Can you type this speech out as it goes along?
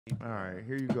All right,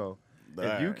 here you go. All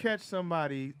if you right. catch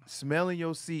somebody smelling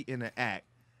your seat in an act,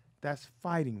 that's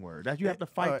fighting word. That you have to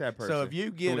fight that person. So if you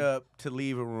get up to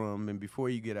leave a room and before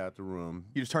you get out the room,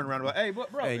 you just turn around and be like, "Hey,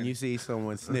 bro," and you see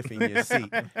someone sniffing your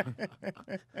seat,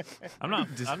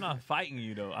 I'm not fighting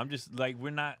you though. I'm just like we're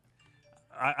not.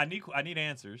 I need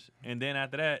answers, and then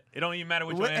after that, it don't even matter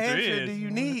what your what answer answer is. do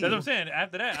you need? That's what I'm saying.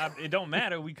 After that, it don't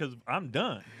matter because I'm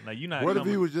done. Like you're not. What if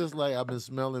he was just like, I've been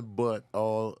smelling butt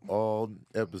all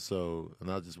episode,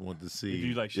 and I just wanted to see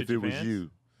you, like, shit if it your was pants?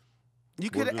 you. You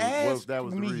could have What if asked that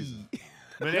was the me. reason?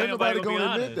 But Ain't ain't nobody gonna be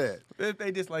gonna admit honest. that. If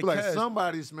they just like, Like "Cuz,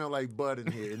 somebody smell like butt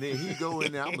in here, and then he go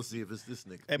in there. I'm gonna see if it's this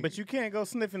nigga. Hey, but you can't go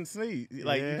sniffing seat.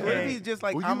 Like, Yeah. you What if can't. he's just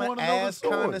like, Well, you I'm an wanna know the ass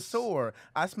source. connoisseur.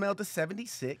 I smelled the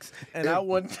 76, and I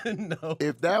want to know.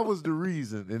 If that was the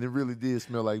reason, and it really did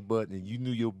smell like butt, and you knew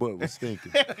your butt was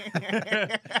stinking,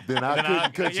 then I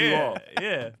couldn't cut you yeah, off.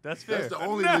 Yeah, that's fair. That's the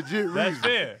only legit reason. That's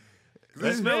fair.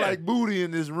 It smell fair. like booty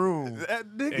in this room. That,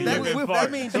 And you that, can that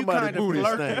fart. means you Somebody kind of booty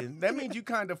flirting. stank. That means you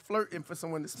kind of flirting for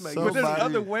someone to smell. So- But there's Somebody-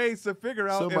 other ways to figure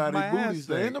out if Somebody my booty ass stink.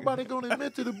 Ain't stink. nobody gonna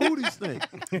admit to the booty stink.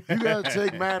 You gotta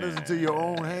take matters into your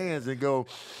own hands and go,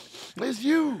 it's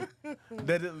you.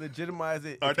 Does it legitimize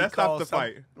it? Or if he that stops calls the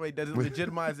fight. Wait, does it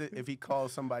legitimize it if he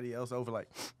calls somebody else over like,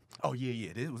 oh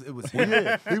yeah, it was Well, him.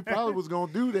 yeah, he probably was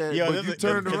gonna do that, Yo, but you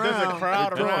turned if around. There's a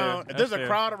crowd and around. If there's a fair.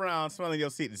 crowd around smelling your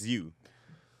seat, it's you.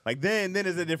 Like then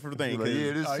it's a different thing. Like, 'cause-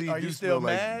 yeah, this Are- seat are do you still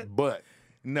smell mad? Like butt.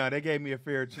 No, they gave me a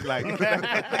fair like.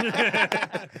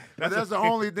 But that's the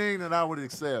only thing that I would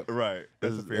accept. Right,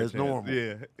 that's a As- fair as chance. normal.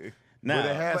 Yeah, Nah,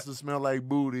 But it has to smell like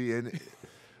booty, and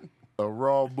a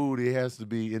raw booty has to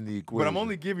be in the equation. but I'm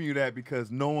only giving you that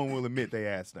because no one will admit they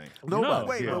ass stink. nobody.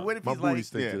 Wait, Yeah. but what if My he's booty like,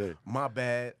 stink yeah. today. my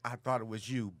bad, I thought it was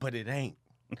you, but it ain't.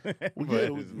 Well, yeah,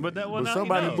 But that- well, but now he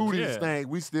somebody knows, booty yeah. stank.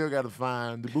 We still got to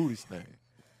find the booty stank.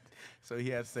 So he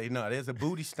had to say, no, there's a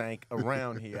booty stank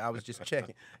around here. I was just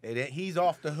checking. He's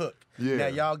off the hook. Yeah. Now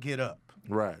y'all get up.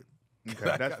 Right.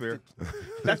 Okay, that's fair.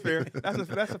 That's fair.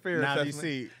 That's a fair Now do you assessment.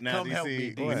 see? Now Come do you help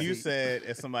see? me, When DC. you said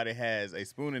if somebody has a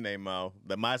spoon in their mouth,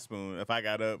 my spoon. If I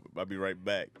got up, I'll be right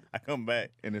back. I come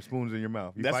back. And there's spoons in your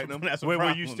mouth. You That's fighting them? that's a Wait, were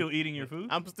problem. you still eating your food?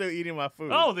 I'm still eating my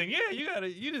food. Oh, then yeah,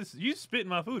 you spit in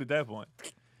my food at that point.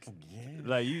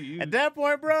 Like you. At that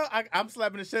point, bro, I'm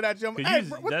slapping the shit out of you. 'Cause Hey, you-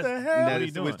 bro, what that's- the hell? What are That you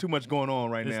is, doing? there's too much going on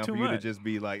right It's now too for you to much. just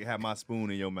be like, have my spoon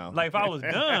in your mouth. Like if I was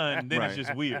done, then Right. it's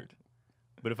just weird.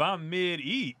 But if I'm mid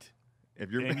eat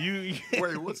if you're and you,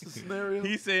 Wait, what's the scenario?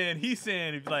 he's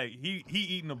saying if like he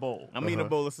eating a bowl. I'm eating a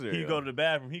bowl of cereal. He go to the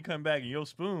bathroom. He come back and his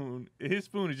spoon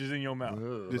is just in your mouth.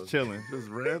 just chilling. Just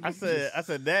random. I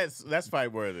said that's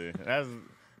fight worthy.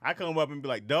 I come up and be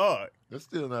like, dog. That's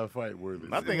still not fight worthy.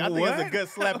 I think it's a good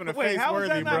slap in the Wait, face how is worthy,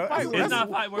 that not bro. fight It's worthy? not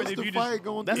fight worthy What's if the you fight just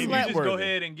going That's if to you slap just go worthy.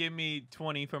 ahead and give me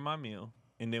 20 for my meal,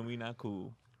 and then we not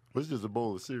cool. It's just a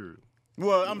bowl of cereal.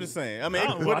 Well, I'm just saying. I mean,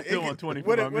 I still want 20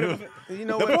 for my meal. You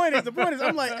know the what? point is,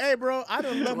 I'm like, hey, bro, I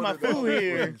done left my food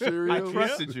here. Cereal? I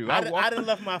trusted you. I walked- done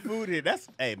left my food here.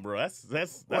 Hey, bro,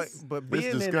 that's But being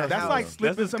in the disgusting. That's house, like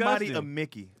slipping somebody a disgusting.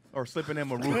 Mickey or slipping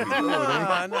them a roofie.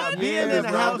 nah, being Yeah, in it's the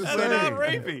not house, the That's same. not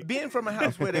rapey. being from a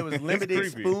house where there was limited creepy.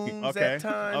 spoons Okay, at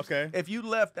times. okay. If you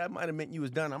left, that might have meant you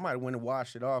was done. I might have went and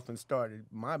washed it off and started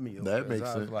my meal. That 'cause makes I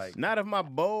was sense. Like, not if my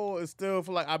bowl is still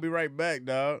for like I'll be right back,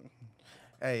 dog.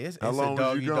 hey, it's How a long was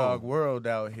doggy you gone? dog world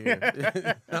out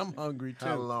here. I'm hungry too.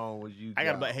 How long was you? I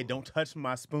gotta be gone? like, hey, don't touch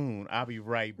my spoon. I'll be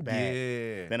right back.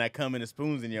 Yeah. Then I come in the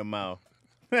spoons in your mouth.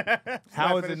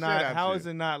 How is it not? How is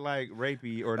it not like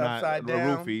rapey or not Upside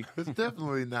down? roofie? It's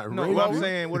definitely not No, rape. well, I'm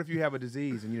saying, what if you have a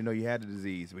disease and you know you had the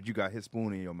disease, but you got his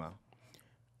spoon in your mouth?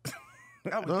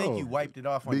 I would No, think you wiped it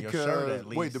off on your shirt at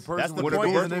least. wait, the That's person the with point.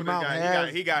 the What spoon if in their mouth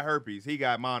has, he got herpes, he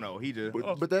got mono, he just.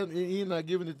 but that he's not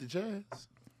giving it to Chaz.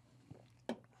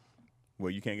 Well,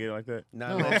 you can't get it like that. Not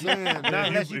No, I'm unless you, saying not that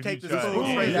unless you if take you the try. spoon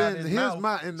Spoon straight is out in his his mouth.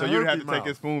 mouth. In the So you'd have herpes to take his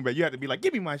mouth. spoon back. You have to be like,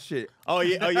 give me my shit. Oh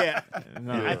yeah,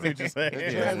 No, I see what you're saying.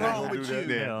 Yeah, What's not wrong gonna with do that.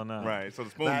 you? Hell no. Right. So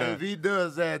the spoon Now, done. if he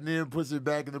does that and then puts it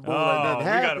back in the bowl Oh, like nothing we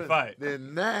gotta happened, fight.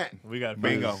 then that We got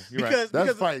Bingo. You're right.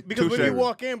 That's fight. Because when Touche. you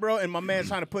walk in, bro, and my man's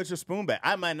trying to put your spoon back,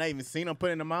 I might not even seen him put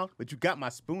it in the mouth, but you got my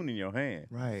spoon in your hand.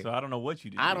 Right. So I don't know what you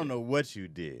did. I don't know what you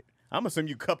did. I'm assuming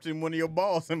you cupped in one of your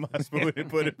balls in my spoon and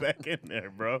put it back in there,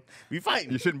 bro. We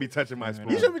fighting. You shouldn't be touching my spoon.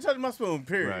 You shouldn't be touching my spoon,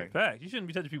 period. Right. Fact. You shouldn't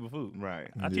be touching people's food. Right.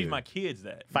 I teach Yeah. my kids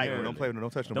that. Fight Yeah. with Don't play with. Don't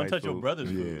touch Don't nobody's touch your food. brother's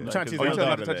Yeah. food. I'm Like, trying to 'cause Oh, you Don't tell they'll- him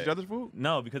not do to touch that. each other's food?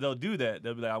 No, because they'll do that.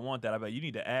 They'll be like, I want that. I bet you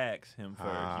need to ask him first.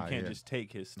 Ah, You can't yeah. just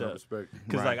take his No stuff. respect.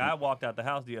 Because Right. like I walked out the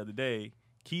house the other day,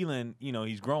 Keelan, you know,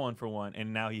 he's growing for one,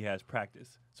 and now he has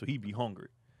practice, so he'd be hungry.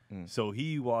 So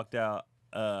he walked out.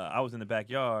 I was in the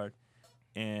backyard,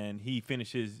 and he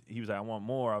finished his. He was like, I want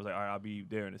more. I was like, all right, I'll be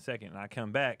there in a second. And I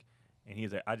come back, and he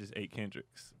was like, I just ate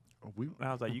Kendrick's. And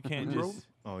I was like, you can't just.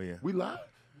 Oh yeah. We live.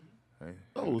 Hey,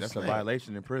 Oh, that's snap. a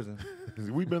violation in prison.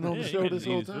 We been on the Yeah, show you this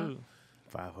can whole eat his time. food.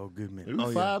 5 whole good minutes. It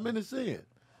was 5 minutes in.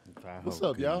 What's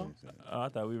up, y'all? I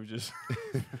thought we were just.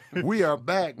 We are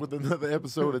back with another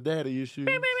episode of Daddy Issues.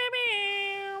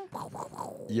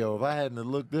 Yo, if I hadn't have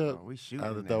looked up, we shooting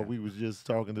I'd have now. thought we was just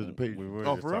talking to the We patron. were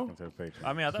Oh, just for real? talking to the Patreon.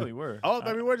 I mean, I thought we were. Oh, I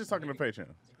thought we were just talking to the Patreon.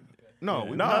 No,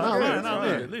 Yeah. we, No, no, it's it's good. all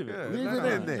leave right. Leave it. Leave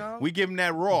it in there. we give them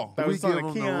that raw. That We was on give 'em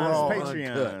the Keon's raw Patreon.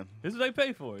 uncut. This is what they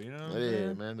pay for, you know? What I'm Yeah,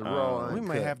 saying? man, the raw. We might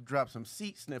uncut. have to drop some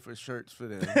seat sniffer shirts for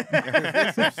them. the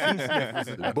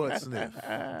butt sniff.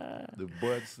 The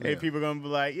butt sniff. Hey, people gonna be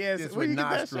like, yes, Just where with you get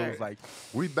that nostrils, shirt? like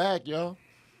We back, y'all.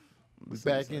 We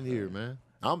back in here, man.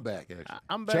 I'm back, actually.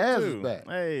 I'm back Chaz too. is back.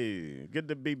 Hey, good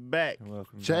to be back.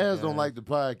 Welcome Chaz back, don't guys. like the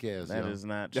podcast, That y'all. is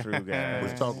not true, guys.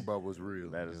 Let's talk about what's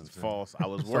real. That You know is what I'm saying? false. I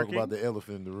was Let's working. talk about the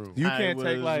elephant in the room. You I can't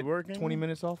take was like working. 20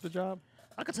 minutes off the job.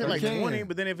 I could take like You can. 20,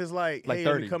 but then if it's like, Like hey,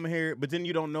 30. I'm coming here, but then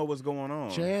you don't know what's going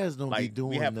on. Chaz don't be Like, we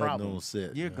doing have nothing on problems.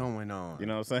 set. you're man. going on. You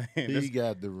know what I'm saying? He This-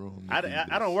 got the room. to do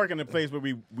I don't this. work in a place where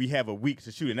we have a week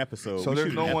to shoot an episode. So We there's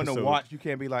shoot no an one to episode. watch. You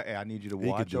can't be like, hey, I need you to He could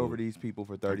watch do over it. these people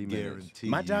for 30 minutes. Guarantee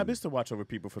My you. job is to watch over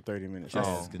people for 30 minutes. Chaz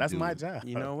Yes. can That's do my it. job.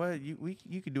 You know what?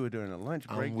 You could do it during a lunch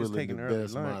break. I'm Just willing taking to early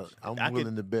bet my. lunch. I'm I could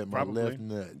willing to bet my probably. left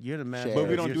nut. You're the man. Chaz, But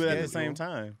we don't your do it at the schedule. same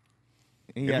time.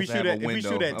 He If has we to shoot have at- a if we window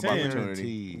shoot at of 10, opportunity.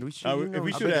 Guaranteed. We shoot, if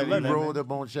we I shoot bet at you If 11, he rolled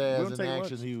up on we Chaz don't in take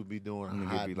action, lunch. he would be doing And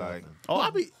hot he'd be like, nothing. Oh,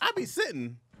 I be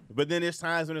sitting, but then there's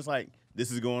times when it's like,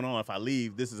 this is going on. If I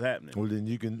leave, this is happening. Well, then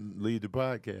you can lead the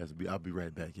podcast. I'll be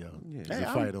right back, y'all. Yeah. There's Hey,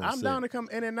 a fight on I'm set. down to come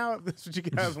in and out. That's what you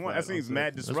guys want. That seems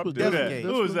mad That's what disruptive. Delegate.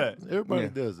 Who was that? Everybody Yeah.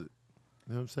 does it.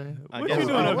 You know what I'm saying? What guess you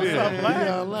doing up what's here? up, Black?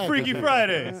 Dion Lack. Freaky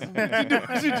Fridays.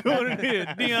 What you doing in here?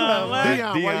 Dion Lack?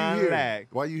 Dion, why Dion you here? Lack.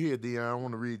 Why you here, Dion? I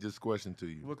want to read this question to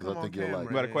you Well, because I come think on you'll like camera.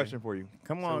 we got a question for you.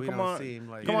 Come So on, we come don't on. seem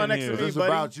like Come Get on in next here. to me, It's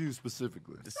buddy. about you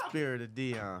specifically. the spirit of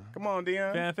Dion. Come on,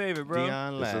 Dion. Fan favorite, bro.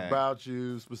 Dion It's Lack. about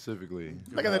you specifically.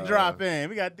 Look at the drop in.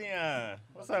 We got Dion.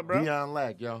 What's up, bro? Dion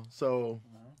Lack, y'all. So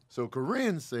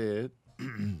Corinne said,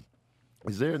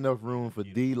 is there enough room for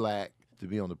D-Lack to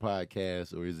be on the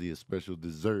podcast, or is he a special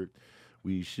dessert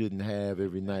we shouldn't have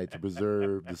every night to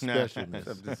preserve the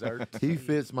specialness? Dessert. He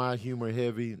fits my humor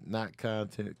heavy, not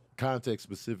context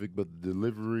specific, but the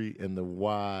delivery and the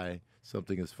why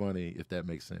something is funny, if that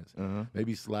makes sense.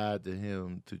 Maybe slide to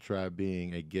him to try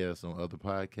being a guest on other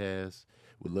podcasts.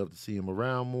 Would love to see him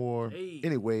around more.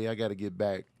 Anyway, I got to get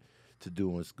back to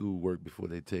doing schoolwork before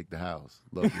they take the house.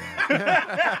 Love y'all.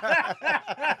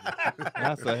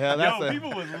 That's a hell. That's Yo, a.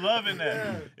 people was loving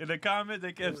that. In the comments,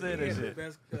 they kept saying that That's the shit.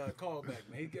 best callback,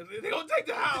 man. They gonna take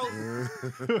the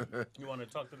house. You want to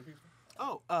talk to the people?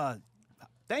 Oh,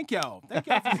 thank y'all. Thank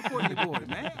y'all for supporting the boy,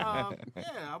 man.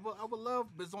 Yeah, I would love,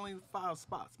 but it's only 5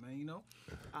 spots, man. You know,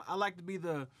 I like to be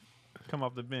the Come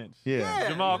off the bench. Yeah.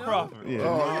 Jamal you know? Crawford. Yeah.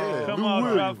 Oh, yeah. Come Lou on,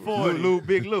 Williams. drop 40.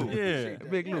 Big Lou. Yeah.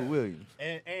 Big Lou Williams.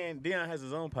 And Dion has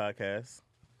his own podcast,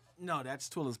 No, that's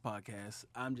Twilla's podcast.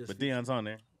 I'm just but Dion's on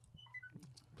there.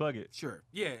 Plug it. sure.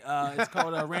 Yeah, it's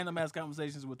called Random Ass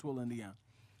Conversations with Twilla and Dion.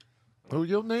 Oh,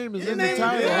 your name is in name the is-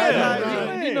 title.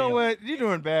 Yeah. You know what? You're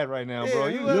doing bad right now, bro.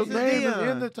 Your name is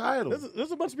in the title.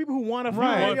 There's a bunch of people who want to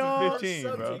Right. find y'all. 15,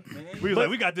 bro. Subject, man. We was like,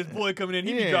 we got this boy coming in.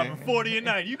 He be Yeah. dropping 40 a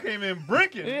night. You came in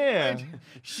bricking. Yeah.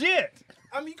 Shit.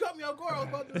 I mean, you caught me off guard. I was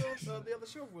about to do the other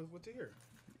show with Tahir.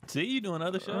 See, you doing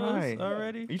other shows Right.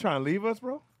 already? You trying to leave us,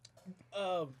 bro?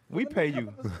 We pay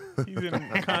you. He's in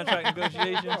contract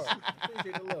negotiations.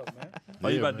 Appreciate the love, man. Oh,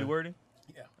 you Yeah, about to man. do wording?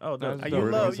 Yeah. Oh, That's dope. dope.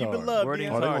 You Wording's been hard. loved, Wording's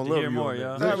Dion. they hard gonna to love hear you more, on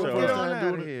y'all. that. Nah, This but your get first on time out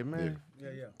doing of it? here, man. Yeah.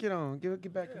 Get on.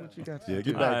 Get back to what you got to Yeah, do.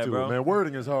 get All back right, to bro. it, man.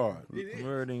 Wording is hard.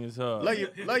 Wording is hard. Love you,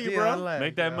 Dion bro. Lack,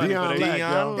 Make that dog. money Dion for they Lack, take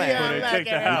y'all. before they Dion take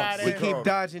the Lack, house. everybody. We keep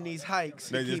dodging these hikes.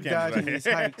 They He just keep kept dodging saying-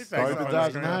 these hikes. Oh, you been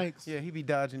dodging hikes? Yeah, he be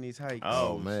dodging these hikes.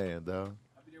 Oh, man, dog.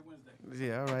 I'll be there Wednesday.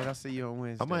 Yeah, all right. I'll see you on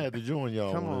Wednesday. I might have to join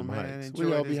y'all Come on on, them man. hikes. Enjoy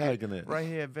Where y'all this be hike. hiking at? Right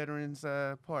here at Veterans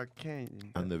Park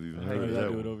Canyon. I never even Hey, heard of y'all that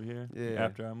do it one. over here? Yeah.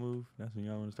 After I move, that's when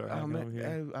y'all want to start Oh, hiking over here?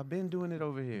 man, I've been doing it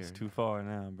over here. It's too far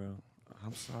now, bro.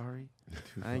 I'm sorry.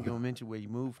 I ain't gonna mention where you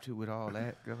moved to with all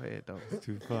that. Go ahead though. It's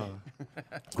too far.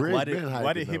 Greg Why been did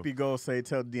hiking, though. Hippie go say,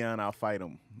 tell Dion I'll fight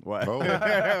him? Why? Oh.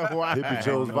 Why? Hippie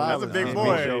chose violence. That's a big Hippie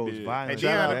boy. Shows Hey, violence. Hey,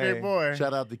 Dion, a Hey, big boy.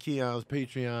 Shout out to Keon's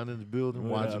Patreon in the building,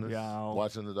 What watching up, us, y'all?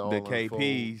 watching it all The unfold.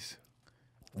 KPs.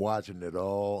 watching it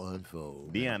all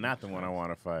unfold. Dion, not the one I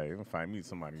want to fight. I'm gonna fight me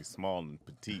somebody small and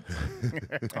petite.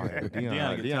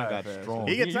 Dion got strong.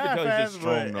 He gets You can tired tell he's fast, just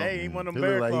strong, but though. hey, he one of He them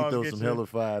bear look like he claws throw get some you.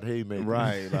 hellified haymakers.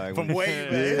 Right, like From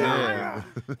way back.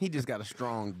 Yeah. He just got a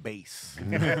strong base. I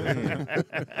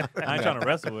ain't trying to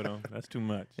wrestle with him. That's too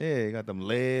much. Yeah, he got them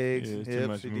legs, Yeah, it's too hips.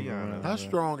 much moving Dion. around. How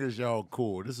strong is y'all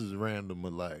core? This is random,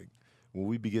 but like when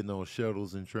we be getting on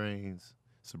shuttles and trains,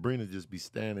 Sabrina just be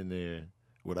standing there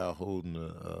without holding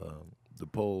the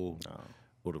pole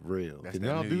or the rail. That's Can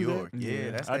that y'all New do York. that?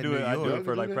 Yeah, that's I that do New it. I do York. it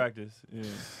for like that? practice. Yeah.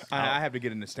 I have to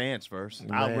get in the stance first.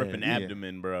 I'll Man, rip an yeah.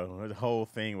 abdomen, bro. The whole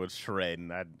thing was shredding.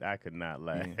 I could not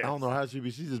laugh. I don't know how she be.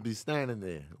 She just be standing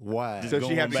there. Why? So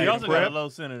she have to She get also got prep. a low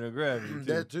center of gravity. Too.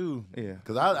 That too. Yeah.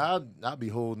 Cause I be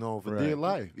holding on for Right. dear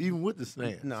life, even with the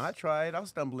stance. No, I tried. I'll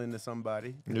stumble into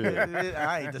somebody. Yeah.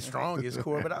 I ain't the strongest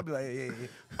core, but I'll be like, yeah.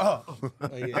 Oh,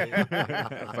 yeah.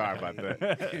 Sorry about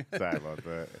that. Sorry about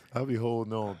that. I be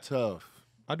holding on tough.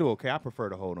 I do okay. I prefer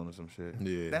to hold on to some shit.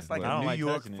 Yeah. That's like I a don't New like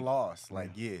York touching it. floss.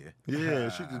 Like, yeah. Yeah,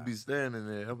 she just be standing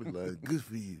there. I'll be like, good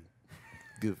for you.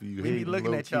 Good for you. We be Hating looking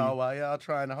at low-key. y'all while y'all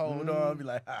trying to hold on. I'll be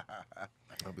like, ha, ha, ha.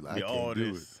 I'll be like, Be I all can't do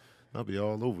it. this. I'll be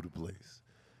all over the place.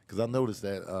 Because I noticed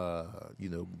that,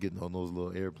 getting on those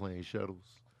little airplane shuttles.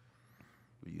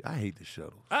 I hate the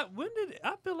shuttles. I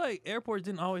feel like airports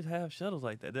didn't always have shuttles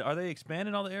like that. Are they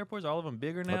expanding all the airports? All of them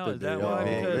bigger now? I Is think that they why? all,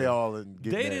 Because they all in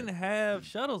getting they that. didn't have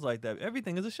shuttles like that.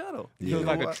 Everything is a shuttle. Yeah. Feels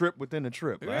like a trip within a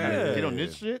trip. Like, Yeah. Get on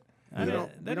this shit. I You didn't-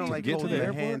 don't, that you don't didn't like get to holding the the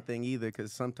airport? hand thing either,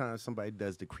 because sometimes somebody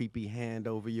does the creepy hand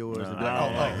over yours and be No, like, I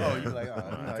don't like oh, that. you're like,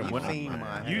 oh, no, you've seen my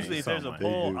hand. Usually, if there's a Something.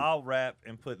 They pole, do. I'll wrap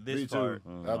and put Me this too. part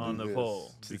I'll on do the this.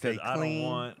 pole To because stay I don't clean.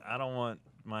 want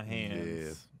my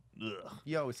hands. Ugh.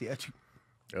 You always see that.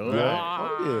 Oh, Yeah. I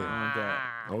Oh don't yeah. want that.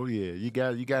 Oh yeah. You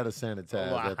got to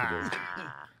sanitize after that.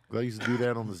 'Cause I used to do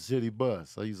that on the city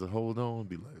bus. I used to hold on and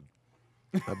be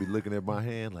like, I'd be looking at my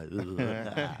hand like, ugh. You know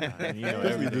Especially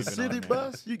everything the been city on there.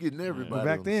 bus, you getting everybody.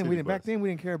 Back on the then, city we didn't. Back bus. then, we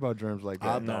didn't care about germs like I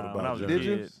that. thought Nah, about when I was a germs. Did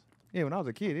you? kid. Yeah, when I was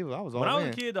a kid, I was all When I was a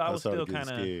in. kid, though, I was started still getting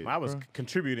kind of. scared. I was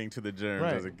contributing to the germs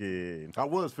Right. as a kid. I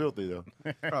was filthy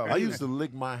though. I used to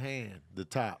lick my hand, the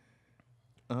top,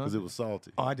 because it was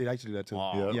salty. Oh, I did. I used to do that too.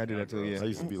 Oh, Yeah, I did that too. I Yeah.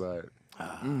 used to be like,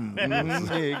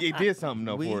 Yeah, it did something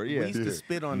though We for it. Yeah. used to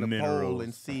spit on the pole Minerals.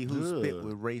 and see whose spit Ugh.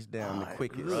 would race down the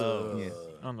quickest. Yeah.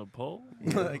 On the pole?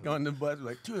 Like on the bus,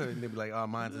 like, "Tuh," and they'd be like, oh,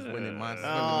 mine's is winning, mine's is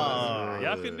winning.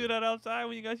 Y'all couldn't do that outside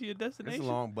when you got to your It's destination? a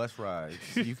long bus ride.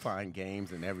 You find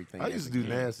games and everything. I as used a to do kid.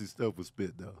 nasty stuff with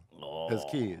spit though. As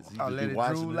kids, you Oh, just let be it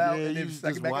watching drool it. out Yeah, and you then just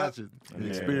suck it back watch up? it and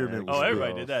experiment with Oh, spit.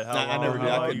 everybody did that. How I long- never did.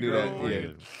 how I long couldn't you do that. grow? Yeah.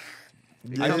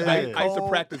 Yeah. I used to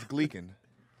practice gleeking.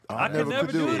 I could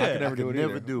never do I that. could never do it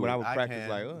never either. do But it. I would I practice can.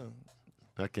 like,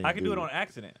 I can't. I can do it on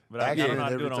accident, but I Accident don't know how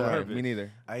to do it every on time. purpose. me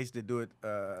neither. I used to do it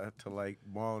to like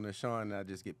Marlon and Sean, and I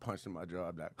just get punched in my jaw.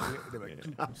 I'm like, they're like,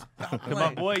 "Stop 'Cause my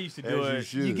playing." boy used to do As you it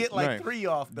should. You get like Right. 3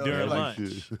 off though. during They're like,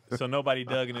 lunch, so nobody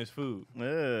dug in his food.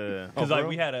 Yeah. Because Oh, like bro?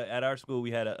 we had at our school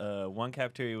we had a one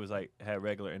cafeteria was like had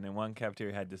regular, and then one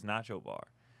cafeteria had this nacho bar,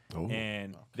 Oh.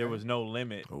 and there was no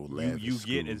limit. Oh, you lavish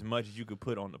get school. as much as you could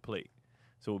put on the plate.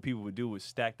 So what people would do was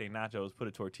stack their nachos, put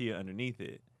a tortilla underneath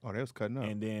it, Oh, they was cutting up.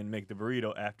 and then make the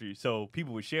burrito after you. So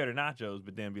people would share the nachos,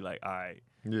 but then be like, all right,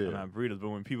 I'm Yeah. not burritos. But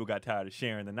when people got tired of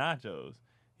sharing the nachos,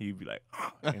 he'd be like,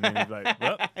 and then he'd be like,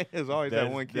 well, There's always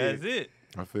that one kid. that's it.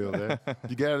 I feel that.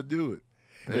 You got to do it.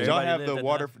 Did y'all Everybody have lived the at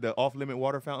water, the off-limit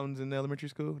water fountains in the elementary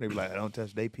school? They be like, don't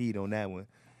touch. They peed on that one.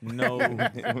 No,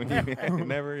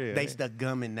 Never. Yeah. they stuck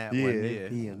gum in that Yeah, one. they Yeah,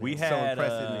 pee in we so had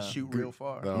impressive to shoot real Oh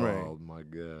far. Right. my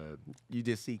God. You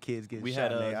just see kids get we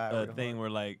shot had in the eye. a real thing hard. where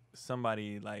like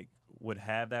somebody like would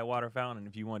have that water fountain, and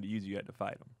if you wanted to use it, you had to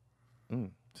fight them.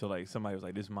 Mm. So like somebody was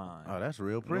like, "This mine." Oh, that's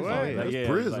real prison. Right. Like, That's yeah,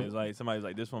 prison. it was like somebody was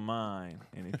like, "This one mine,"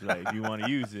 and if like you want to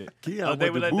use it, Keon they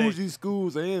went would to let bougie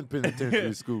schools and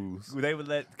penitentiary schools. they would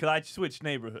let because I switched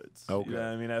neighborhoods. Okay. You know what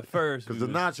I mean, at first Because we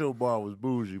the was- nacho bar was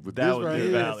bougie, but That this was right Deer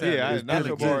here, Valley. Yeah, I is had nacho bar in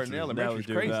penitentiary. the that elementary. was It's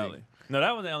Deer crazy. Valley. No,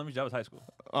 that wasn't elementary. That was high school.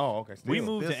 Oh, okay. We still.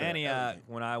 moved This to at Antioch elementary.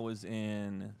 when I was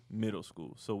in middle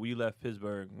school. So we left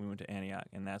Pittsburgh. We went to Antioch,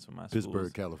 and that's when my Pittsburgh,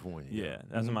 schools, California. Yeah,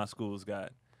 that's when my schools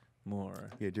got more.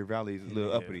 Yeah, Deer Valley's a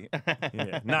little Yeah. uppity.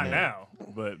 Yeah, not now,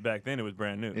 but back then it was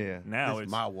brand new. Yeah. Now This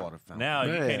it's my water fountain. now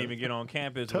you Man. can't even get on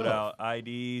campus Tough. without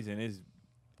IDs, and it's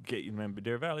get you remember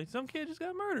Deer Valley. Some kid just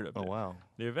got murdered up Oh there. wow.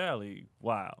 Deer Valley,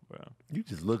 wow, bro. You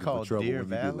just looking Called for trouble Deer when you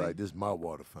Valley? be like, this is my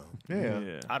water fountain.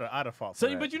 Yeah. I'd have fought for So,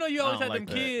 that. but you know, you I always don't had them like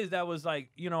that. kids that was like,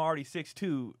 you know, already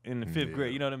 6'2" in the fifth Yeah.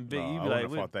 grade. You know, them big. No, You I be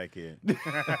wouldn't like, have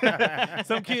fought that kid.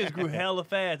 some kids grew hella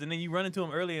fast, and then you run into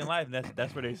them early in life, and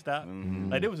that's where they stop. Mm-hmm.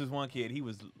 Like there was this one kid, he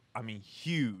was, I mean,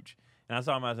 huge, and I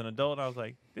saw him as an adult, and I was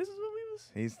like, this is what we was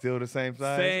was? He's still the same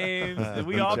size. Same.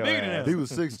 We all Beat your bigger than ass. him. He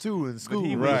was 6'2" in school.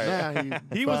 he but was- now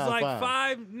He was like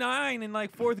 5'5". 5'9" in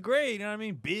like 4th grade. You know what I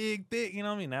mean? Big, thick. You know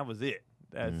what I mean? That was it.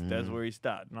 That's where he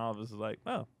stopped. And all of us was like,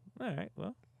 oh, all right,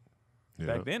 well,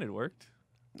 back then it worked.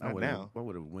 Not now. I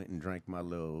would have went and drank my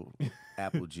little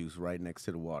apple juice right next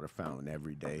to the water fountain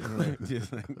every day.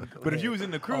 Just like, But if you was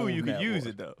in the crew, Own you could that use water.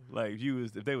 it though. Like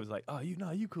if they was like, oh, you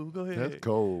cool, go ahead. That's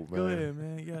cold, man. Go ahead,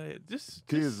 man. You got it. Just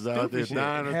Kids is out there stupid shit.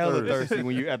 9 or Hella 30. thirsty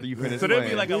when you after you finish So there'd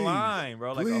be playing. like a Please, line,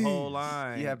 bro, like a whole please.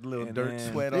 line. you have the little and dirt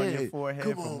then- sweat on Yeah, your forehead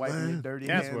come from on, wiping your man. dirty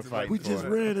That's hands. what and like, fighting We for just it.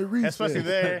 ran a recess. Especially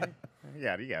there.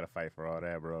 You got to fight for all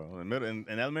that, bro. In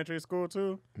elementary school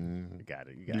too. You got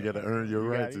it. You got to earn your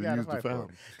right to use the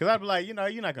fountain. Because I'd be like, you're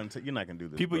not gonna do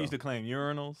this. People bro. used to claim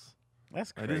urinals.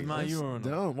 That's Like, crazy. this is my urinal.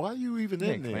 Dumb. Why you even You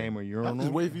in can't there? claim a I urinal.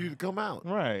 just wait for you to come out.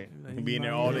 Right. You be in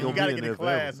there all day. Gonna You gotta be get in in there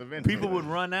class forever. eventually. People would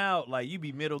run out, like you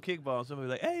be middle kickball, and somebody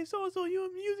be like, hey, so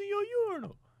you using your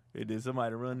urinal. And then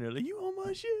somebody run there like, you on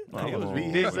my shit? Like, it was Oh,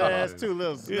 beating his ridiculous. ass too,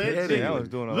 little Yeah, snitch. yeah, that was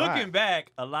doing a lot. Looking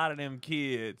back, a lot of them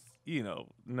kids, you know,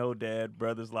 no dad,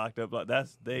 brothers locked up. Like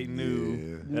they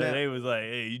knew. Yeah. That they was like,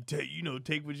 hey,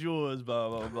 take what's yours, blah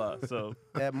blah blah. So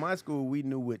At my school, we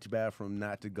knew which bathroom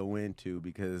not to go into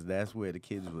because that's where the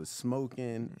kids was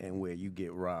smoking and where you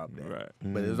get robbed at. right.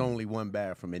 But there's only one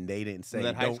bathroom, and they didn't say Was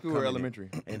that high don't school come or in elementary?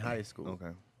 In high school.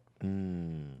 Okay.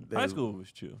 They- High school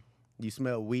was chill. You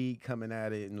smell weed coming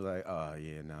at it, and you're like, oh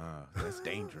yeah, nah, that's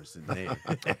dangerous in there.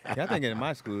 Yeah, I think in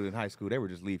my school, in high school, they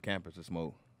would just leave campus to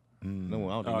smoke. No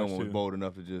one, I don't think no one was true. bold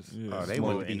enough to just. Yeah. Oh, they smoke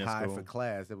wouldn't be in the high school. for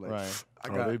class. They're like, Right. I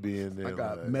Oh, got, they be in there. I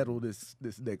got like- medal this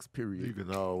next You period.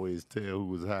 can always tell who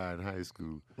was high in high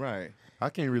school. Right. I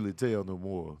can't really tell no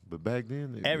more. But back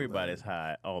then, they Everybody's was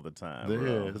high all the time. Yeah,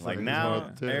 bro. it's Like like it's now,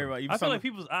 hard to tell. everybody. I feel like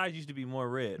people's eyes used to be more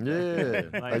red. Yeah,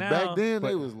 like now- back then, they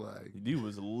But- was like, You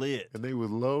was lit. and they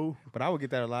was low. But I would get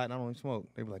that a lot, and I don't even smoke.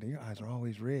 They be like, your eyes are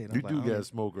always red. I'm You like, do I don't got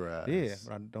smoker eyes. even- Yeah,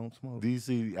 but I don't smoke.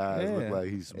 DC eyes look Yeah. like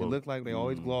he It smoked. look like they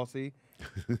always glossy,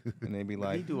 and they be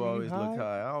like, He do "You always look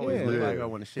high. I always Yeah. look like Yeah. I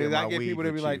want to share 'Cause my I get weed people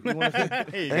that with be like, you. you want to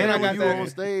Hey, And I And got when you that- on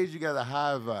stage, you got a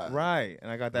high vibe. Right, and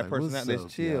I got that Like, person what's out that's up,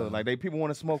 chill. y'all? Like they people want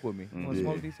to smoke with me. You want to Yeah.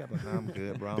 smoke these? I'm like, nah, I'm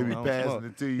good, bro. I They be don't passing smoke.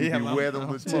 it to you. Yeah, you I'm- wet I on the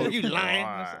don't smoke. tip. You lying?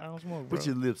 I don't smoke, bro. Put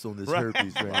your lips on this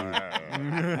herpes right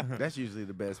here. That's usually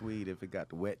the best weed if it got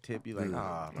the wet tip. You like,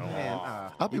 ah man,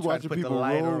 I'll be You try to watching put the people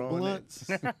lighter roll on it. blunts,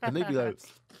 and they be like,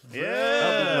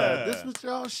 Yeah. "This what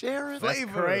y'all sharing?" That's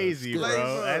crazy, bro.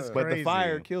 Flavor. That's But crazy. the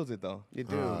fire kills it though. you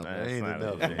do. Nah, That's ain't not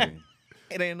enough. a for thing. me.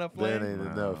 It ain't enough That flame. ain't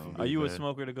enough. For me, Are you a man.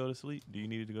 smoker to go to sleep? Do you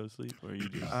need it to go to sleep, or you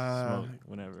just Uh, smoke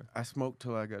whenever I smoke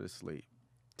till I go to sleep.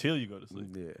 till you go to sleep?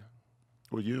 Yeah.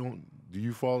 Well, you don't. Do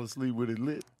you fall asleep with it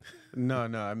lit? No,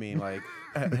 I mean like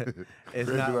it's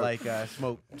not Regular- like I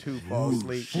smoke to fall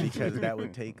asleep because that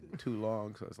would take too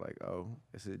long. So it's like, oh,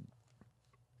 it's a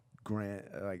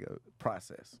like a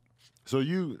process. So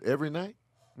you every night?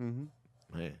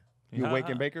 Mm-hmm. Man, You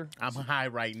awaken Baker? I'm high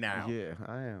right now. Yeah,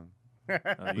 I am.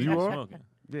 You You are? smoking.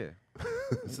 Yeah.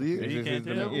 see, Yeah, you can't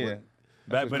tell. Yeah.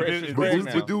 But Chris if is it- but, Craig do,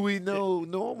 now. but do we know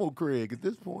normal Craig at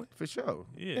this point? For sure.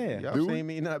 yeah. Y'all Do we? seen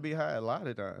me not be high a lot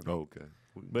of times. Okay.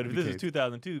 But if We this is can't-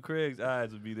 2002, Craig's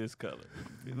eyes would be this color.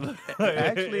 Actually, I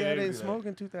It'd be didn't like- smoke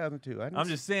in 2002. I'm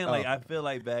just saying, like, I feel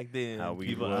like back then, How we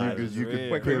people was. eyes You was could-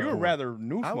 red. Wait, Craig, you were point. rather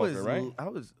new I smoker, was right?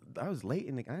 I was late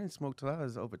in the. I didn't smoke till I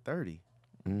was over 30.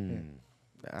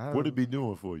 What it be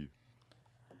doing for you?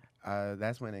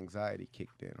 That's when anxiety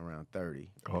kicked in around 30,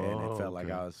 and Oh, it felt like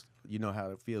okay. I was. You know how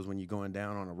it feels when you're going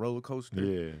down on a roller coaster.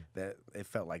 Yeah. That it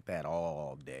felt like that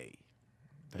all day.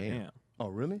 Damn. Oh,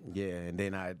 really? Yeah, and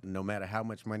then no matter how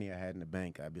much money I had in the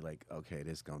bank, I'd be like, okay,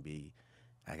 this gonna be.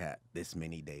 I got this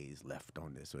many days left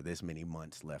on this, or this many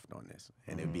months left on this,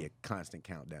 and it'd be a constant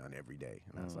countdown every day.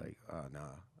 And I was like, oh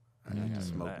nah, I need to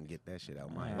smoke and get that shit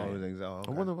out my Oh, head. it was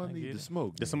I wonder if I I need get to it.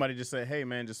 smoke. Did somebody just say, "Hey,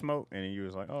 man, just smoke," and then you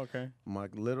was like, "Oh, okay." My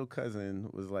little cousin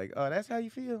was like, "Oh, that's how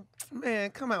you feel, man.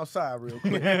 Come outside real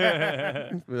quick."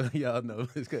 Y'all know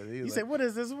this because he You was said, "What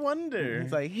is this wonder?"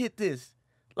 he's like, hit this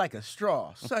like a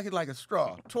straw, suck it like a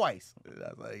straw twice. And I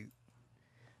was like,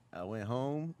 I went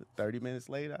home. 30 minutes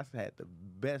later, I had the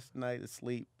best night of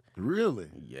sleep. Really?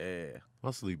 Yeah,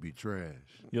 My sleep be trash.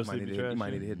 Your might sleep need is to- trash. you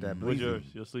might need to hit that What's breather. yours?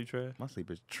 Your sleep trash? My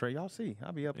sleep is Trey. Y'all see?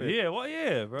 I'll be up here. Yeah, well,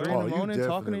 yeah, bro. 3 in Oh, the you morning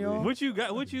talking to y'all. definitely- What you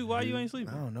got? Why you ain't I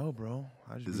sleeping? don't know, bro.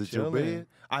 I just Is be it your chilling. bed?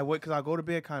 I wait because I go to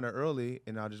bed kind of early,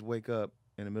 and I'll just wake up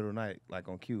in the middle of the night, like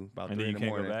on cue, about And 3 then in you the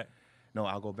can't go morning. back. No,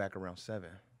 I'll go back around 7.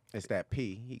 it's that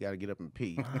pee. He got to get up and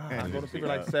pee. I go to sleep at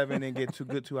like 7 and get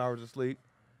 2 hours of sleep,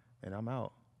 and I'm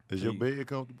out. Is your bed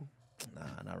comfortable?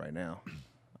 Nah, not right now.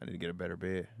 I need to get a better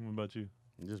bed. What about you?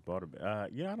 Just bought a bed.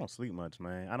 Yeah, I don't sleep much,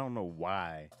 man. I don't know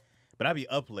why, but I be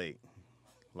up late.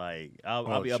 Like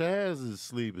I'll be up. Chaz's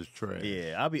sleep is trash.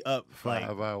 Yeah, I'll be up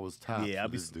 5 hours top. Yeah, I'll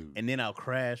be, dude. and then I'll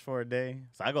crash for a day.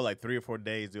 So I go like 3 or 4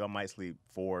 days, dude. I might sleep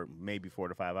maybe 4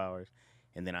 to 5 hours,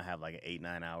 and then I have like an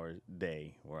 8-9 hour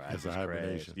day where I That's just a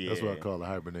hibernation. crash. That's what I call a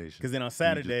hibernation. Because then on You just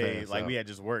Saturday, pass like we out. had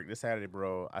just worked. This Saturday,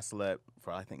 bro, I slept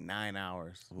for I think 9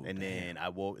 hours, and then I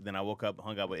woke up,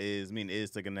 hung out with Iz. Me and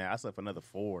Iz took a nap. I slept for another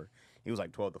 4. It was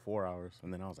like 12 to 4 hours,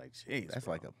 and then I was like, "Jeez, That's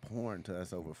bro. like a porn to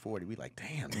us over 40. We like,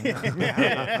 damn.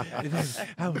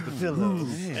 How was the pillow?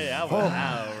 Hey, I was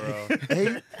out,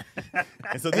 bro."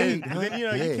 And so then you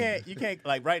know you can't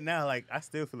like right now like I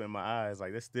still feel it in my eyes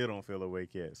like they still don't feel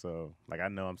awake yet. So like I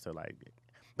know I'm still like,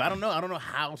 but I don't know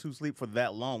how to sleep for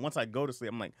that long. Once I go to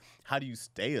sleep, I'm like, how do you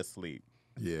stay asleep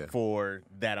Yeah. for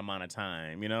that amount of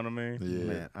time? You know what I mean? Yeah.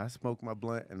 Man, I smoke my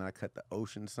blunt and I cut the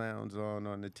ocean sounds on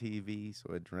the TV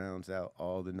so it drowns out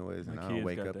all the noise, and My I don't kids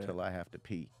wake got up that. till I have to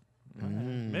pee.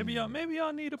 Maybe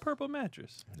y'all need a purple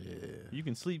mattress. Yeah. You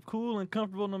can sleep cool and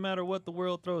comfortable no matter what the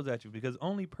world throws at you because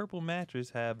only purple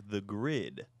mattress have the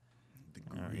grid.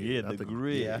 Yeah, the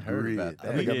grid. Yeah, I heard about I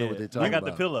that. think I know what they're talking I got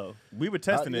about. the pillow. We were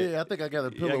testing it. Yeah, I think I got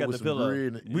a pillow I got with the some pillow.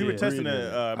 grid. We were Yeah. testing grid in the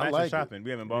it. I mattress like shopping.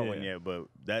 We haven't bought one Yeah. yet, but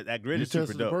that grid You is super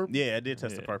tested the dope. purple? Yeah, I did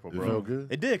test the Yeah. purple, It bro. felt good?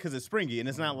 It did because it's springy and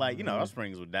it's not like our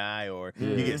springs will die or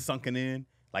you get sunken in.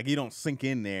 Like you don't sink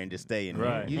in there and just stay in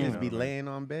Right. there. You just be know? laying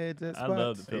on beds at I spots?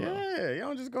 love the pillow. Yeah, you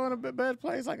don't just go in a bed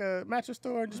place like a mattress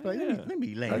store and just be like, let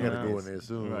me lay I gotta on go this. in there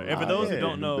soon. Right. And for those who yeah.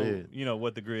 don't know, Bed.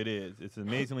 what the grid is, it's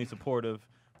amazingly supportive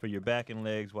for your back and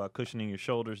legs while cushioning your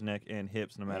shoulders, neck, and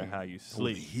hips, no matter how you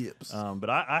sleep. hips. But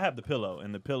I have the pillow,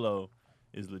 and the pillow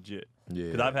is legit. Yeah.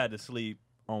 Because I've had to sleep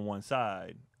on one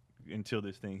side until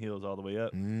this thing heals all the way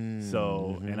up.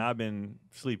 So, and I've been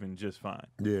sleeping just fine.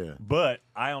 Yeah. But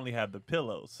I only have the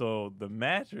pillow, so the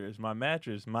mattress, my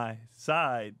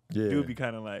side, Yeah. do be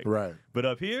kind of like. Right. But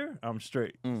up here, I'm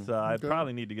straight. So I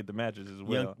probably need to get the mattress as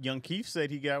well. Young Keith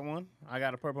said he got one. I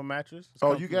got a purple mattress. It's Oh,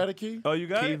 comfy. you got a key? Oh, you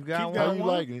got Keith it? got Keith one? How you one?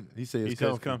 like it? He said He it's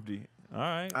says comfy. comfy. All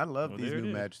right. I love Well, these there it new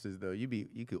is. mattresses though. You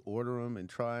could order them and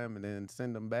try them and then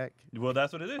send them back. Well,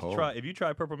 that's what it is. Oh. If you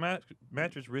try Purple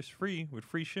Mattress risk-free with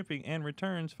free shipping and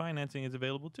returns, financing is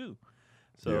available too.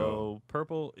 So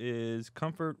Purple is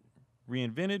comfort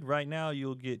reinvented. Right now,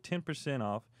 you'll get 10%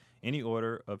 off any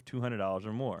order of $200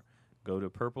 or more. Go to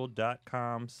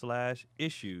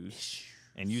purple.com/issues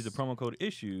and use the promo code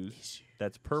issues.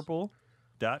 That's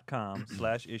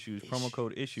purple.com/issues. Promo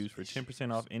code issues for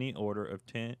 10% off any order of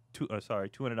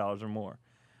 $200 or more.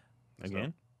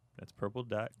 Again, that's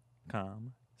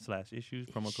purple.com/issues.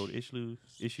 Promo code issues.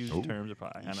 Terms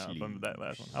apply. I know. I remember that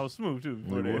last one. I was smooth too.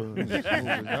 Before that.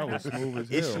 That was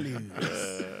smooth as hell.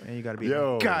 And you gotta be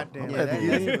Yo, goddamn. I'm at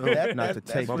the end. Not to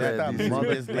take I'm that. at the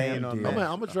Mother's damn laying on deal. I'm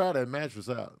gonna try that mattress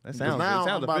out. That 'Cause sounds- now it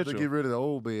sounds I'm about official. to get rid of the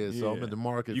old bed, so I'm Yeah. in the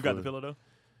market. You got for the pillow though?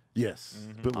 Yes,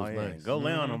 pillow's Oh, yeah. nice. Go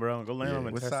lay on them, bro. Go lay on them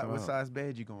and What, test them what out. size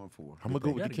bed you going for? I'm gonna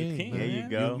go with the gotta get king. king, man. There you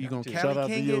go. You gonna Shout Cali out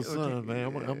to King your it or son, King- man.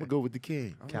 I'm gonna go with the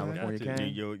king. California Got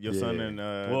King. Your son and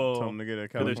Well, told him to get a there's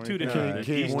California two King. different- King, There's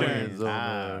King Eastern. wins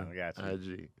on Gotcha.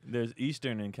 IG. There's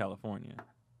Eastern in California,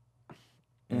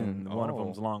 and one of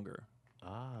them's longer.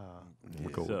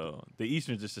 Cool. So the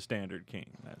Eastern's just a standard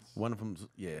king. That's One of them's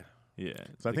yeah. yeah.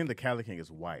 So I think the Cali King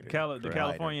is whiter. The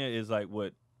California is like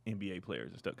what NBA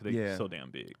players and stuff because they're Yeah. so damn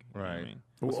big. You know what I Right. mean?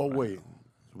 Oh wait,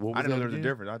 what was I didn't know that there was a again?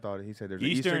 difference. I thought he said there's an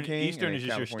Eastern Eastern King. Eastern and a is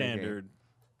just your California King. standard.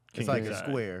 It's king like a size.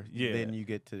 square. Yeah. Then you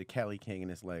get to the Cali King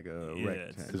and it's like a Yeah,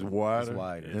 rectangle. It's wider. It's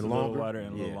wider. It's And a longer? little wider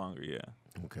and a little Yeah. longer. Yeah,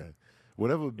 Okay,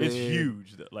 whatever bed. it's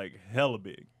huge. Like hella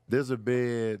big. There's a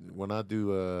bed when I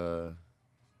do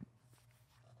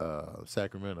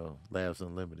Sacramento Labs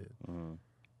Unlimited.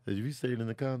 Have you stayed in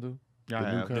the condo? Yeah, I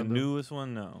The new have. The condo? newest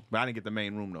one, no. But I didn't get the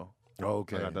main room though. Oh,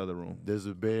 okay. I got the other room. There's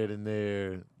a bed in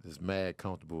there that's mad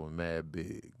comfortable and mad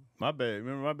big. My bed.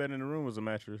 Remember, my bed in the room was a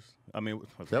mattress. I mean,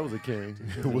 That was a king.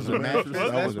 It was a mattress.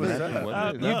 That That's was a what's mattress, up.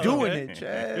 wasn't it? You Oh, doing okay. it,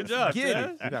 Chaz. Good job, Get Chaz.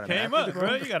 it. You got a Came mattress, up,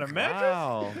 bro. You got a mattress.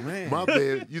 Wow. Man. My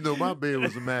bed, my bed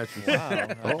was a mattress.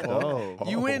 Oh.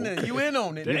 You in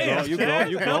on it. Damn, you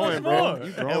Chaz, you tell growing, us bro. more.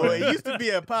 You well, growing. it used to be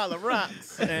a pile of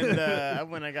rocks,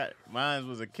 and when I got mine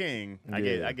was a king. I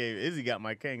Yeah. gave Izzy got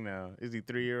my king now. Izzy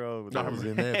 3-year-old. With I was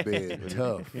in that bed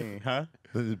tough. king, huh?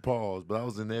 Pause, but I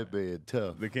was in that bed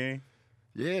tough. The king.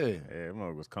 Yeah. Yeah, that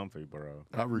mug was comfy, bro.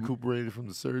 I recuperated from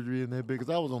the surgery in that bed because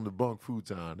I was on the bunk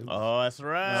futon. It was- Oh, that's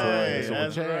right. so when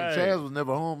That's Chaz, right. Chaz was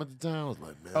never home at the time. I was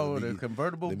like, man, Oh, let the me get-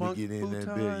 convertible let bunk me get in that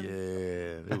futon? bed.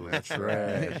 Yeah, it was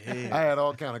trash. I had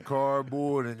all kind of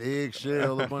cardboard and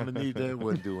eggshell up underneath that.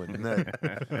 Wasn't doing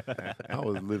nothing. I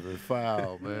was living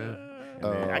foul, man.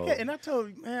 And I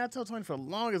told Tony for the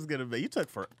longest to get a bed. You took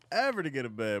forever to get a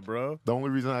bed, bro. The only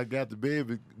reason I got the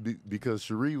bed because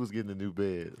Cherie was getting a new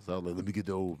bed. So I was like, let me get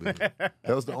the old bed.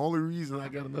 That was the only reason I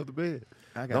got another bed.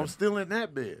 I'm still in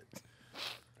that bed.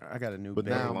 I got a new But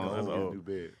bed. now I'm That's going to get a old. new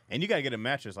bed. And you gotta get a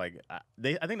mattress. Like I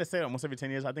think they say almost every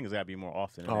 10 years. I think it's gotta be more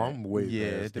often. Oh, I'm way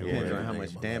Yeah, past it that. depends Yeah, on how everything much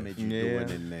in my damage life. you're doing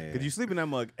in there. Cause you sleep in that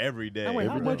mug every day. Hey, wait,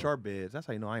 how Every much day. are beds? That's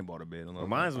how you know I ain't bought a bed. Well,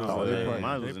 mine was Oh,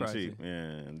 mine they wasn't pricey. cheap.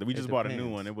 Yeah, we just bought a new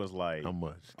depends. one. It was like How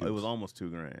much? it was almost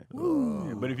 $2,000.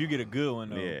 Yeah, but if you get a good one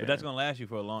though, Yeah. but that's gonna last you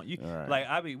for a long. Right.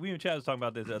 Like we and Chaz was talking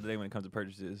about this the other day when it comes to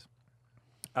purchases.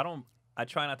 I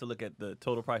try not to look at the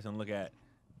total price and look at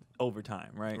over time,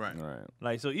 right? Right.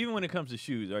 Like so, even when it comes to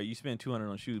shoes, right? You spend $200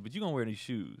 on shoes, but you're gonna wear these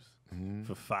shoes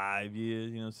for 5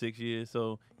 years, 6 years.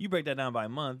 So you break that down by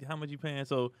month. How much you paying?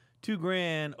 So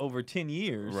 $2,000 over 10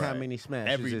 years. How many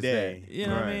smashes Every is day. You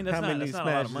know what I mean? That's How not, many that's not a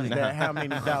lot of smashes money. is that? How many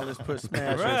dollars per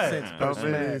smash or Right. cents How per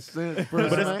many smash? cents per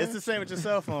But smash? it's the same with your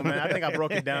cell phone, man. I think I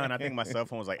broke it down. I think my cell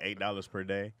phone was like $8 per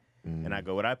day. And I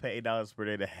go, would I pay $8 per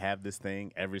day to have this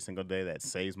thing every single day that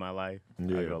saves my life?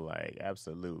 Yeah. I go like,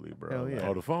 absolutely, bro. Hell yeah.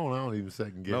 Oh, the phone, I don't even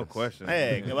second guess. No question.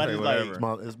 Hey, I just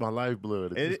like It's my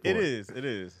lifeblood. At this it point.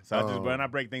 is. So I just when I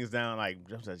break things down, like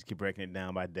I just keep breaking it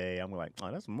down by day. I'm like,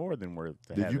 oh, that's more than worth.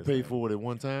 To Did have you this pay thing. for it at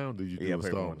one time? Or did you Yeah, I do paid for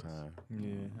it one installments? time.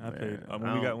 Yeah, I paid.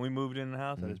 Yeah. When we moved in the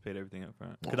house, I just paid everything up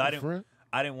front because Upfront?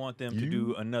 I didn't want them to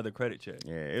do another credit check.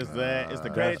 Yeah, it's that. It's the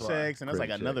credit That's why. checks, and that's like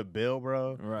Credit another bill,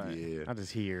 bro. Right. Yeah. I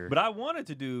just hear. But I wanted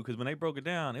to do because when they broke it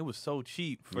down, it was so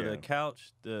cheap for Yeah. the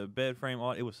couch, the bed frame,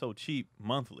 all it was so cheap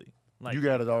monthly. Like You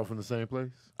got it all from the same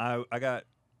place? I got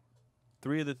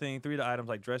three of the items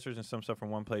like dressers and some stuff from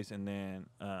one place, and then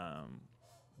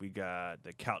we got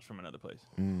the couch from another place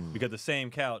because the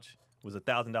same couch was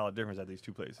 $1,000 difference at these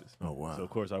two places. Oh, wow. So of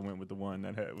course I went with the one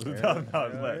that was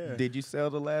 $1,000 less. Did you sell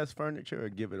the last furniture or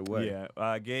give it away? Yeah,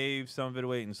 I gave some of it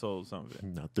away and sold some of it.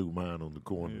 I threw mine on the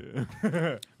corner. Yeah.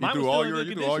 You Mine threw was all still in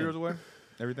good yours condition. away?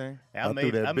 Everything? I I made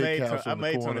threw that big couch I on the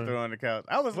made Tony corner. throw on the couch.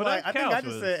 I was Well, like, that I think I couch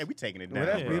just was- said, hey, we taking it down. Well,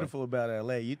 that's Yeah. bro. beautiful about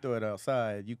LA. You throw it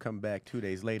outside, you come back 2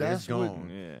 days later, That's it's gone.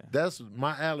 Yeah. That's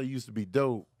my alley used to be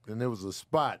dope, and there was a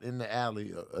spot in the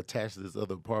alley attached to this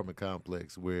other apartment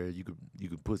complex where you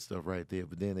could put stuff right there.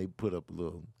 But then they put up a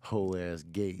little whole ass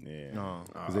gate Yeah. No.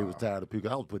 because they was tired of people.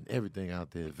 I was putting everything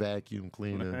out there: vacuum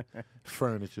cleaner,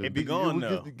 furniture. It be It gone, would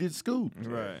though. get scooped.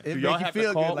 Right. It Do y'all make you have to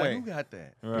feel call- good. Like, wait. who got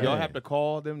that? Right. Y'all have to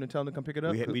call them to tell them to come pick it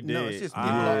up? We No, did. it's just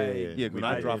Yeah. When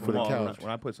I did. drop For them the off, couch.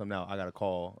 when I put something out, I got to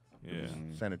call Yeah.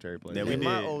 sanitary place. Yeah, we In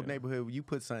my did. old neighborhood, when you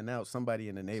put something out, somebody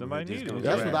in the neighborhood Somebody just needed gonna it.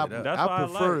 That's grab what it up. That's I why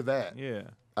prefer like. that. Yeah.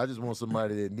 I just want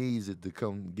somebody that needs it to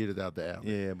come get it out the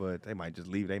alley. Yeah, but they might just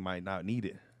leave. They might not need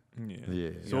it. Yeah. Yeah.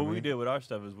 So what we did with our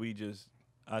stuff is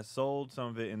I sold some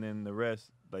of it, and then the rest,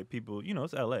 like people,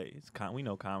 it's LA. We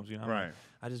know comms, Right.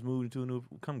 I just moved into a new.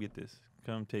 Come get this.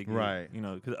 Come take it. Right.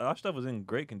 Because our stuff was in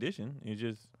great condition. It's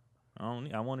just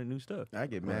I wanted new stuff. I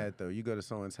get mad though. You go to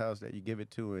someone's house that you give it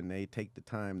to, and they take the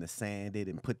time to sand it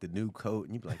and put the new coat,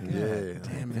 and you be like, God Yeah,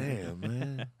 damn it.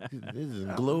 man. This is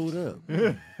glowed up.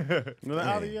 You know the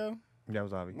audio? That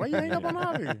was obvious. Why you hang up on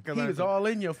Avi? He was all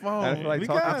in your phone. I feel like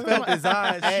I felt his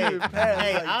eyes shooting past.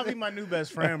 Hey, like, Avi, my new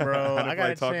best friend, bro. I I got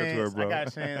a talking to her, chance. bro. I got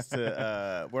a chance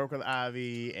to work with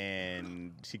Avi,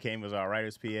 and she came as our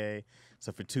writer's PA.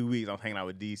 So for 2 weeks, I'm hanging out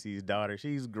with DC's daughter.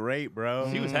 She's great,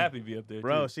 bro. She was happy to be up there,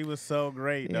 Bro, too. she was so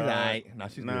great, He's dog. all right. Nah,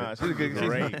 she's good.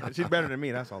 Great. She's better than me.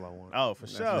 That's all I want. Oh, for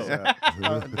sure. oh,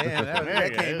 damn,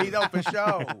 that can't be though for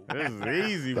sure. This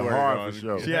is easy The work. hard on- for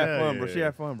sure. She had fun, bro. yeah. She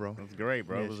had fun, bro. It was great,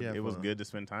 bro. Yeah, It was fun. good to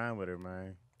spend time with her,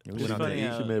 man. We It's went out funny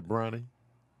there. how- She met Bronny.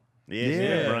 Yeah, she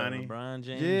had Bronny. LeBron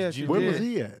James. Yeah, Jr. she Where did. was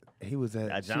he at? He was at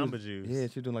At she was- Jamba Juice. Yeah,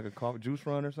 she was doing like a coffee juice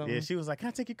run or something. Yeah, she was like, "Can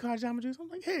I take your car, Jamba Juice?" I'm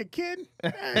like, "Hey, kid,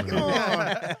 hey, come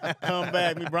on, come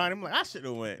back, me, Bronny." I'm like, "I should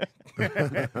have went."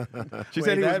 She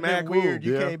said he was That'd mad been cool. weird.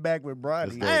 You Yeah. came back with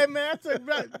Bronny. That's Hey, man,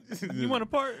 I took. You want a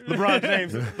part?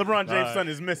 LeBron James' son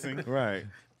is missing. Right.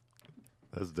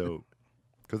 That's dope.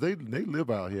 Because they live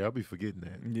out here. I'll be forgetting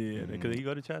that. Yeah, because he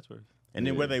go to Chatsworth. And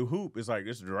then where they hoop is like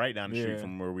it's right down the street Yeah.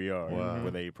 from where we are, Wow.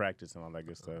 where they practice and all that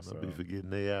good stuff. So. I'll be forgetting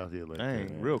they out here like Dang,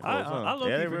 that. real close, I huh? low-key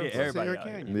Yeah, they real forget close. everybody Sierra out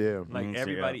here. Canyon. Yeah. Like Mhm,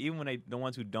 everybody, yeah. even when the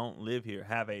ones who don't live here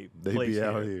have a They place be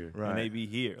out here, here. Right. and they be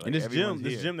here. Like And this everyone's gym,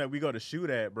 here. that we go to shoot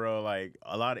at, bro, like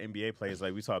a lot of NBA players,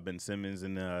 like we saw Ben Simmons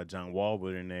and John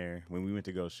Wallwood in there when we went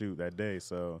to go shoot that day.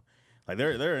 So, like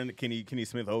they're in Kenny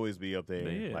Smith always be up there.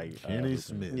 Yeah. Like Kenny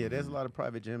Smith. Yeah, there's a lot of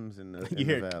private gyms in the, You in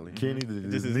hear the valley. Kenny,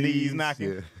 Just his knees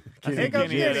knocking. Yeah. I Kenny, think Here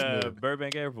Kenny comes at Kenny.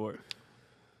 Burbank Airport.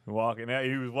 Walking out,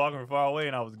 he was walking from far away,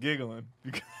 and I was giggling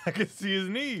because I could see his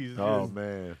knees. Oh just,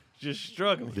 man, just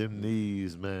struggling. them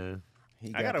knees, man. He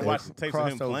I got gotta the watch the tapes of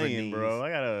him crossover playing, knees. bro. I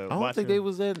gotta. I don't watch think him. they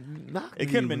was at knock. It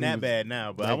couldn't have been that bad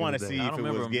now, but I want to see I if don't it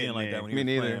remember was him being getting like that there. when he Me was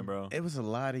neither. playing, bro. It was a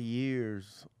lot of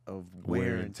years of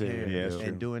wear and tear, Yeah, that's true.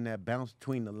 and doing that bounce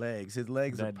between the legs. His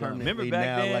legs are That dunk. permanently Remember back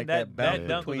now then, like that bounce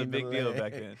dunk was a between big the deal leg.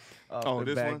 back then. Off Oh, the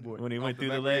this one? backboard. When he went the through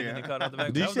the memory, leg yeah. and he caught out the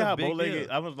back. Do you That was see a how big bow-legged? deal.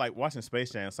 I was like watching Space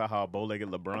Jam, saw how bow-legged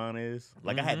LeBron is.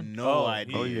 Like I had Mhm. no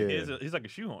idea. Oh, yeah. He's like a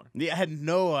shoehorn. Yeah, I had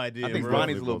no idea. I think bro.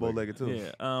 Ronnie's a little bow-legged too.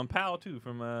 Yeah. Powell too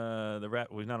from the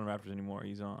rap. Well, he's not on Raptors anymore.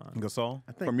 He's on. Gasol.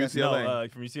 I think From that's- UCLA. No,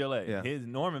 from UCLA. Yeah. His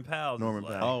Norman Powell's. Norman is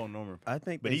like, Powell. Oh, Norman. I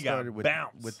think But they he got started with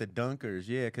bounced. the dunkers,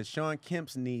 yeah, because Sean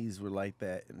Kemp's knees were like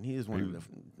that, and he was one of the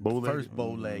bow-legged? first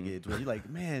bow-legged. Where you're like,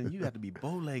 man, you have to be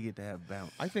bow-legged to have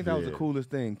bounce. I think that was the Yeah. coolest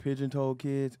thing: pigeon-toed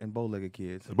kids and bow-legged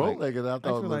kids. Bow-legged, I I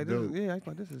thought feel like looked this. dope. Yeah, I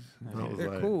thought this is. I was They're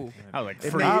like- cool. I was like,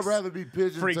 It freaks. I'd rather be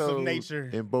Freaks of pigeon-toed nature.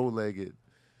 and bow-legged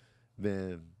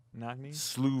than knock knees.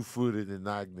 slew-footed and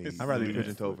knock-knees. I'd rather be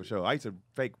pigeon-toed for sure. I used to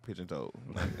fake pigeon-toed.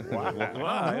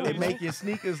 Wow. It make your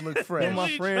sneakers look fresh. One of my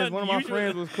Usually friends, one of my usually-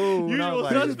 friends was cool. and I was usual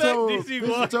like, suspect. Pigeon-toed, DC boy.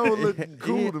 pigeon-toed looked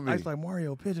cool yeah, to me. I was like,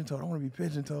 Mario, pigeon-toed. I want to be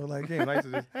pigeon-toed like him. I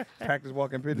used to just practice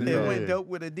walking It pigeon-toed. went dope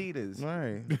with Adidas.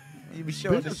 Right. You be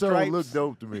showing the Pigeon-toed stripes. looked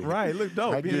dope to me. Right. Look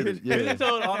dope. I get it. Yeah. Pigeon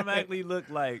toed automatically looked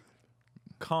like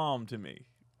calm to me.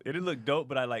 It didn't look dope,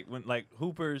 but I like when like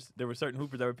hoopers. There were certain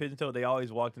hoopers that were pigeon toed. They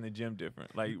always walked in the gym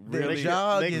different. Like Their really,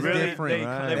 jog they is really, different. They,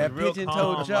 right? they That was real pigeon-toed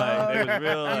calm, like, jog. they was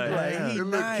real You like, like, It he looked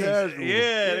nice. casual.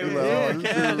 yeah, they It was looked real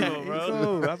like, casual, Cool.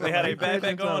 bro. That's They had their what I'm backpack on,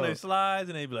 their pigeon-toed. slides,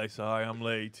 and they'd be like, "Sorry, I'm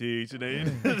late, teach." And they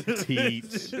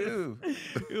Teach. Dude.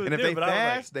 And if they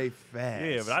fast, they fast.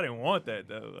 yeah, but I didn't want that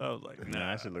though. I was like, Nah,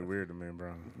 nah. that should look weird to me, bro.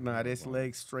 Nah, this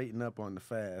leg straighten up on the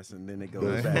fast, and then it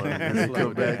goes That's back. funny. and They slow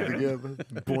come back down. together,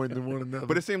 pointing to one another.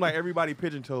 But it seemed like everybody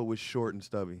pigeon-toed was short and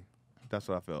stubby. That's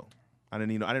what I felt.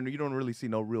 You don't really see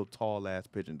no real tall ass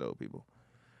pigeon-toed people.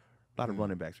 A lot of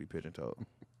running backs be pigeon-toed.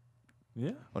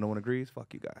 Yeah. Oh, no one agrees?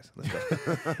 Fuck you guys. Let's go.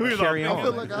 We was Carry all- I on.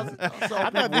 feel like I saw I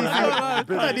thought people DC, with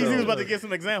was pigeon-toed. about to give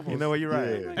some examples. You know what? You're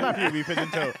right. Yeah. My people be pigeon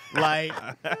toe. Like,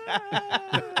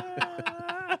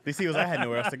 DC was, I had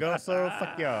nowhere else to go, so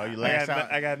fuck y'all. You lash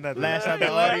out. I got nothing. Lash out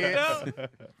the audience.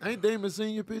 Ain't Damon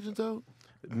Senior pigeon-toed?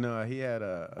 No, he had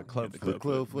a club The foot.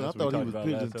 club foot. I That's what thought we he talked was about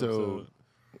last pigeon-toed. episode.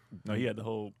 No, he had the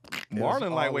whole.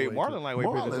 Marlon lightweight. Marlon lightweight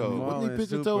Marlon, pigeon-toed. wasn't he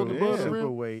pigeon-toed super, above the rim?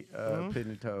 superweight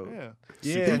pigeon toe. Yeah.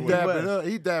 Yeah, He dap it up.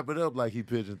 He dap it up like he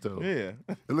pigeon-toed. Yeah.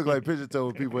 It looked like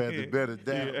pigeon-toed people had the better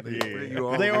dap. Yeah. They, Yeah. bring you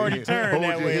over They already here, turned hold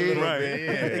that your way a head. little Right. bit.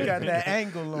 They Yeah. got that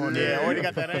angle on Yeah, there. already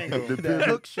got that angle. That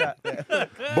hook shot there.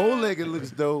 Bow-legged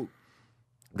looks dope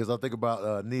because I think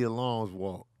about Nia Long's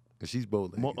walk, and she's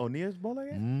bow-legged. O'Neill's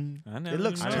bow-legged? I never It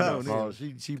looks knew. tough. Oh,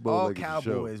 she All bow-legged for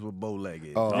sure. cowboys were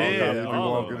bow-legged. Oh, Yeah, okay. We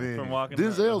all of walking them. in. From walking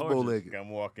Denzel's the horses. bow-legged. I'm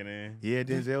walking in. Yeah,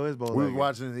 Denzel is bow-legged. We was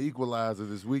watching the Equalizer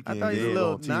this I weekend. thought he was a yeah,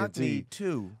 little on knock-knee TNT.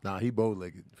 too. Nah, he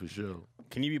bow-legged for sure.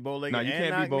 Can you be bow-legged? No, you and can't be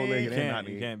knock-knee? bow-legged You and can't.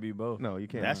 knock-knee. You can't be both. No, you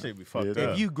can't. That should be fucked Yeah,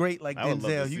 up. If you great like I would love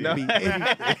Denzel, to you see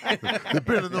could be.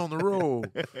 Depending on the role,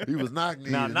 he was knock-kneed.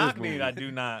 Now, in this knock me, movie. I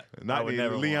do not. I Knock would me.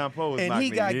 never. Leon Poe was And knock he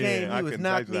me. got Yeah, game. I He was couldn't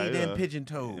knock touch kneed that, and yeah. pigeon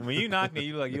toed. When you knock me,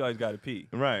 you look like you always got to pee.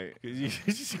 Right. 'Cause you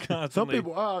just constantly. Some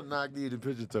people are knock-kneed and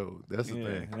pigeon-toed. That's the Yeah,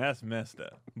 thing. that's messed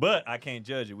up. But I can't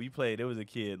judge it. We played. There was a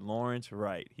kid, Lawrence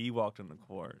Wright. He walked on the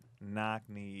court,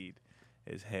 knock-kneed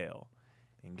as hell,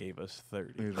 and gave us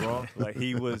 30. He was wrong. Like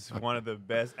he was one of the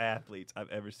best athletes I've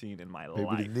ever seen in my Maybe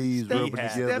life. the knees He rubbing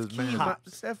had- together. Steph, is man.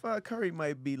 Steph Curry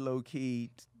might be low key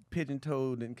pigeon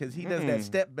toed, because he does that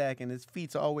step back and his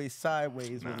feet's always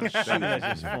sideways when he Maybe shoots.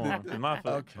 that's just form. 'Cause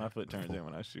my foot turns in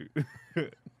when I shoot.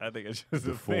 I think it's just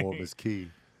The a form thing. is key.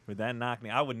 But that knock knee,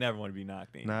 I would never want to be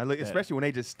knocked knee. Nah, look, especially when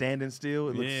they just standing still,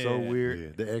 it looks so Yeah. weird. Yeah,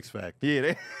 the X Factor. Yeah,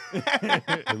 they,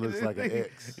 It looks like an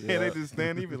X. yeah, they just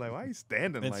stand. You be like, why you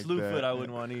standing And like slew that? foot, I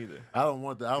wouldn't want either. I don't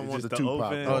want the. I don't It's want the just the Tupac.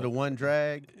 open- Oh, the one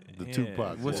drag. The Yeah.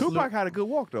 Tupac. What's yeah. Tupac had a good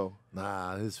walk though.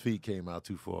 Nah, his feet came out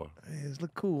too far. It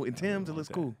look cool. In Tim's, it looks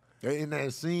cool. In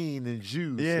that scene in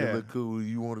Juice, Yeah. it looked cool.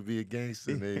 You want to be a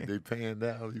gangster? And they panned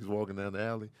out. He's walking down the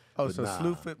alley. Oh, But so nah.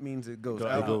 slew foot means it goes Go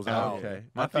out. out. It goes out. Okay.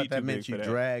 My I thought feet that too meant big you for that.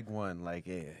 drag one, like,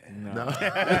 yeah. No. No. That's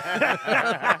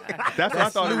what I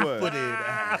thought it was.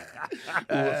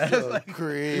 What's up,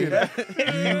 Craig? I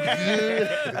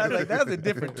was like, that was a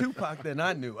different Tupac than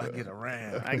I knew. I get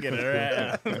around. I get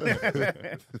it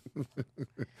right.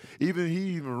 Even he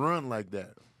even run like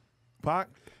that. Pac.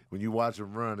 When you watch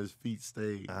him run, his feet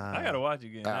stay. I gotta watch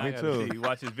again. Ah, I me gotta too. see.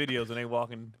 Watch his videos when they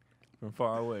walking from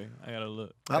far away. I gotta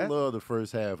look. I love the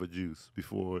first half of Juice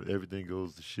before everything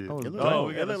goes to shit. Oh, It it look- Oh, It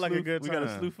we got looked like a good We got a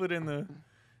time. slew foot in the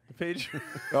page.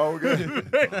 oh, good.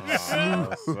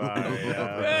 Oh, sorry,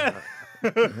 yeah.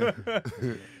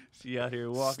 She out here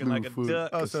walking Slew like a foot. duck.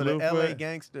 Oh, so the slew LA foot.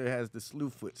 gangster has the slew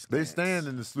foot stance. They stand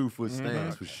in the slew foot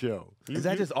stance for sure. Is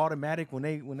that just automatic when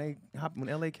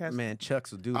LA cats? Man,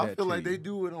 Chucks will do that I feel to like you. they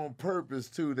do it on purpose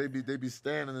too. They be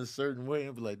standing a certain way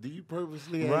and be like, "Do you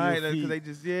purposely have Right, your feet because they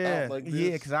just out like this?"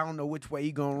 Yeah, because I don't know which way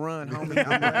he gonna run, homie.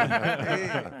 I'm like,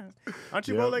 yeah. Aren't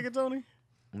you Yeah. bow-legged, Tony?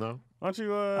 No, Aren't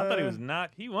you? I thought he was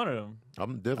not. He one of them.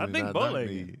 I'm definitely think not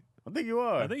bow-legged. knock-kneed. I think you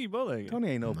are. I think he bowlegged. Tony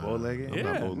ain't no bow-legged. I'm Yeah.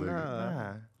 not bow-legged.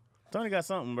 Nah. Tony got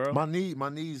something, bro. My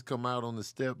knees come out on the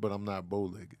step, but I'm not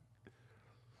bow-legged.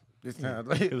 It sounds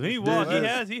like Cause he walk.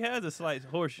 He has a slight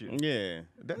horseshoe. Yeah.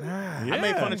 Nah. I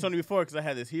made fun of Tony before because I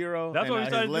had this hero. That's and why we his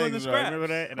started doing legs the were- scraps. Remember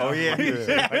that? And Oh, I was yeah.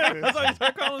 like- That's why we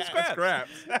started calling him scraps.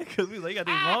 Scraps. Because we like, he got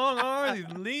these long arms,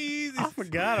 these knees. I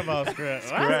forgot about scraps.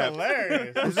 That's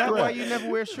hilarious. Is that why you never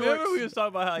wear shorts? Remember we was talking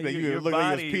about how That your, you your look like you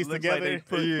was body pieced looks like they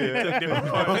together? took different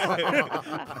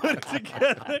parts, put it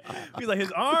together. He's like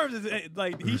his arms is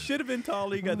like he should have been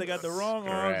taller. They got the wrong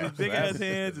arms, his Scraps. big ass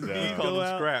hands, his knees Call go them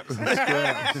out.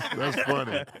 scraps. That's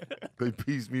funny. They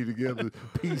piece me together,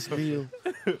 piecemeal.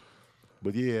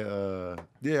 But yeah,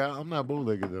 I'm not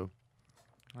bow-legged though.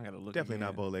 I gotta look. Definitely again.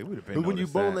 not bow-legged. We'd have been But when you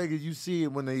noticed that. bow-legged, you see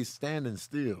it when they standing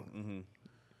still.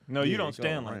 No, you Yeah, don't go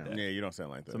stand like around. that. Yeah, you don't sound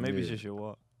like that. So maybe it's Yeah. just your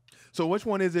walk. So which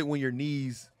one is it when your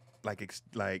knees,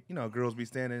 like girls be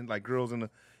standing, like girls in the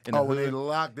Oh, when they hood?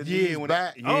 lock the Yeah, knees when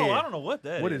back. they- Oh, Yeah. I don't know what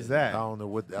that What is that? I don't know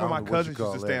what. I One don't of my know what cousins you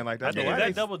used call to stand like that. I think- Why is that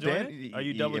they double jointed? stand- Are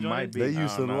you it double might jointed? be. They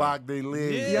used to don't know. lock their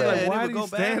legs. Yeah, Yeah, like they why would are go you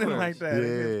standing like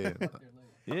backwards. that?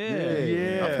 Yeah.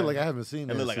 Yeah. I feel like I haven't seen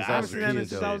that look like since I I I've was a seen that kid.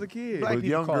 since I though. was a kid. Black But people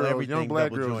young call girls, everything young black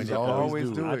double girls jointed. used to always Always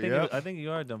do do it. it. Yep. I think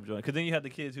you are double jointed. Because then you have the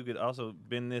kids who could also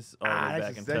bend this all the way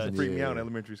back and That touch. should freak me out in Yeah.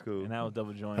 elementary school. And that was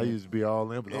double I jointed. used to be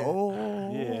all in. But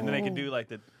oh, Yeah, and then they could do like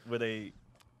where they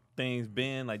things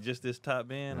bend, like just this top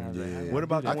bend. I was like, how yeah. do What I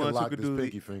about do the I that? can ones who lock could this do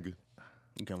pinky finger.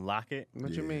 You can lock it.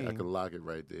 What you Yeah, mean? I can lock it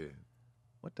right there.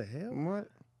 What the hell? What?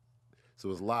 So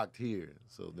it's locked here.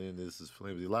 So then this is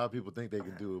flimsy. A lot of people think they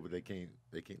can do it, but they can't.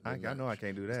 They can't. I know I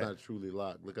can't do It's that. not truly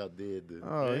locked. Look how dead the.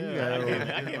 Oh, you Yeah, got I it.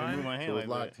 can't even move my hand so like it's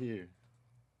locked that. here.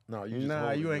 No, you just Nah,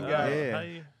 hold you it ain't down. got it. Yeah. How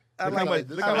you- I Look how like much- it.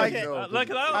 look I how like much- it. No, Look,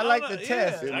 I like the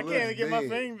test. It I can't looks even get my dead.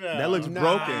 finger down. That looks Nah.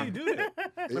 How broken. you do that?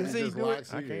 It me see you just do it.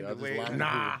 locks I here. can't I do just it. lock it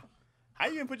Nah. here. How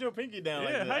you even put your pinky down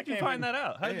like Yeah, that? how'd you find that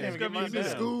out? How'd Yeah. you discover Get you my In did down.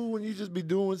 that? school, when you just be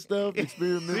doing stuff,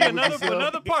 experimenting Yeah, with yourself.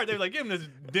 another part. They were like, give him this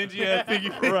dingy ass piggy.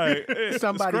 Right.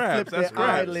 Somebody Scraps, flipped that's their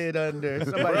scraps. eyelid under.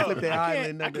 Somebody Bro, flipped their I eyelid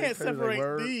can't, under. I can't It was like, separate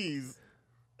word. these.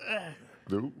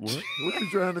 Dude, what? What you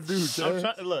trying to do, I'm Chaz?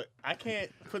 trying. Look, I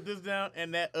can't put this down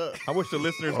and that up. I wish the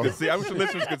listeners could see. I wish the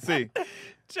listeners could see.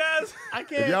 Chaz. I If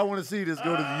can't. y'all want to see this,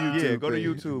 go to the YouTube. Yeah, go to page.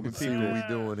 YouTube You can and see see what this.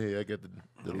 we doing here. I got the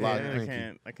Yeah, lock I pinky.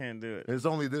 can't. I can't do it. It's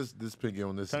only this pinky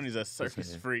on this. Tony's a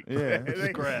circus hand. freak. Yeah.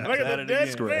 Scraps. Look at At the it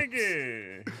dead again.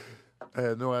 pinky. I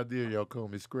had no idea y'all call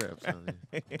me Scraps. Honey.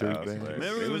 Dirtbag. Remember,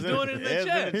 he It was was doing it in the in-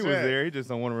 chat. it He was there. He just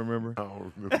don't want to remember. I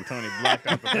don't remember. Tony blacked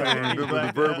out the I don't pain. remember the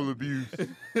blacked verbal abuse.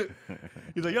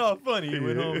 He's like, y'all funny. He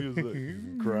went home. He was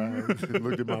like, Cried.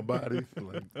 Looked at my body.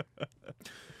 Like.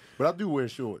 But I do wear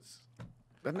shorts.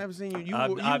 I've never seen you.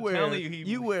 I'm telling you,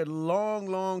 You wear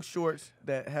long shorts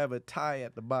that have a tie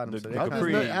at the bottom. The so they I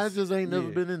kinda- just, I just ain't never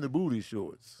Yeah. been into booty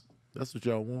shorts. That's what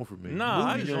y'all want from me. Nah,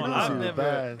 I Booty just shorts, want- I I've see the never-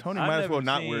 thighs. Tony I've might as well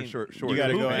never not wear seen- shorts. You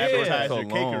gotta go Yeah. advertise So your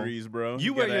long. cakeries, bro.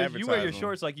 you gotta wear your advertise them.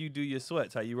 shorts like you do your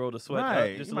sweats. How you roll the sweat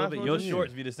Right. up just a You might little as bit. well Your do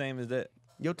shorts be the same as that.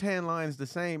 Your tan line's the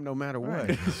same no matter what.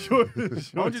 Right. Short, Why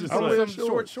don't you just I put wear some short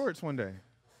shorts. shorts one day?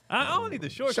 I don't need the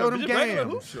shorts. Show but them just regular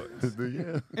gams. hoop shorts.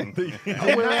 Yeah.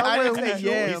 I didn't say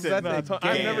yams. said I said that.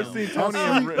 I've never gams. seen Tony.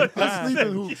 I sleep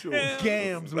in hoop shorts.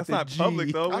 Gams with That's a not G.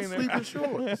 public though. I We ain't sleep there. in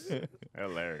shorts.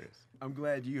 Hilarious. I'm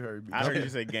glad you heard me. I heard you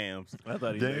say gams. I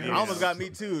thought he Damn. said I almost got me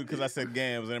too because I said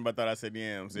gams and everybody thought I said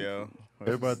yams, yo.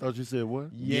 Everybody thought you said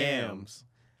what? Yams.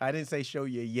 I didn't say show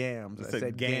your yams. I said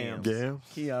said gams. gams. Gams?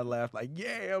 Keon laughed like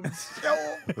yams.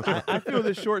 Show 'em. I feel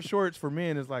that short shorts for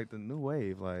men is like the new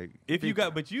wave. Like If you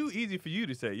got, but easy for you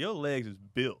to say. Your legs is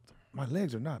built. my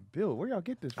legs are not built. Where y'all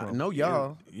get this I from? know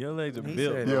y'all. Your legs are He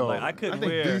built. said- bro. Yo, Like I I couldn't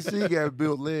think wear. DC got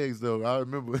built legs though. I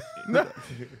remember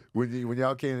when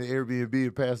y'all came to Airbnb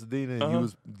in Pasadena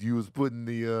and you was putting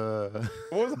the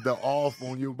the off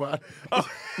on your body.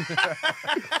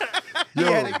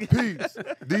 Yo, peeps,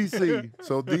 DC.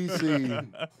 So DC,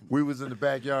 we was in the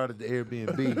backyard of the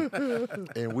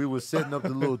Airbnb, and we was setting up the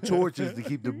little torches to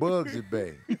keep the bugs at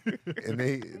bay. And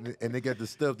they got the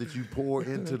stuff that you pour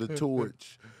into the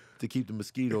torch to keep the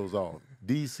mosquitoes off.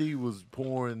 DC was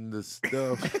pouring the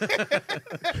stuff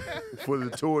for the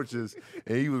torches,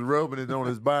 and he was rubbing it on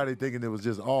his body, thinking it was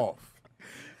just off.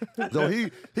 So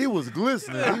he was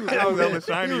glistening. He was, I was hella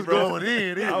shiny, he was bro. going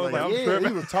in. He I was was like, like, I'm yeah. tripping.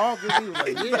 He was talking. He was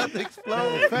like, yeah, I'm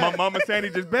exploding. My mama Sandy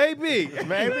just, baby,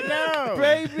 Baby, no.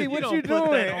 baby, what don't you put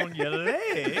doing? that on your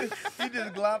legs. He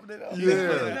just glopping it up.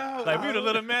 Yeah. Like, if we would have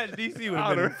let him match, DC would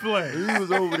have been in flames. He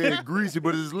was over there greasy,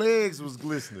 but his legs was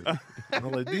glistening.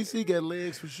 I'm like, DC got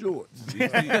legs for shorts.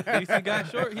 DC got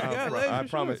short. He got legs. I for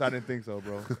promise short. I didn't think so,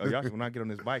 bro. Oh, y'all, when I get on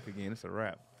this bike again, it's a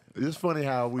wrap. It's funny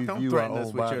how we Don't view our threaten us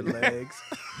own with body. your legs.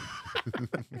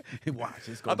 Watch,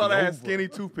 it's gonna I thought be I had over. skinny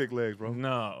toothpick legs, bro.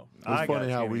 No. It's I got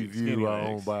funny how we skinny view our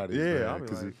own legs. bodies. Yeah, man, I'll be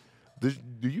 'cause like-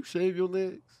 do you shave your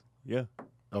legs? Yeah.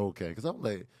 Okay, because I'm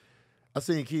like, I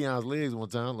seen Keon's legs one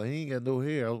time. Like, he ain't got no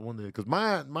hair. I was wondering because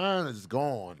mine is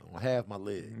gone on half my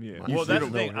leg. Yeah. Mine- Well, that's the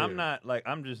no thing. hair.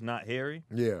 I'm just not hairy.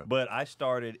 Yeah, But I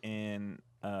started in.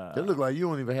 it look like you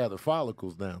don't even have the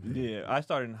follicles down there. Yeah, I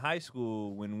started in high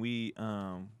school when we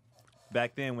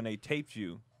back then when they taped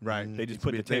you, Right. they just Used to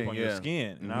put be the a tape thing, on your yeah.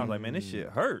 skin, and I was like, man, this shit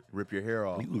hurt. Rip your hair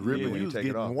off. You was ripping. when you was take it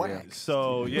getting off. waxed.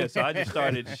 So yeah, so I just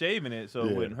started shaving it so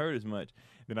Yeah. it wouldn't hurt as much.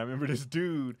 Then I remember this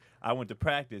dude. I went to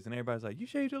practice, and everybody's like, "You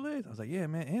shaved your legs?" I was like, "Yeah,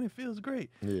 man, and it feels great."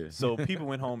 Yeah. So people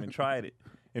went home and tried it,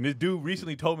 and this dude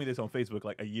recently told me this on Facebook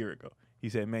like a year ago. He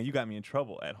said, "Man, you got me in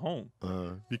trouble at home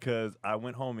because I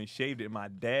went home and shaved it, and my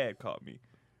dad caught me."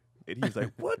 And he was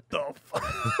like, "What the fuck?"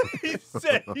 He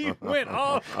said he went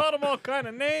off, called him all kind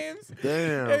of names.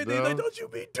 Damn, Everything bro. like, "Don't you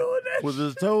be doing that?" Was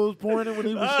his toes pointing when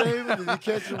he was shaving? Did you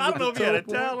catch him? I don't with know the if he had a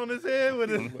toe towel point? on his head with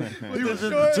his He was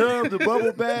in short. the tub, the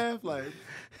bubble bath, like.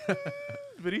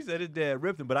 But he said his dad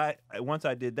ripped him. But I once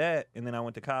I did that, and then I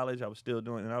went to college. I was still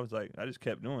doing it, and I was like, I just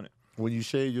kept doing it. When you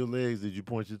shaved your legs, did you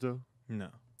point your toe? No.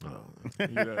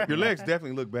 Your legs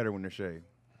definitely look better when they're shaved.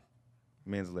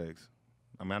 Men's legs.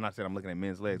 I mean, I'm not saying I'm looking at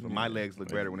men's legs, but my legs look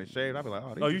better when they're shaved. I'll be like,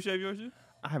 oh, these Oh, you shave yours too?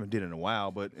 I haven't did it in a while,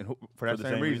 but for that the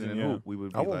same same reason, reason, in yeah. hoop, we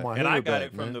would be I want like, my And hair I got back, it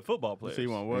from man. the football players. So you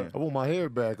want what? I want my hair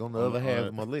back on the other half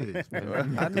of my legs.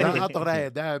 Man. I thought I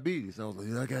had diabetes. I was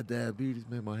like, I got diabetes,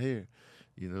 man. My hair,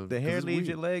 you know, The 'cause hair it's leaves weird.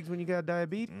 your legs when you got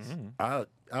diabetes. I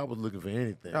was looking for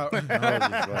anything. Oh. I was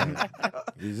just like,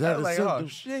 is that a Like, symptom? oh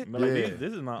shit. But like, Yeah.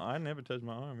 this is my. I never touched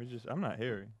my arm. It's just I'm not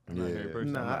hairy. I'm not a hairy Yeah.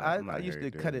 person. Nah, I'm not I used to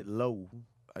hairy, cut dude. it low.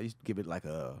 I used to give it like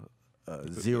a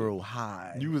zero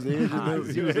high. You was edging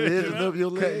up your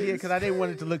legs, Yeah, because I didn't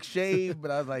want it to look shaved,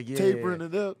 but I was like, yeah. tapering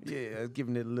it up. Yeah, I was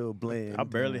giving it a little blend. I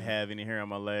barely have any hair on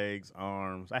my legs,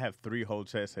 arms. I have 3 whole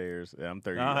chest hairs. I'm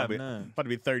 30. I I'll have be, none. about to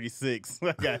be 36.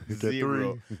 I got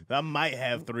 0. I might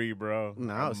have 3, bro.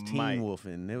 No, I was might. teen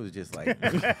wolfing. It was just like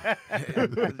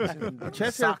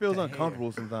chest hair feels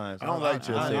uncomfortable sometimes. I don't like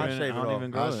chest hair. I shave it I don't off.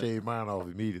 even grow I it. shave mine off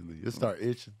immediately. It start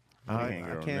itching. I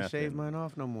grow can't shave nothing. mine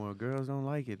off no more. Girls don't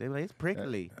like it. They like it's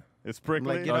prickly. It's I'm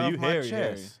prickly. like, get Oh, off you my hairy,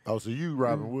 chest. Oh, so you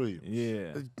Robin Williams?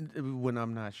 Yeah. When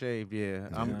I'm not shaved, yeah.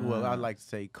 Well, I like to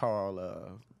say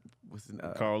Carl. What's his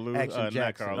Carl Lewis? Action Not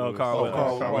Jackson. Carl Oh, Lewis. Carl Weathers.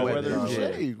 Carl Carl Weathers. Weathers. You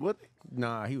Yeah. shaved. What?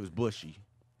 Nah, he was bushy.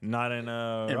 Not in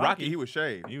In Rocky, he was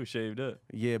shaved. He was shaved up.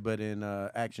 Yeah, but in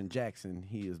Action Jackson,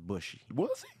 he is bushy.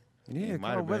 Was he? Yeah, might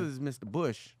Carl have been. Weathers is Mr.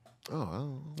 Bush. Oh, I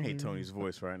don't I hate Tony's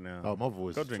voice right now. Oh, my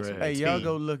voice Go is drink trash. some Hey, y'all tea.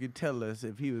 go look and tell us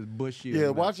if he was bushy. Yeah, or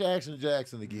not. watch Action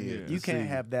Jackson again. You to can't see.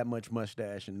 have that much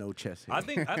mustache and no chest hair. I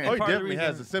think Oh, he part of the definitely reason,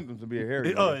 has the symptoms to be a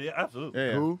hairy. Oh man. yeah, absolutely.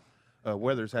 Yeah. Who?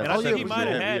 Weathers has. And I the think he symptoms might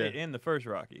to have be had heavy, it in the first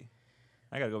Rocky.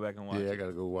 I gotta go back and watch. Yeah, I it.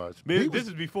 gotta go watch. This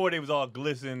is before they was all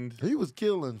glistened. He was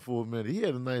killing for a minute. He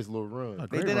had a nice little run. they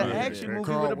great did an run. action Yeah. movie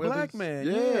Carl with a Weathers. black man.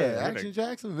 Yeah, Action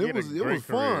Jackson. he It had was a it great was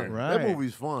fun. career. That Right.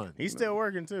 movie's fun. He's still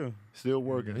working too. Still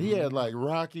working. He had like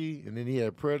Rocky, and then he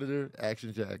had Predator,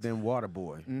 Action Jackson. Then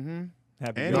Waterboy. Mm-hmm.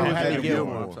 Happy And No, he was Happy in Gilmore.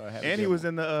 Gilmore. I'm sorry, Happy And he was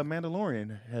Gilmore. in the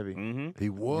Mandalorian heavy. Mm-hmm. He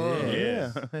was.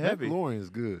 Yeah, heavy. Mandalorian's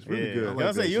good. It's really Yeah. good. I I like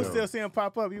was saying, that you'll show. still see him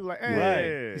pop up. You like,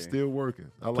 hey. He's still working.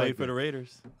 I Played like for the that.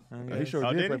 Raiders. He sure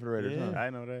Oh, did did play he? for the Raiders. Yeah. Huh? I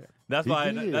know that. That's He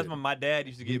why. did. That's when my dad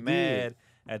used to He get mad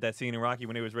at that scene in Rocky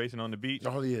when they was racing on the beach.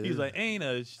 Oh, yeah, He was yeah. like, "Ain't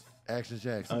a." Action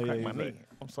Jackson. Oh yeah. Crack He's my like, neck.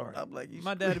 I'm sorry. I'm like, you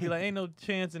my dad would be like, "Ain't no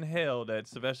chance in hell that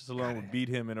Sylvester Stallone would beat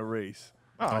him in a race.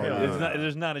 Oh, Oh, hell yeah. no.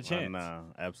 There's not a chance." No,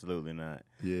 absolutely not.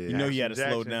 Yeah. You know you had to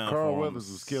Action slow Jackson. down. Carl for him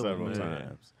Weathers was killing, several man.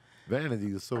 times. Vanity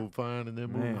is so fine in that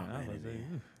movie. Man, I was like,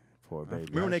 Poor baby.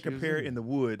 Remember when they she was compared in. in the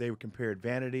wood? They compared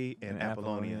Vanity and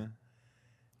Apollonia,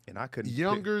 and I couldn't.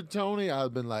 Younger Tony,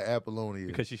 I've been like Apollonia,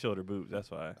 because she showed her boobs. That's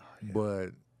why. but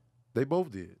they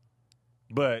both did.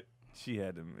 But she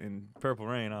had them in Purple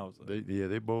Rain. I was like,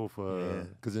 They both.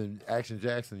 Because in Action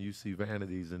Jackson, you see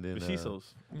Vanities, and then. but she's so,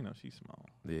 she's small.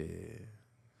 Yeah.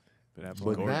 But, that's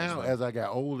But gorgeous, now, though. as I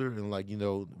got older and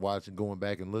watching, going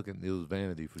back and looking, it was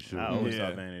Vanity for sure. I always Yeah.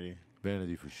 saw Vanity.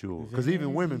 Vanity for sure. Because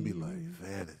even women be like,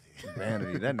 vanity.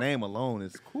 Vanity. That name alone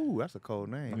is cool. That's a cold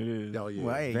name. It is. Oh, yeah.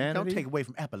 Well, hey, don't Vanity? take away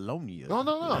from Apollonia. No.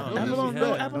 No, Don't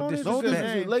no, bad. no, No, good this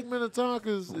name. Lake Minnetonka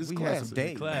is We had some classic.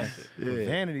 days. Classic. Yeah.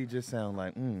 Vanity just sound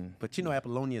like, But you know,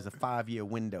 Apollonia is a 5-year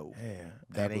window. yeah.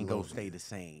 That ain't gonna Apollonia. stay the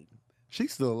same.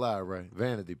 She's still alive, right?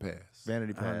 Vanity Pass.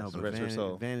 Vanity I don't know, Pass. but Rest her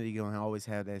soul. Vanity gonna always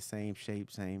have that same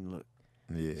shape, same look.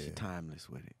 Yeah. She timeless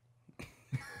with it.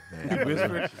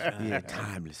 Whisper. Yeah,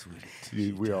 timeless with it.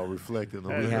 Yeah, we all reflecting on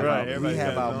We it. have Right, our, everybody we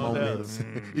have has our their own moments.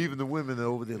 Even the women are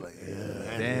over there like,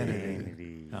 yeah,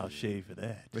 Vanity. I'll shave for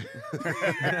that.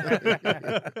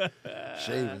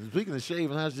 shaving. Speaking of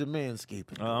shaving, how's your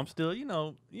manscaping? I'm still, you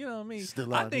know me.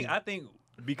 Still I out think here. I think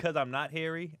because I'm not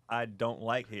hairy, I don't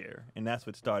like hair, and that's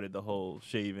what started the whole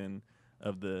shaving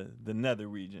of the nether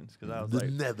regions. Because I was The like,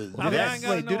 nethers. I mean, I ain't got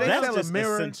Wait, do no they hair. sell a just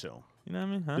mirror? essential. You know what I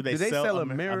mean? Huh? Do they, they sell, sell a a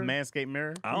mirror? A Manscaped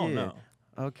mirror? I don't Yeah. know.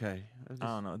 Okay. I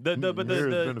don't know. But Mirror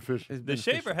is the beneficial. It's the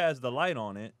shaver beneficial. has the light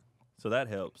on it, so that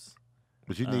helps.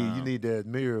 But you need that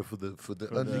mirror for the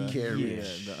undercarriage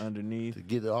Yeah, the underneath. to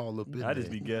get it all up in I there.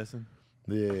 just be guessing.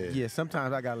 Yeah. Yeah,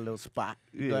 sometimes I got a little spot.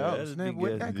 Yeah, Like, I oh, just snap, be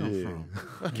where'd that come Yeah.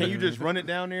 from? Can you just run it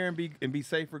down there and be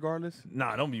safe regardless?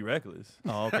 Nah, don't be reckless.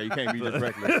 Oh, okay. You can't be just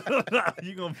reckless.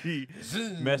 You're gonna be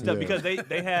messed up Yeah. because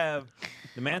they have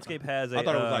the Manscaped has a. I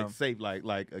thought it was like safe,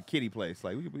 like a kiddie place.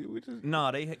 Like we just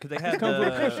no, because they have comes the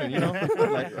with a cushion, you know.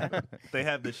 Like, they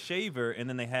have the shaver and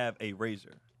then they have a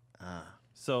razor.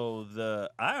 So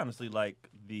I honestly like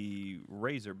the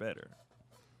razor better.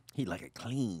 He like it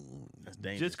clean. That's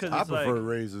dangerous. Just because I it's prefer like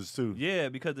razors too. yeah,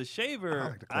 because the shaver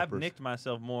like the I've clippers. nicked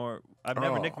myself more. I've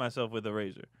never Oh. nicked myself with a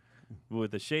razor.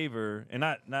 With a shaver, and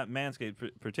not Manscaped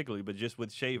particularly, but just with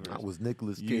shavers. I was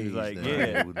Nicolas You Cage. like, now.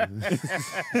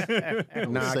 yeah.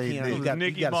 Nah, Say Keon, Nick. you got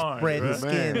Nicky to Barnes, spread the right?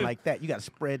 skin Man. like that. You got to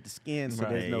spread the skin so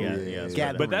Right, there's no yeah, gatherings.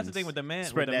 yeah. But that's the thing with the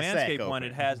Spread with the that sack Manscaped one.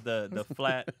 open. It has the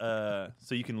flat,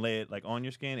 so you can lay it like on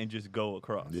your skin and just go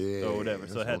across Yeah, or whatever.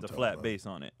 So that's it has what a I'm flat talking base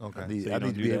on it. okay. I need, So you I don't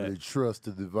need to do be able that. to trust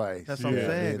the device. That's what I'm Yeah,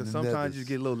 saying. man, Because the sometimes nethers. you just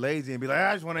get a little lazy and be like,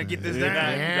 I just want to get this down.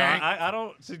 I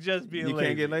don't suggest being You lazy.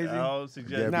 can't get lazy? I don't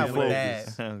suggest Not being with lazy.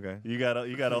 that. Okay. You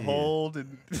gotta hold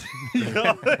and you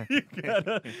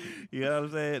know what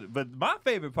I'm saying. But my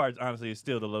favorite part, honestly, is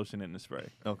still the lotion and the spray.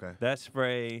 Okay. That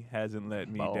spray hasn't let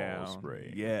me Ball down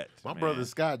spray. yet. My man. brother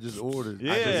Scott just ordered.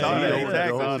 Yeah, I just yeah, saw yeah, he he ordered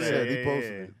tagged the whole on it. set. Yeah, He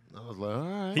posted yeah. it. I was like, all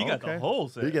right. He got the whole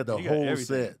set. He got the whole everything.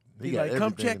 set. He He got like, come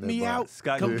everything check in that me box. out.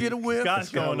 Scott, Come get a whip. Scott's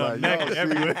going like, up naked y'all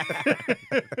everywhere.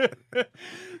 Scott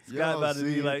Y'all about to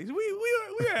be see? like,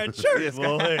 we are at church.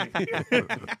 Well, hey,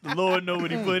 the Lord know what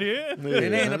he put here. Yeah,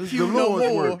 It ain't a this is pew the no Lord's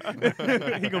more.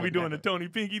 work. He gonna be doing the Tony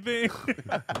Pinky thing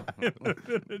in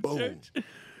the Boom. church.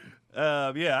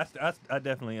 Yeah, I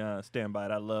definitely stand by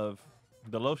it. I love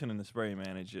the lotion and the spray,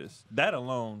 man. It just that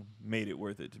alone made it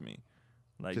worth it to me.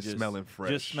 Like Just smelling fresh.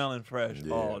 Just smelling fresh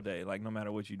Yeah. all day. Like no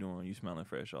matter what you're doing, you smelling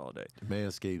fresh all day.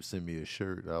 Manscaped sent me a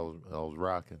shirt I was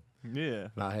rocking. Yeah.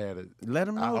 And I had it. Let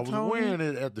him know, I was Tony. wearing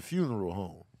it at the funeral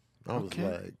home. I was Okay.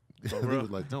 like, he was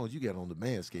like, Tony, you got on the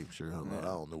Manscaped shirt. I'm like, I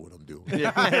don't know what I'm doing.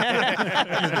 Yeah. I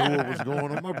didn't know what was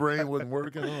going on. My brain wasn't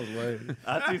working. I was like,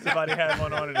 I see somebody had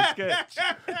one on in a sketch.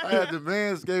 I had the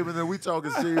Manscaped, and then we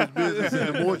talking serious business in the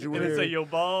And it say mortuary. your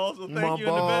balls will My thank you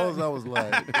balls, in the I was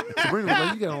like, Sabrina was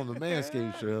like, you got on the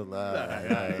Manscaped shirt. I was like,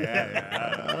 all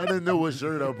right. I didn't know what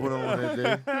shirt I put on that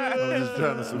day. I was just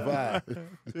trying to survive. back.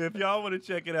 If y'all want to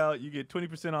check it out, you get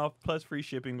 20% off plus free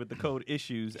shipping with the code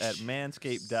ISSUES at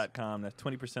manscaped.com. That's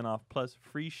 20% off plus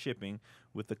free shipping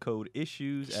with the code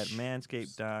ISSUES at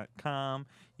manscaped.com.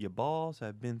 Your balls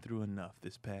have been through enough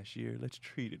this past year. Let's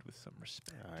treat it with some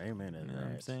respect. Amen. You know what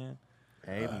I'm saying?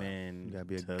 Amen. You gotta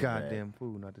be a to goddamn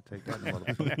fool not to take that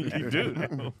motherfucker. You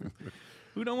do.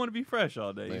 Who don't want to be fresh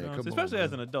all day? Man, You know, what I'm come saying? on, especially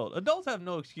as man. an adult. Adults have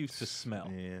no excuse to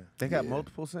smell. Yeah. They got Yeah.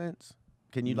 multiple scents.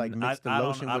 Can you like I- mix the I don't-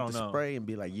 lotion I with don't the know. spray and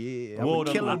be like, yeah, Well, I'm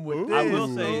gonna kill I- him with this. I will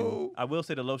say, bro. I will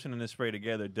say, the lotion and the spray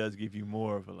together does give you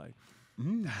more of a like.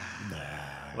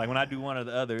 Like when I do one or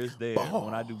the other, it's there.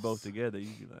 When I do both together, you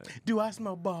be like, Do I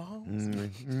smell balls?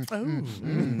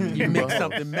 Mm. You mix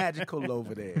something magical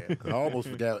over there. I almost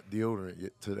forgot deodorant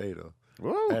today, though.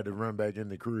 I had to run back in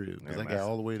the crib because I got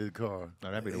all the way to the car.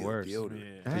 No, that'd be the Yeah, worst.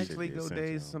 deodorant. I actually be go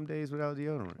essential. some days without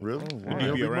deodorant. Really? wow. You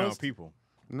You'll be around musty? people.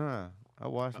 Nah, I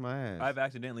wash my ass. I've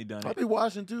accidentally done I it. be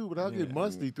washing too, but I'll get Yeah.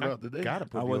 musty throughout the day. Gotta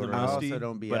put I wasn't deodorant I on. musty, also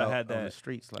don't be but I out had on the that-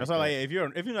 streets like That's that. why, like, if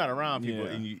you're not around people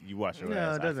Yeah. and you wash your No,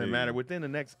 ass, it I doesn't feel matter. you. Within the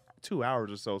next 2 hours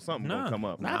or so, something's Nah. gonna come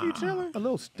up. Nah, you chilling? A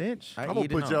little stench. I I'm gonna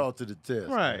eat put it. y'all to the test.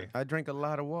 Right. I drink a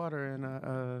lot of water and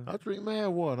I drink mad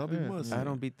water. I'll be Yeah. musty. I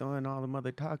don't be throwing all the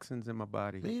other toxins in my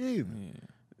body. Me neither.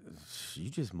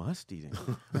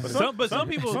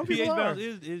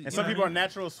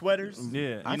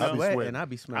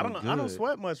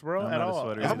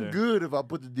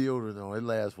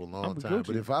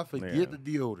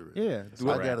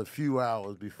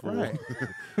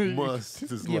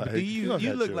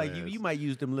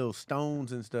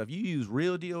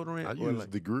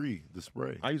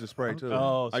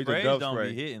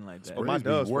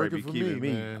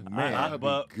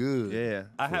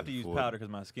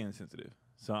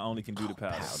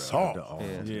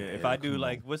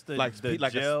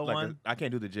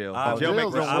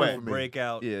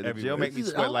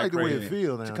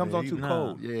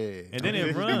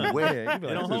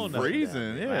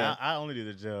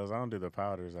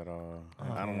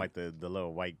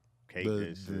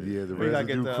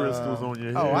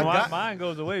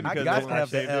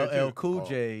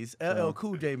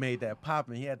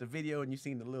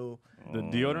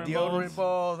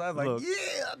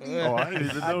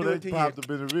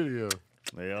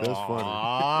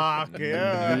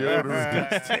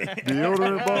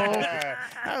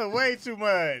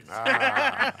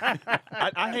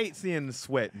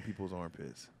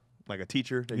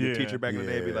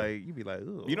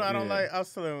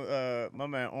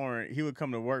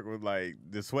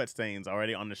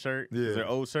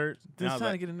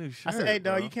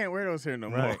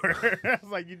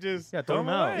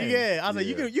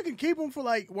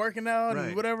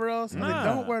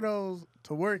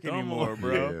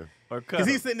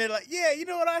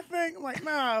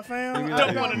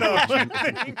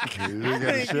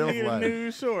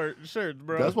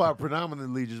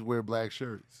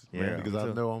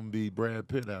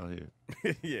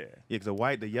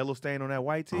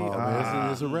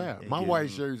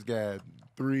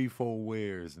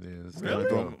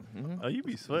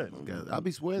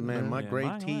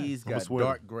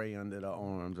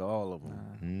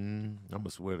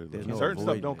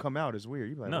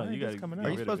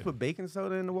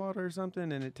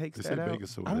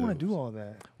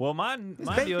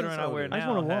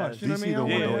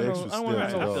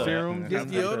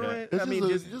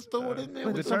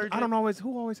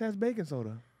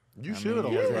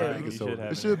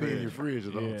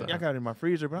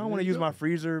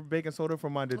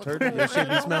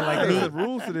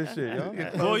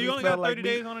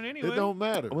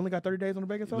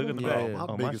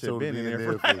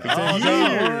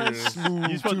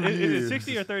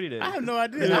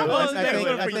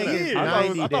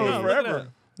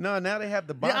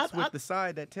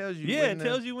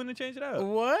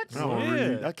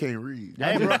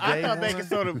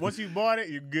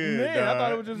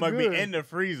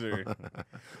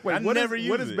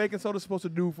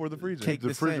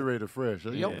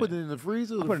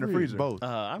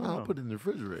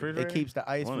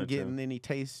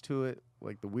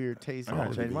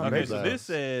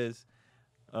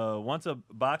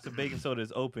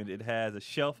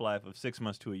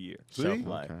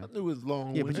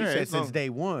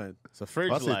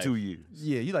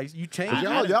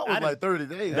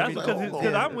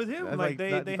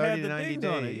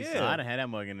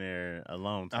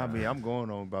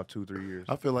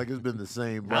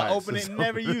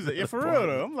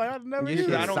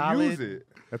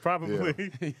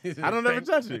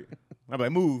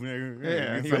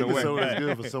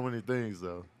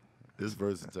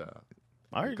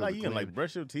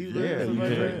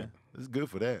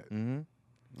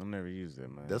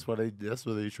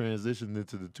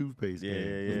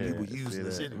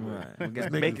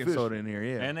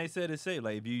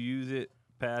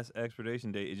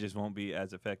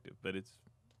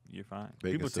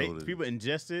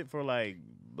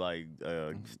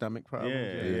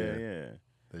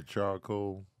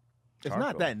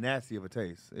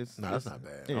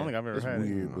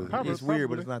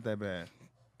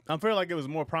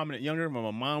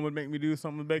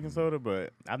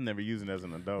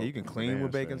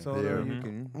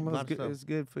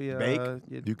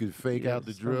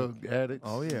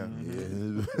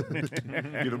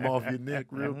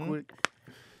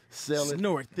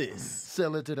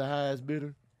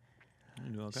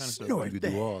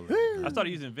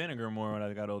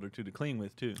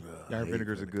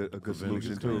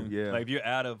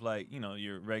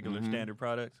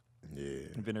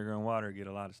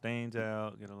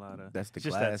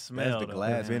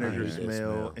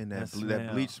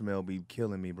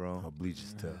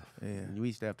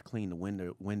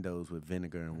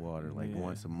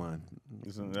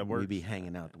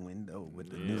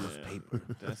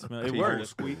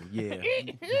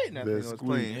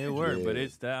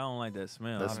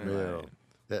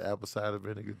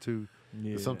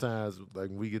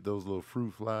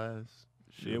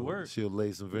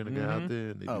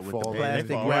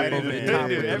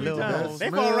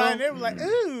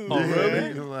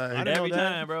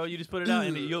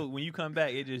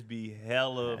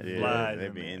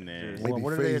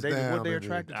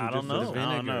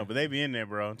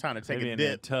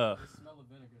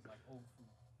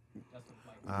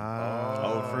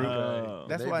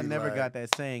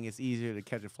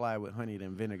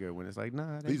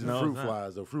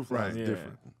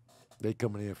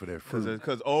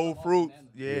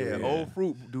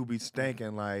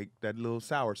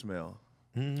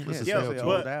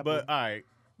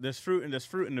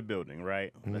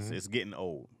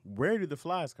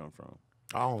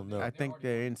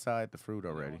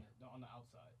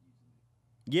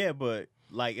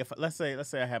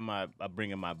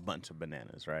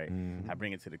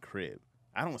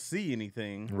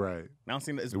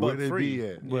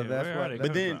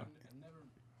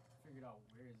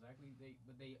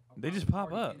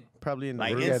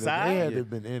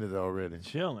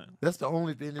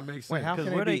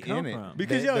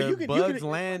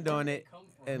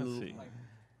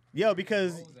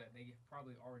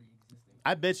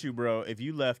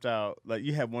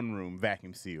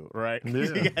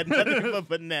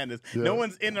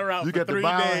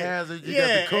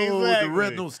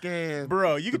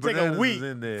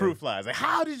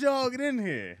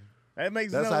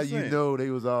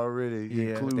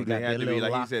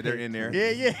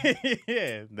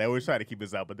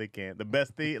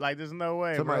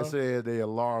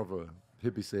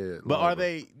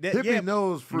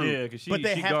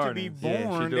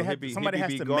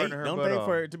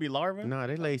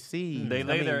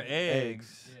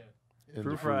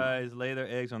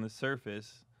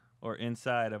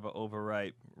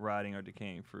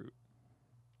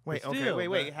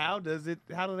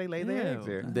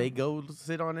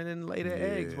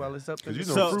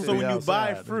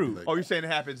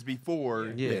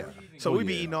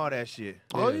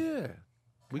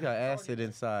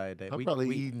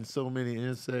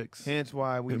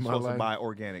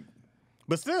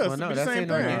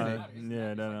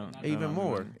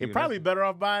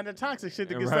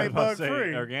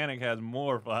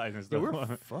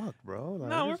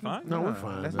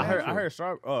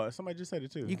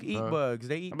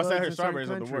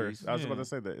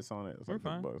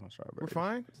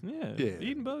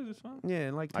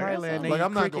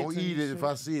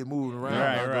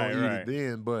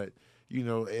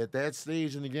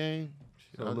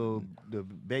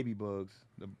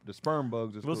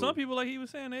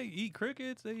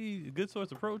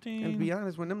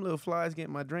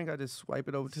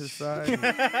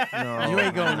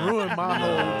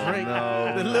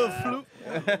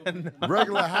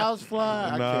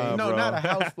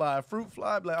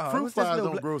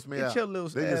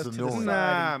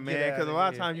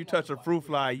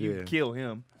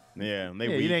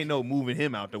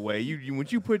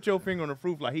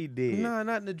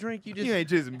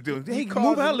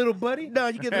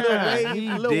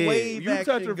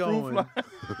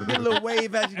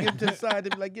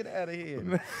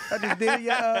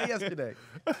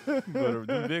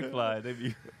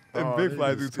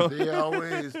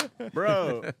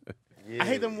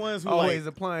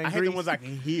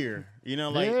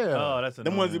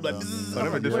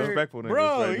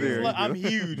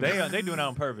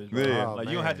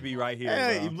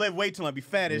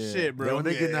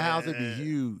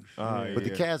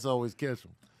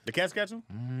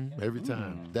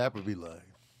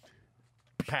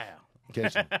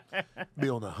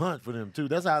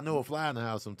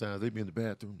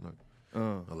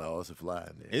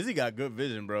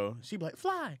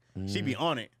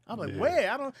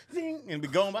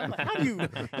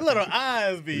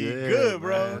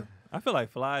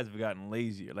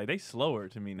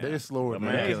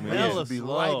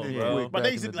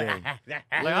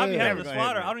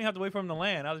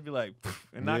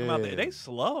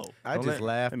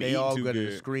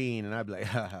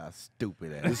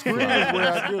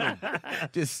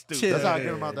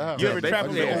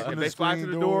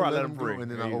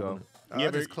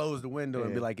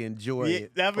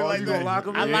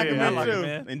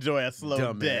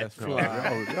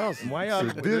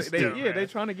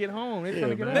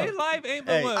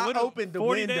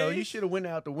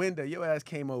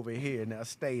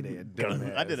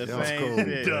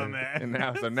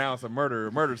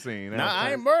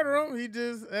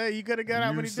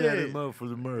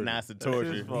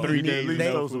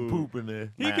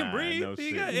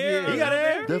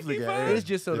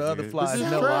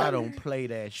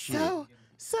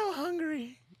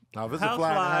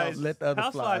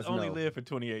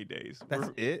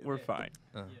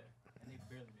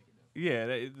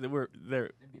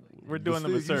 we're doing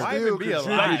them a still- you service. Why still even be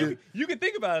alive? contributed. You can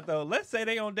think about it though. Let's say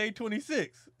they on day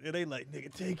 26 and they like,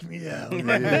 nigga, take me out.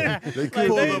 Yeah, they Like, could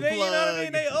Pull they, the they, you know what I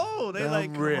mean? plug. They old. They I'm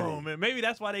like, come ready. on, man. Maybe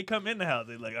that's why they come in the house.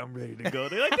 They like, I'm ready to go.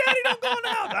 They like, Daddy, don't go in the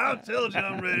house. I told you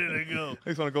I'm ready to go.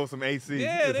 They just want to go with some AC.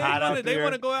 Yeah, It's hot out they there.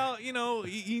 want to go out, you know,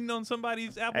 eating on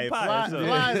somebody's apple Hey, pie. or something.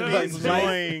 flies You know be what I'm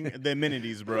saying? enjoying the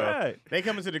amenities, bro. Right. They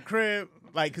come into the crib,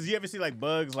 like, cause you ever see like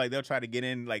bugs, like they'll try to get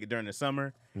in like during the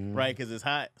summer, right? Cause it's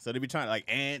hot, so they be trying like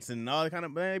ants and all that kind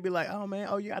of. They be like, oh man,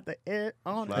 oh you got the air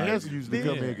on. The ants it. usually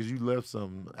come in because you left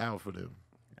something out for them.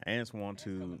 Ants want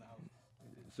to.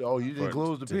 So, oh, you didn't For-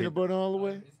 close the to peanut hit- butter all the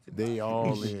way? They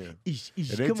all in. Eesh, And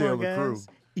they tell the crew.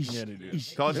 Yeah, they do.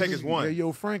 All it takes is one. Yeah,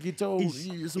 yo, Frankie told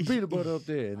you some peanut butter up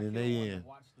there, and then they in.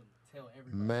 Watch them tell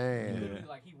everybody. Man. Literally,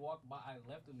 like he walked by, I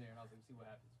left him there, and I was like, see what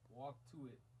happens. Walked to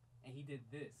it, and he did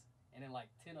this, and then like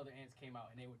 10 other ants came out,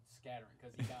 and they were scattering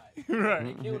because he died.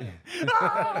 Right. They killed him.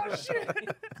 Oh,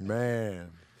 shit.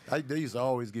 Man. They used to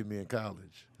always get me in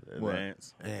college. The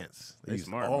ants. Ants. They They used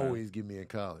smart, to man. always get me in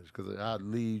college because I'd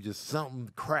leave just something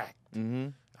cracked. Mm-hmm.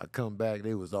 I come back,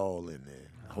 they was all in there.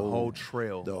 The whole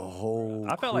trail. The whole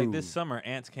I felt like crew. this summer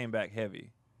ants came back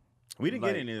heavy. We didn't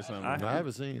Like, get any this summer. I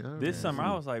haven't seen This summer,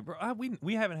 I was like, bro, we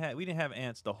didn't have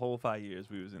ants the whole 5 years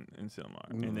we was in Silmar.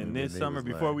 And then And this they summer, was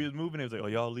before like- we was moving, it was like, oh,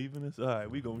 y'all leaving us? All right,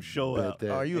 we gonna show Bet out.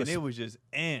 that. Are you a And it was just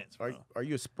ants, bro. Are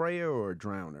you a sprayer or a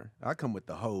drowner? I come with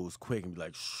the hose quick and be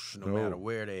like, shh, no No. matter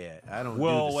where they at. I don't.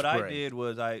 Well, do the what I spray. did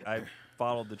was I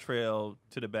followed the trail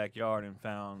to the backyard and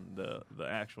found the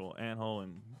actual anthole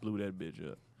and blew that bitch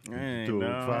up. Ain't Dude, no.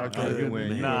 fire Oh, you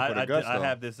win. You Nah, went for the I gusto.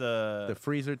 have this the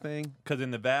freezer thing. because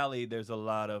in the valley there's a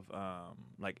lot of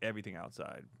like everything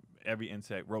outside, every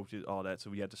insect, roaches, all that. So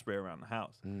we had to spray around the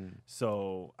house.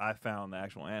 So I found the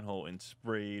actual anthole and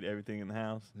sprayed everything in the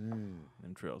house. Them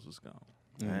trails was gone.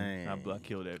 Dang. I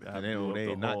killed it. I And they- blew up they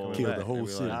the not whole. coming Killed back. the whole They be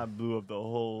city. like, I blew up the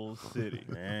whole city.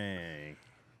 Dang.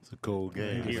 It's a cold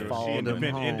game. Just Here, followed them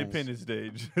homes. Independence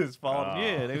Day just followed.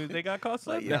 Yeah, they got caught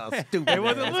Like, slipping. y'all stupid. They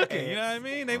wasn't ass looking. You know ants.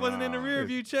 what I mean? They wasn't in the rear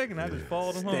view checking. I just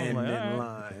followed them home. Standing Like, in all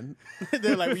right. line.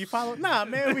 They're like, will you follow? Nah,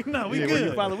 man. We No, we yeah, good. Will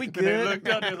you follow? We They good. looked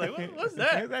up. They was like, what's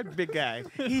that? that big guy.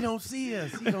 He don't see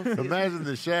us. He don't see us. Imagine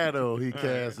the shadow he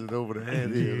casted over the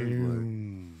ant hill.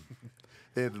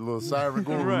 Had the little siren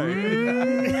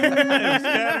going.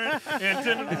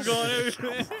 Antennas was going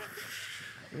everywhere.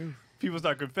 People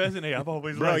start confessing, hey, I've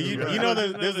always Bro, liked you know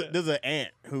there's an ant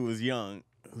who was young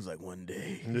who's like one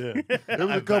day Yeah. There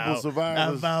was a couple vow-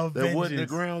 survivors I vow that wasn't at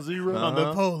vengeance ground zero. on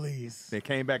the police. They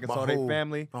came back and My saw their whole-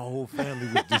 family. My whole family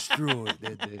was destroyed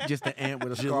that day. Just an ant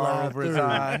with a July scar over his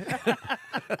 3rd.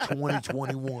 eye.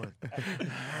 2021.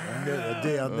 A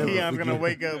day I'll never Keon's forget. gonna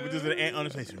wake up with just an ant on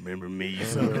his face. Remember me, you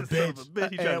son of a Son of bitch. a bitch.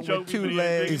 He tried to Ant choke with me, two but he ain't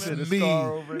legs big It's enough. and a me,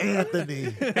 scar over it.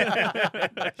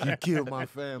 Anthony. You killed my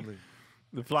family.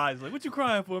 The fly's like, what you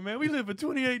crying for, man? We live for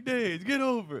 28 days. Get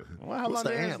over it. Well, how What's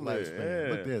long the ants ant live? lifespan?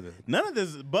 Look at it. None of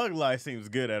this bug life seems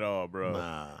good at all, bro.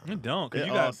 Nah. You don't, because It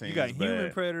you all got seems human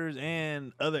bad. predators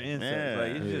and other insects. Yeah.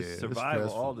 Like, it's Yeah, just it's survival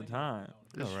stressful. all the time.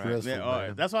 It's All right. stressful, Yeah, all right.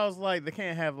 man. That's why I was like, they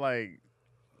can't have like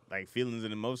feelings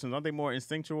and emotions. Aren't they more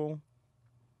instinctual?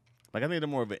 Like I think they're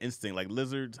more of an instinct. Like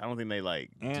lizards, I don't think they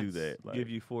like do Ants that. Like, give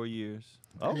you 4 years.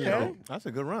 okay. Yeah, that's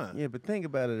a good run. Yeah, but think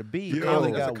about it. A bee Yeah,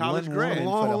 only that's got a college one grad. woman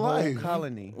Long for the whole life.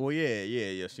 colony. Well,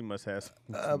 yeah. She must have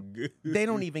some good. They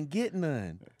don't even get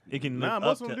none. It can Nah, live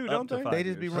most up of them to, do, up don't to they? 5 They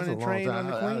just be years. That's a running long train on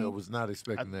the time. I queen. was not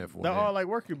expecting that for They're an all ant. like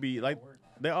worker bee. Like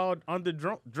they're all under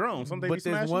drones. Some they be But there's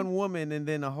smashing. one woman and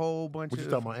then a whole bunch What you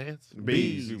of talking about, ants?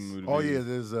 bees. Oh yeah,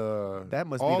 there's That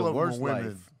must be all the of worst them are women.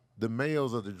 life. The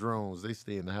males are the drones. They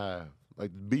stay in the hive.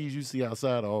 Like the bees you see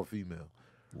outside are all female.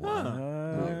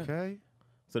 Okay.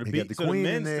 So the They bee, got the so the queen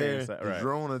men in stay there. inside, The right?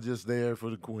 drone are just there for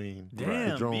the queen. the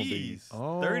Damn, drone bees.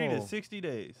 Oh. 30 to 60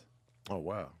 days. Oh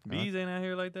wow. Bees ain't out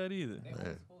here like that either. They Man.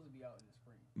 were supposed to be out in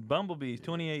the spring, Bumblebees,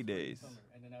 28 days. summer,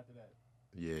 and then after that,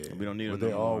 Yeah. We don't need But them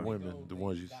they're no all more. women. The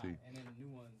ones you die, see. and then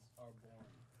new ones are born.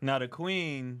 Now, the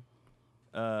queen,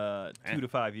 2 to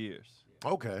 5 years.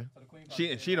 Okay. So the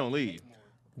queen She don't leave.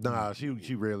 Nah, she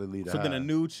rarely leave the So then a hive.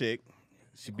 new chick,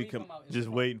 she become. Just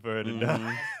waiting for her to Mhm.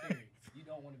 die. You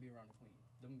don't want to be around the queen.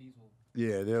 Them bees will.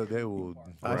 Yeah, they will.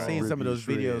 I've seen some of rip those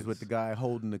you videos shreds. with the guy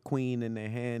holding the queen in their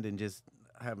hand and just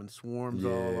having swarms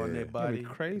all on Yeah. their That'd be body.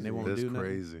 crazy. And they won't That's do nothing.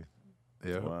 crazy.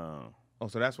 Yeah. Wow. Oh,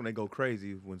 so that's when they go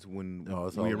crazy when No,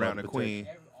 it's we all around about the queen.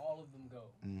 All of them go.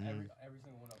 Mhm. Every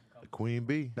single one of them come. The queen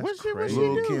bee. That's What she crazy.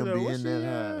 Lil' do Kim though? be What in she, that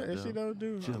hive, and she yo. don't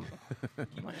do.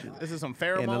 Chillin'. This is some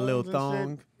pheromones And a little shit?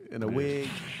 thong and a wig.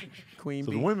 Queen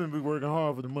So bee. the women be working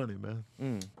hard for the money, man.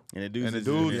 And the dudes, And the is-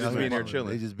 dudes is just just be in there like- chilling.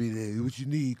 They just be there. What you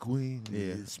need, queen?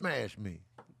 Yeah. Smash me.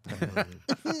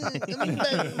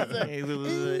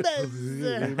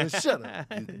 Shut up,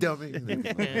 you dummy.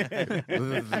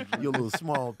 Your little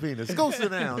small penis. Go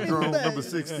sit down, drone number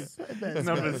 60.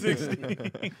 Number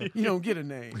 60. You don't get a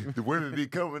name. The women be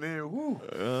coming in. Woo.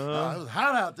 It was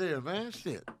hot out there, man.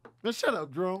 Shit. Man, shut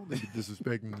up, drone. They be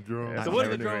disrespecting the drone. So what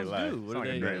do the Never knew drones it do? live. What do It's they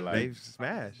like a great do? life. They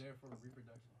smash. There for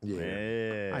reproduction.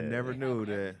 Yeah. Yeah. I never knew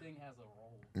that. Everything has a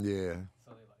role. Yeah.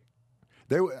 So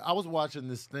they like. I was watching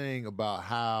this thing about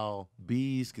how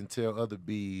bees can tell other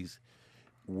bees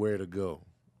where to go.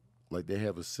 Like they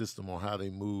have a system on how they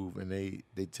move, and they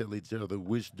tell each other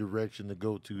which direction to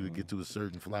go to get to a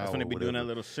certain flower. That's when they or be doing that whatever.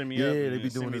 little shimmy Yeah, up. they and be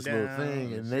doing shimmy this little down,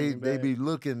 thing, and shimmy they back. be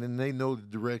looking, and they know the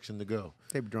direction to go.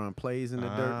 They be drawing plays in the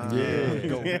Ah. dirt. Yeah,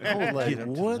 Go. I was like, Get up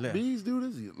to the what? left. Bees do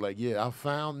this? Like, yeah, I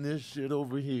found this shit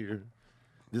over here.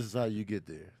 This is how you get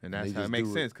there. And that's they how it just makes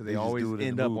do sense because they just always do it in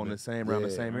end the up on movement. the same around the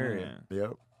Yeah. same area.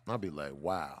 Yep. I'll be like,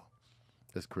 wow,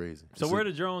 that's crazy. So It's where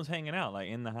the drones hanging out? Like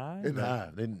in the hive? in the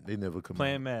hive. They never come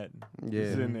Playing out. Madden. Yeah.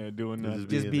 Just in there doing They nothing.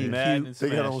 just be in Madden cute. and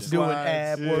They got on smashing. Doing slides.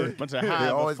 ab Yeah. work. Bunch of They high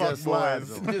always got fuck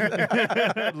slides boys.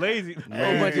 on. Lazy. Whole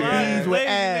bunch of bees with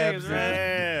abs.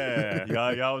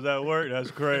 Yeah. Y'all was at work.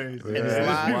 That's crazy. Yeah, You that's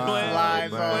wild,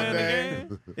 slides man. all playing the day.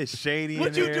 game? It's shady. What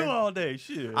in you there. do all day?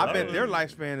 Shit. I bet their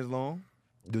lifespan is long.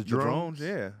 The The drones? drones,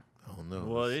 yeah. I don't know.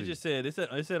 Well, Let's it see. just said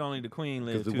it said only the queen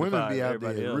lives. Because the 2 to women 5, be out there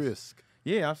everybody at else. risk.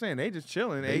 Yeah, I'm saying they just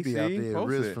chilling. They AC, be out there at post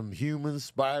risk it. from humans,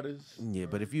 spiders. Yeah,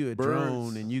 but if you a Birds.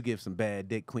 drone and you give some bad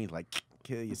dick queens, like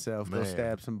kill yourself, go Man.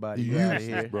 stab somebody, You you out of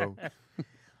useless, here. bro.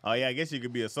 Oh yeah, I guess you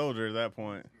could be a soldier at that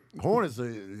point. Hornets are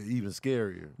even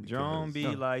scarier. Drone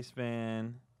because- bee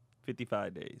lifespan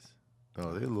 55 days.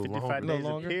 Oh, they're a little 55 longer. days of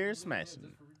longer. pure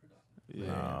smashing.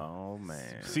 Yeah. Oh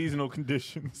man. Seasonal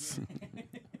conditions.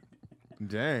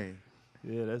 Dang.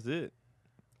 Yeah, that's it.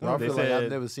 I They feel like said- I've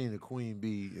never seen a queen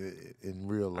bee in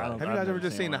real I don't- life. Have you I've guys ever never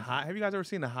just seen seen the one. hive? Have you guys ever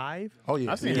seen the hive? Oh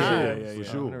yeah, I've seen for hives. sure, Yeah, for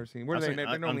yeah. sure. I've never seen. Where I've they, seen they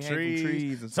on normally hang from trees.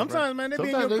 trees and stuff. Sometimes, man, they be in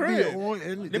Sometimes your they be crib. on,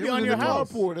 and They be was on in your the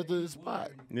house. carport at the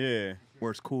spot. Yeah.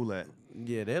 Where's cool at?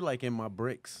 Yeah, they're like in my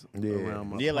bricks. Yeah.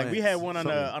 Around my Yeah, like we plants. had one on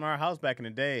Something. on our house back in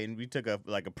the day, and we took a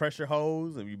pressure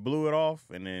hose and we blew it off,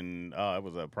 and then it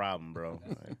was a problem, bro.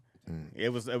 It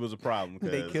was a problem.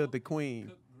 They 'cause- killed the queen.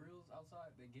 Cook grills outside.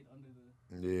 They get under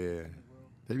the. Yeah,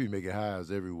 they be making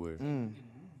hives everywhere.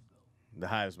 the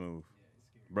hives move,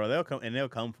 bro. They'll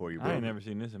come for you, bro. I ain't never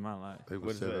seen this in my life. They What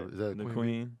was is set that? up. Is that a The queen?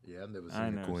 queen. bee? Yeah, I've never I seen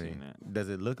ain't a never queen. seen that. Does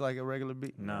it look like a regular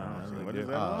bee? No, that's What like is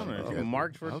that different. on there? Oh, She okay.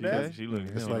 marked for Okay. death. She look.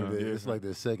 It's she like look the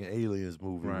different. second Aliens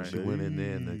movie when Right. she went in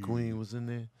there and the queen was in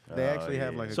there. They actually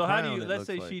have yeah. like a So how crown do you? that Let's looks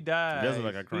say like- she dies. Doesn't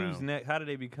look like a Who's crown. next? How do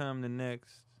they become the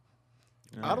next?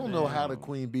 I don't know how the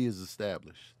queen bee is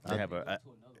established. They have a To another.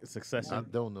 succession. I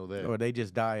don't know that. Or they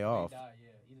just die They off. die, yeah.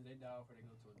 Either they die off or they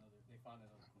go to another. They find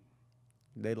another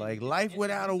queen. They like life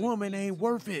without a woman ain't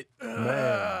worth it. Man,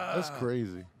 that's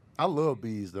crazy. I love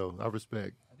bees though. I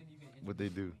respect I think you can what they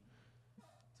do.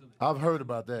 to the, I've heard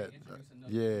about that. introduce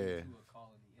another Yeah, queen to a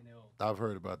colony, and they'll. I've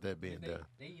heard about that being They, done.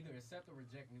 they either accept or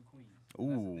reject new queens.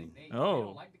 Ooh. That's the thing. If they Oh.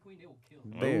 don't like the queen, they will kill.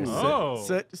 Them. They're Oh.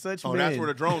 such Oh, men. that's where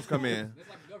the drones come in. It's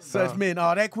like the government. Such men.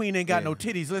 Oh, that queen ain't got Yeah. no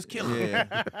titties. Let's kill her.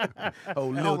 Yeah. Oh,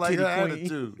 I little don't like titty her queen.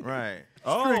 attitude. Right.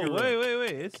 Oh,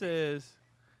 wait.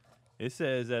 It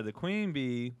says that the queen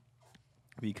bee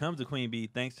becomes a queen bee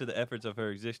thanks to the efforts of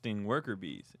her existing worker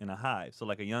bees in a hive. So,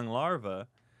 like a young larva,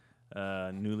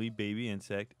 newly baby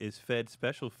insect, is fed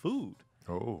special food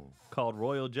Oh, called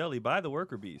royal jelly by the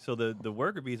worker bees. So the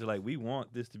worker bees are like, we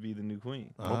want this to be the new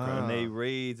queen. Okay. And they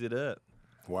raise it up.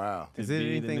 wow. to Is it be the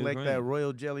anything new like queen. that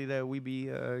royal jelly that we be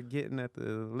getting at the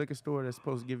liquor store that's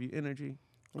supposed to give you energy?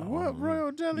 What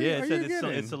royal jelly Yeah, are it you said getting?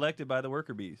 it's selected by the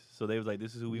worker bees. So they was like,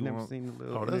 this is who we Never want seen the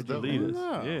little Oh, that's energy dope. to lead us.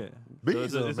 No. Yeah.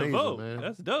 Bees so are it's a amazing, vote. man.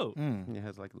 That's dope. It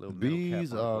has like a little Bees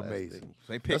metal cap on are the plastic. amazing.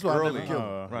 They pick That's why I early. never kill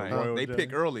them. Right. royal They jelly.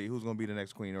 pick early who's gonna be the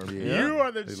next queen or Yeah. You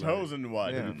are the They like- chosen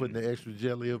one. Yeah. You putting the extra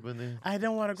jelly up in there? I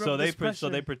don't want to grow So up they this pressure. so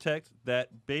they protect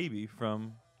that baby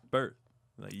from birth.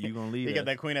 Like you gonna lead You us. got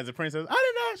that queen as a princess. I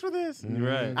didn't ask for this.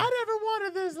 Right. I never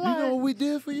wanted this You life. know what we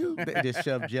did for you? They just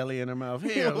shove jelly in her mouth.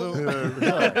 Here, look.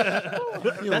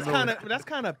 That's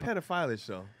kind of pedophilish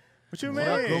though. What you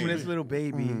Well, mean? grooming this little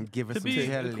baby. Give her To some be the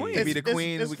jelly. queen. To be the It's-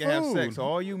 queen, it's we can have food. sex.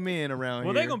 All you men around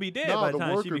Well, here. they're gonna be dead No, by the the time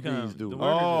she worker becomes. bees do. The Oh,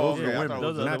 worker those are bees, women.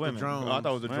 Those are Not the the women. drones. Oh, I thought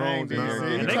it was the Man, drones. dude, in see, here. you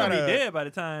And they're try gonna to- be dead by the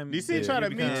time. DC yeah, trying to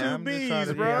you me become- too I'm just bees, trying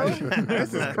to- bro. yeah.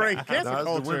 This is crazy. Cancel Nah, it's the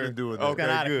culture. women doing that. It's got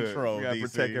out of good. control. We gotta DC.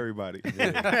 protect everybody.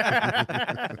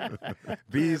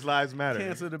 Bees lives matter.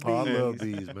 Cancel the Oh, I bees. love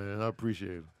bees, man. I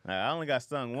appreciate it. I only got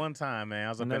stung one time, man. I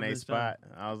was up Never in a been stung. spot.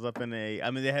 I was up in a. I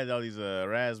mean, they had all these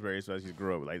raspberries, so I just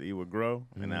grew up. Like you would grow,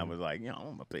 and I was like, I'm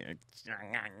gonna play.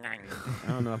 I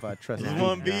don't know if I trust This it.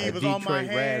 one bee was on my Detroit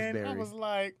hand. raspberry. I was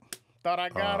like, thought I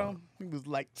got him. He was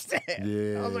like,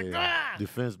 Yeah. I was like, ah.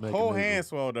 Defense mechanism. Whole hand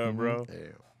swelled up, bro.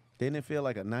 Damn. Didn't it feel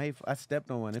like a knife? I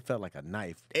stepped on one. It felt like a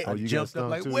knife. I you got jumped stung up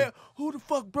like, too? who the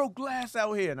fuck broke glass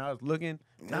out here? And I was looking.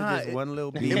 Nah, Just one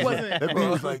little bee. It wasn't. That bee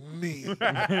was like me.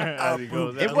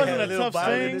 It wasn't a tough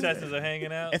sting. Intestines are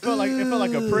hanging out. It felt like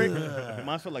a prick.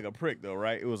 Mine felt like a prick though,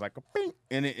 right? It was like a ping,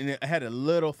 and it had a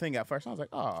little thing at first. I was like,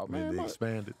 oh Man, man, they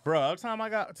expanded. bro. Every time I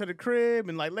got to the crib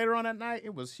and like later on that night,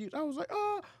 it was huge. I was like,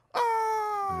 oh.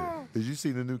 Did you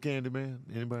see the new Candyman?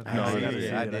 Anybody? No, I gotta did. see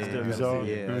it. I I did. still You gotta saw see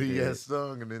it. Yeah, I he did. got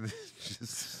stung, and then it's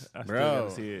just. I still Bro,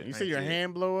 gotta see it. you see your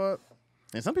hand blow up,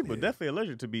 and some people are definitely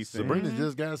allergic to bee stings. Sabrina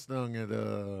just got stung at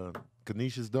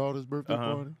Kanisha's daughter's birthday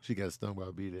Uh-huh. party. She got stung by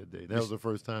a bee that day. That was her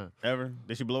first time. Ever?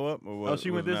 Did she blow up? Or was, she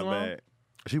went was it this not long? bad?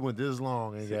 She went this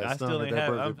long and See, got I stung still at ain't that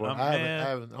have- birthday I'm- party.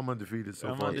 man. I'm undefeated so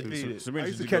I'm far. undefeated. Too. Sabrina I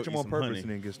used to should catch go them eat on some purpose honey. and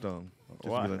then get stung. Just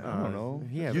Why? be like, I don't know.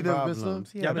 He had You never been problems. stung?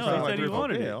 He had I've been No, stung he like said he 3 or 4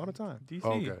 wanted yeah, it. all the time. DC.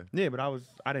 Okay. Yeah, but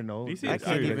I didn't know. DC I is can't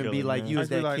serial even be killer, like man. you I as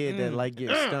just be that like, kid that like get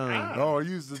stung. Oh,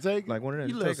 you used to take Like one of them.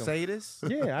 You just little take 'em. sadist.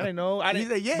 Yeah, I didn't know. I He didn't.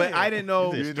 said, yeah. But I didn't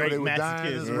know. He's a You know they straight were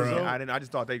dying masochist, as a bro. result? I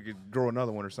just thought they could grow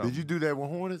another one or something. Did you do that with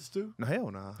hornets too? No, hell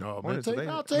nah. Oh, man, Hornets, I'll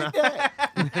they- take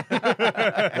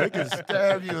that. They can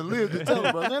stab you and live to tell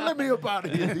it, bro. Then let me up out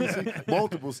of here, DC.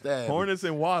 Multiple stabs. Hornets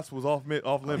and wasps was off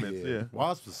limits. Yeah.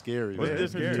 Wasps are scary, What's man. the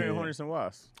difference between Yeah. hornets and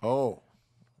wasps? Oh,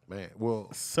 man. Well,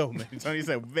 So many. Tony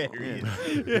said very.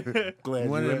 glad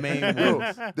One you of the main asked. Bro,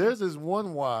 ones. there's this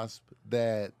one wasp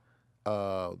that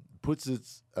puts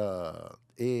its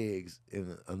eggs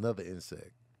in another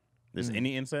insect. Is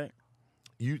any insect?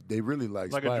 They really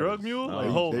like Like a spiders. drug mule? Oh, Like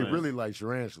They, whole they man. really like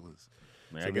tarantulas.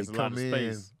 Man, So I guess they a lot come of in.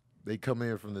 space. They come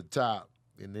in from the top,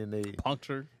 and then they.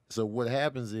 Puncture. So what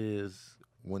happens is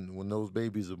when those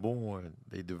babies are born,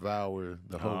 they devour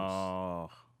the host, Oh,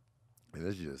 and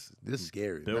it's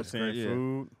scary. built-in yeah.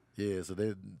 food. Yeah,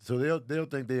 so they'll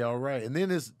think they all right, and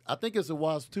then I think it's a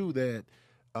wasp too that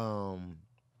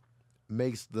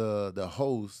makes the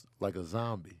host like a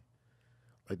zombie,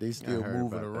 like they still heard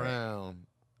moving about that. around,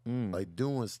 like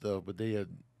doing stuff, but they are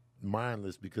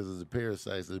mindless because of the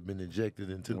parasites that have been injected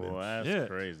into Well, them. that's Yeah.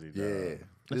 crazy. Yeah, dog.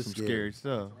 That's some scary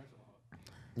stuff.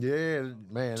 Yeah,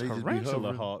 man, they just be Tarantula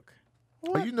hovering. hawk.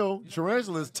 Well, you know,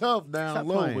 tarantula's tough down Stop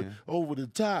low, but playing. over the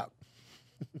top,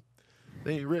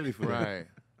 they ain't ready for that. Right.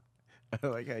 I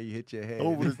like how you hit your head.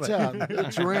 Over It's the like- top, the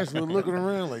tarantula looking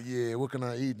around like, yeah, what can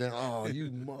I eat now? Oh,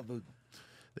 you mother!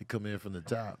 They come in from the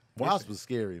top. Wasp was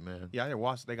scary, man. Yeah, I hear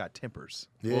wasps. They got tempers.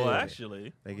 Yeah. Well,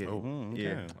 actually, They get. Okay.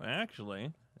 Yeah.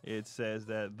 it says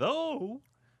that though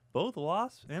both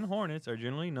wasps and hornets are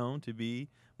generally known to be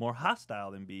more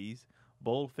hostile than bees,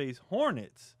 bold-faced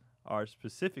hornets are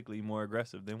specifically more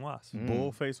aggressive than wasps.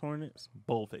 Bullface hornets.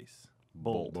 Bold-face.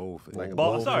 Bold. Both. Like a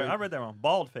Bald, sorry, I read that wrong.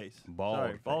 Bald-face. Bald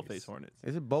Sorry, face. bald-face hornets.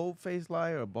 Is it bold face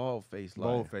liar or bald face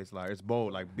liar? Bold face liar. It's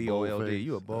bold, like BOLD. face.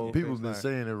 You a bold. People face been liar.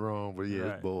 saying it wrong, but yeah,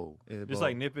 Right. it's bold. It's Just bold.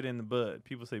 like nip it in the bud.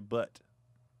 People say butt,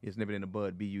 It's nip it in the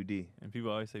bud. BUD. and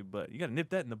people always say butt. You got to nip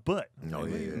that in the butt. Oh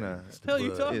yeah, Nah. It's the hell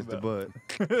you bud. talking It's the about?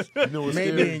 bud. You know what's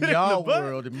Maybe scary? in y'all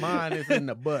world, and mine is in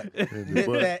the butt. In the Nip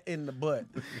butt. that in the butt.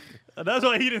 That's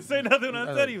why he didn't say nothing when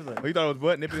I said he was like. Oh, you thought it was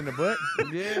butt? Nip it in the butt?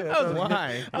 Yeah, That's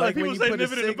why. I like when people you say put a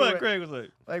nip it in the butt. cigarette- Craig was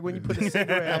like, Like when you put a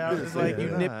cigarette out, it's like you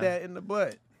nip that in the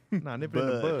butt. Nah, nip it in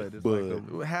the bud. It's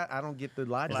Bud. like How, I don't get the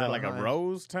logic. Is that like a behind-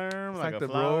 rose term? like a the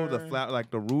flower? roll, the flower, like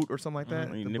the root or something like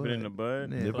that. You The nip it in bud. the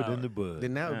bud? Yeah. Nip it Flower. in the bud.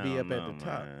 Then that would be I up don't at the know,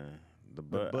 top. man. The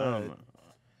bud. I, bud. don't know.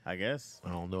 I guess. I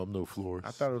don't know. I'm no florist. I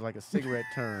thought it was like a cigarette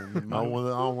term. I don't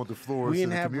want the florist. We in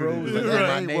didn't the have community. roses in That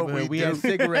my ain't what neighborhood. We do. had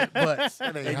cigarette butts,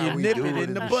 That ain't and how you we nip do it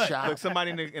in the the butt. shop. Look, somebody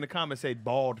in the comments said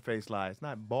bald face lie. It's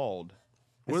not bald.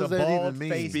 What It's does a that even bald mean?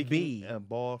 face bee. A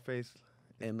bald face.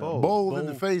 And bold. Bold in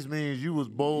the face means you was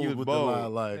bold You was with bold. the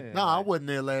lie. Like, Yeah, nah, I like- wasn't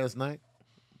there last night.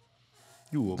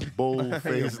 You a bold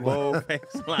face. Bald face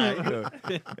lie. You know.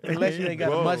 Unless you ain't got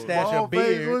a Whoa. mustache or Bald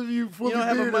face. beard. What if you fully don't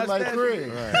have a bearded like mustache?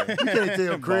 Craig? Right. You can't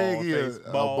tell Craig Bald he face,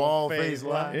 a bald bald face face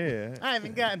lie. lie. Yeah. I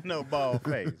haven't got no bald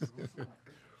face. I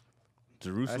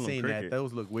Jerusalem seen cricket. that.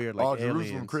 Those look weird, like Oh, aliens.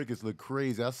 Jerusalem crickets look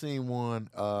crazy. I seen one.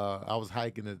 I was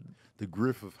hiking at the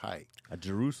Griffith hike. A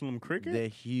Jerusalem cricket? They're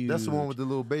huge. That's the one with the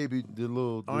little baby, the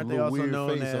little Aren't they little also weird known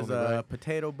face as on it, right?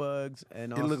 potato bugs?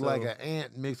 And It also, looked like an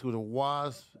ant mixed with a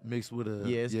wasp mixed with a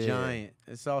yeah, it's giant.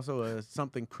 It's also a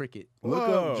something cricket. Look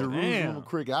Whoa, up Jerusalem damn.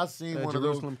 cricket. I seen one of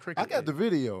Jerusalem those. cricket. I got the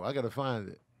video. I got to find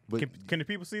it. But Can the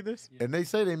people see this? and they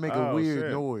say they make a Oh, weird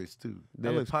shit. noise too.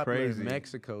 They're looks popular crazy. in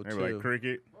Mexico They're too. like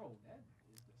cricket.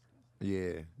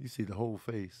 Yeah, you see the whole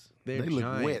face. They're They look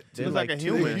giant. wet. They're too. like a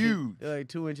two human. inches- Huge. They're like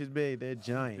 2 inches big. They're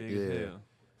giant. Big as Yeah. hell.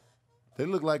 They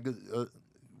look like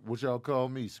what y'all call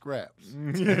me, scraps.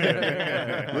 Look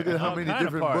at how All many kind of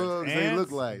different parts. bugs they look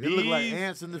Ants, like. They look like bees,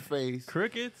 ants in the face.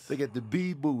 Crickets. They got the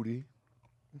bee booty.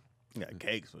 You got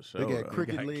cakes for sure. They got bro.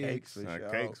 cricket got legs. cakes for sure.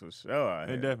 Cakes for sure. out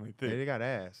They here. definitely Yeah, thick. they got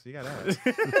ass. You got ass.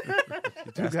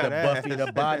 That's the Buffy,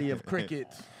 the body of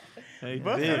crickets. They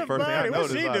Buffy thick. the First thing I body,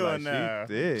 what's noticed, she I was doing like, now?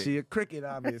 She thick. She a cricket,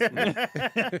 obviously.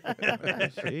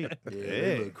 She Yeah,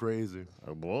 they look crazy.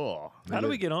 Oh, boy. How do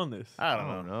we get on this? I I don't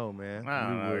don't know. know, man. I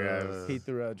don't know, guys. He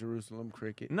threw out Jerusalem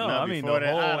cricket. No, No, I mean the before that,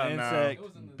 I whole don't know. insect. It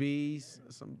was in the Bees,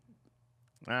 some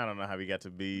I don't know how we got to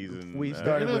bees and We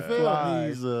started with NFL flies.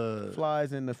 needs a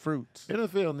flies and the fruits.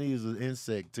 NFL needs an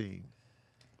insect team.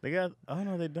 They got. Oh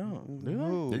no, they don't. Do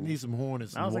Ooh. They need some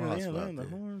hornets I and was thinking, wasps yeah, out the there.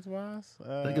 horns wasps.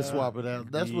 They can swap it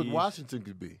out. That's what bees. Washington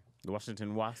could be. The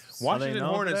Washington wasps. Washington known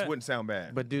for Hornets that? wouldn't sound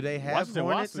bad. But do they have Washington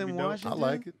hornets Wasps would in be dope. I I Washington?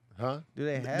 like it. Huh? Do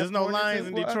they have There's no hornets lions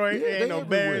in Wa- Detroit. Yeah, There ain't they no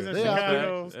bears in everywhere. They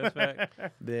out Chicago. That's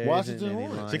fact. There Washington isn't any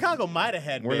hornets. lions. Chicago might have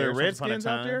had Were there bears once upon a Redskins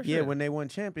out time. there? Yeah, when they won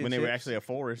championships. When they were actually a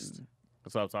forest.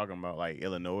 That's what I'm talking about. Like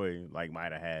Illinois, like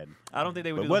might have had. I don't think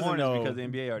they would But do the wasn't Hornets no- because the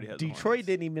NBA already has the Detroit Hornets.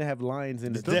 didn't even have lions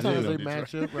in the Definitely Sometimes no they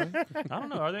Detroit. match up, right? I don't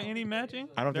know. Are there any matching?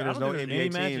 I don't think there's no NBA any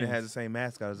team that matchings. has the same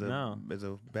mascot as a No.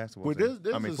 basketball Well, team.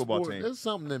 there's I mean, a football sport, team. There's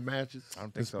something that matches. I don't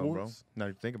in think so, bro. sports. Now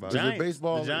you think about Is it. Giants. it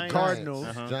baseball? The Giants. Cardinals.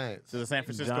 Uh-huh. Giants. So the San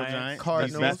Francisco Giants. Giants.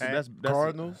 Cardinals. That's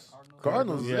Cardinals.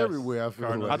 Cardinals is Yes. everywhere. I feel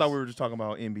I like. thought we were just talking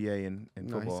about NBA and No,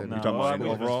 he football. said You no. talking well, I about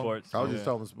mean, for overall? sports. I was just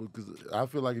talking because I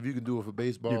feel like if you can do it for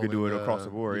baseball, You could do and, it across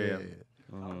the board, yeah.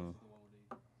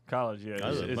 College, yeah.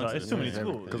 There's a It's, bunch of it's too many different-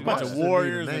 schools. Because A bunch of Washington need a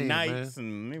Warriors name, and man. Knights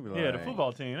and maybe like, Yeah, the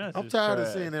football team. That's I'm just tired of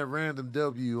trash. seeing that random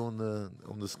W on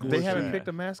the score. They haven't sheet. picked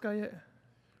a mascot yet.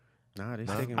 Nah, they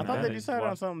Nah. sticking I thought with they that. decided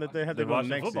on something that they had the to go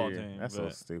Washington next football year. team, That's so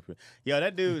but- stupid. Yo,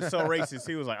 that dude's so racist.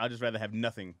 He was like, I'd just rather have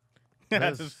nothing.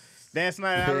 That's Dan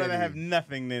Snyder, I'd rather petty. have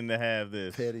nothing than to have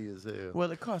this. petty as hell. Well,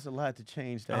 it costs a lot to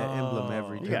change that emblem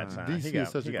every Oh. He time. got time. DC He got- is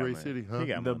such he a got great money. city, huh? He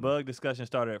got The money. bug discussion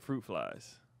started at fruit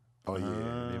flies. Oh yeah,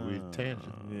 and we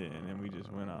tangent. Yeah, and then we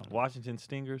just went off. Washington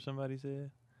Stinger, somebody said.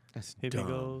 That's Hippie dumb.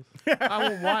 goes.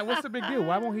 Why? What's the big deal?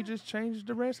 Why won't he just change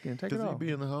the Redskin? Take Does it he off.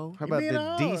 be in the hole? How about the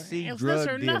DC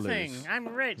drug dealers? I'm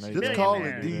rich. Just call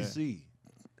it billionaire. DC.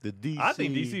 The DC. I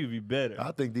think DC would be better.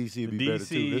 I think DC would the be better DC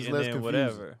too. It's and less then confusing.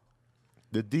 whatever.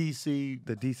 The DC.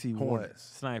 The DC Hornets.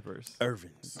 Snipers.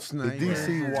 Irvins. The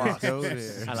DC Wasps. Go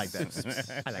there. I like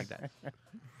that. I like that.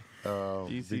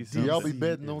 DC Do y'all be something.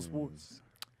 betting on sports?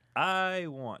 I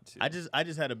want to. I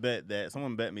just had a bet that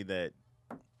someone bet me that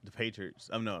the Patriots.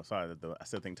 Oh no, sorry. I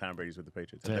still think Tom Brady's with the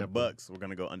Patriots. That the Tampa. Bucks were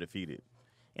gonna go undefeated,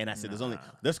 and I said there's only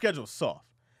their schedule's soft.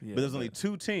 Yeah, but there's only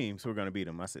two teams who are going to beat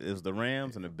them. I said it was the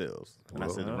Rams and the Bills. And I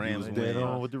said the Well, Rams you was win. dead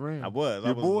on with the Rams. I was. Your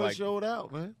I was boy like, showed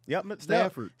out, man. Yep, but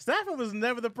Stafford. Stafford was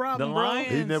never the problem, The bro.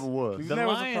 Lions. He never was. He The never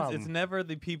was a Lions, problem. it's never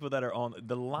the people that are on.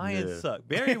 The Lions Yeah. suck.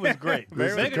 Barry was great.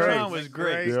 Barry was Megatron great. was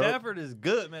great. Yep. Stafford is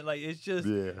good, man. Like it's just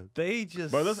Yeah. they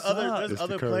just. But there's suck. there's It's the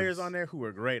other curse. players on there who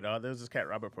were great. There's this cat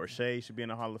Robert Porcher should be in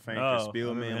the Hall of Fame. Oh, Chris I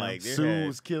remember Spielman, him. like they Sue had-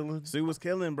 was killing. Sue was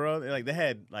killing, bro. They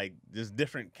had like just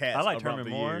different cats. I liked throughout Herman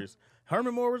the Moore. years.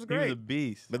 Herman Moore was He great. was a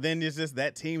beast. But then it's just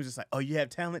that team's just like, oh, you have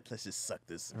talent. Let's just suck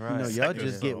this. Right. You know, suck y'all this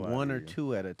just get soul out one of or you.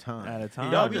 two at a time. At a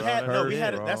time. No, bro. we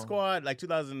had bro. that squad like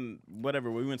 2000 whatever.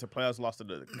 We went to playoffs, lost to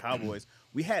the Cowboys.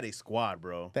 We had a squad,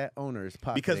 bro. That owner is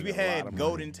popular Because we had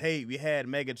Golden Tate, we had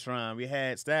Megatron, we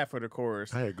had Stafford, of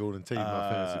course. I had Golden Tate in my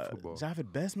fantasy football.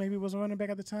 Javid Best maybe was a running back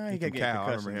at the time. He From kept getting Cal. I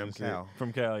remember concussions him. and shit. Cal.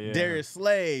 From Cal, yeah. Darius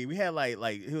Slay. We had like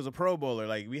he was a Pro Bowler.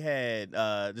 Like we had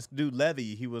this dude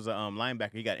Levy. He was a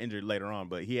linebacker. He got injured later on,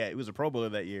 but he was a Pro Bowler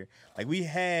that year. Like we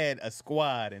had a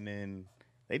squad, and then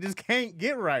they just can't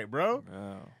get right, bro.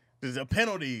 Oh. There's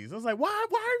penalties. I was like, why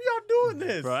are y'all doing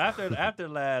this? Bro, after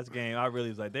last game, I really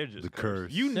was like, they're just The cursed.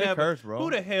 curse. You It's the never, curse, bro. who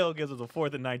the hell gives us a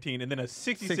 4th and 19 and then a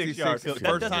 66-yard field? That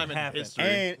first doesn't time in happen.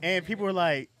 history. And people were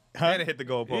like, huh? And it hit the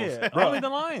goalpost. Yeah, Bro, only the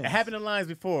Lions. It happened in Lions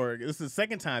before. This is the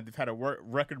second time they've had a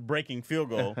record-breaking field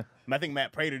goal. I think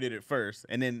Matt Prater did it first.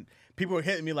 And then people were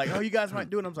hitting me like, oh, you guys might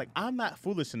do it. I was like, I'm not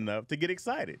foolish enough to get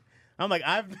excited. I'm like,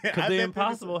 Because the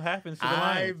impossible happens to the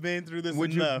Lions. I've been through this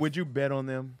Would enough. you bet on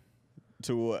them?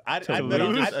 I To bet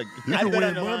on lose? I You bet can on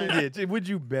win the money. Lions. Yeah, would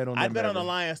you bet on them? I bet on the Evan?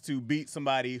 Lions to beat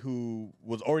somebody who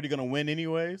was already going to win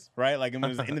anyways, right? Like when it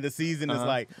was the end of the season, it's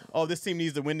like, oh, this team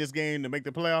needs to win this game to make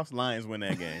the playoffs. Lions win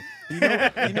that game. You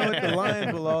know what? The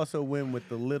Lions will also win with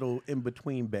the little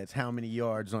in-between bets. How many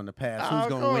yards on the pass? Who's Of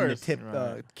going to win the course.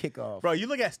 tip kickoff? Bro, you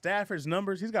look at Stafford's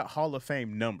numbers, he's got Hall of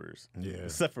Fame numbers. Yeah.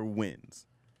 Except for wins.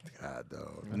 God,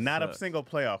 dog. Not a sucks. single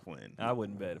playoff win. I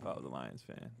wouldn't bet if I was a Lions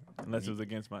fan, unless it was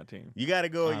against my team. You gotta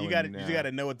go. I You wouldn't gotta. now. You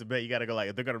gotta know what to bet. You gotta go like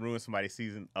if they're gonna ruin somebody's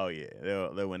season. Oh yeah,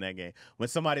 they'll win that game. When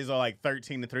somebody's all like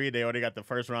 13-3, they already got the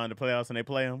first round of the playoffs and they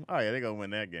play them. Oh yeah, they gonna win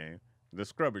that game. The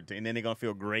scrubber team, and then they gonna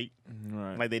feel great,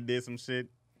 Right. like they did some shit.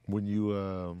 When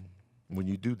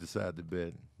you do decide to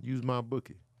bet, use my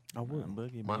bookie. I would.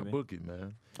 Boogie, My baby. bookie,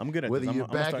 man. I'm good at Whether this. you're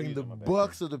I'm gonna start backing the using my bet.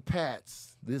 Bucks or the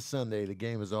Pats this Sunday, the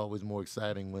game is always more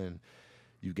exciting when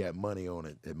you got money on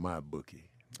it at my bookie.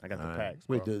 I got the All right. packs.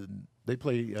 Wait, bro. they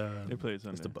play. They played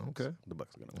Sunday. It's the Bucks. Okay. The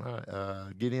Bucks are gonna win. All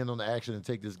right, get in on the action and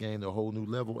take this game to a whole new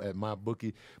level at my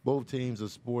bookie. Both teams are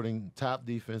sporting top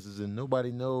defenses, and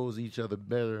nobody knows each other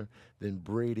better than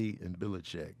Brady and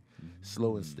Belichick.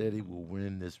 Slow and steady will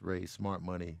win this race. Smart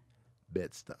money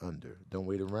bets the under. Don't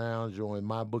wait around. Join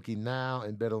my bookie now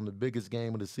and bet on the biggest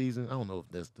game of the season. I don't know if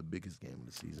that's the biggest game of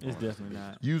the season. It's definitely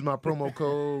not. Use my promo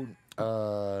code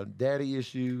Daddy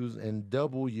Issues and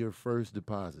double your first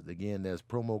deposit. Again, that's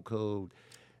promo code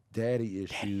Daddy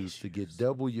Issues to get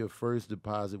double your first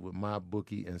deposit with my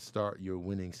bookie and start your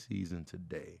winning season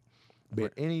today.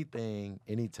 Bet anything,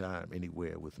 anytime,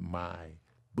 anywhere with my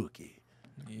bookie.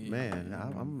 Man,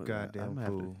 I'm Goddamn I'm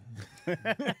fool.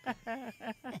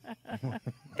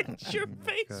 Your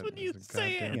face when you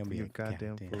say it. You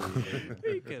goddamn fool.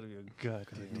 You gotta be a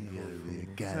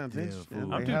goddamn. Goddamn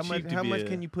fool. I'm too how cheap much? to How be much a-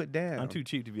 can you put down? I'm too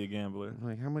cheap to be a gambler.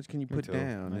 Like, how much can you put too.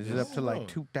 down? Is it I up to don't like know.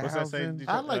 2,000?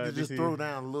 I'd like to just DC? throw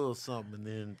down a little something and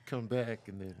then come back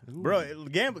and then. Ooh. Bro,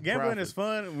 gambling Profit. is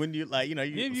fun when you like, you know,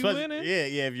 If you especially- winning.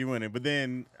 Yeah, if you win it. But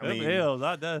then, I mean, Hell,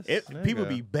 that's people Yeah.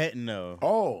 be betting though.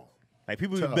 Oh, Like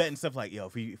people Tough. be betting stuff like, yo,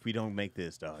 if we don't make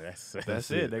this, dog,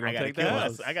 that's it. They're I gonna gotta take kill that.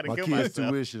 myself. I gotta my kill kid's myself.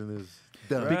 tuition is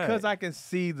done. Right. Because I can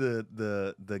see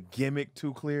the gimmick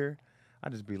too clear, I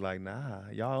just be like, nah,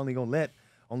 y'all only gonna let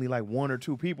only like one or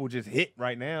two people just hit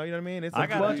right now. You know what I mean? It's a I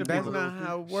gotta- bunch of That's people. not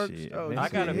how it works. Shit, Oh, man. I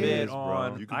shit. gotta It bet is, bro.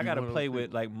 on. You could I be gotta one of play those with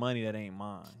people. like money that ain't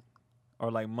mine,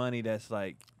 or like money that's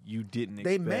like you didn't.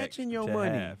 They expect matching your to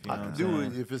money. have, you know I what can I'm do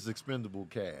saying? it if it's expendable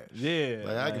cash. Yeah,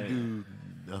 Like I can do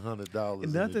 $100. in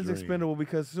a Nothing's dream. expendable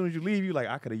because as soon as you leave, you like,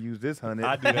 I could have used this 100.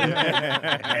 I do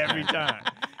that every time.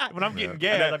 When I'm getting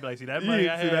gas, I be like, see that money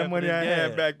I see had. that for money this I had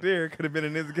gas. back there could have been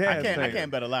in this gas I tank.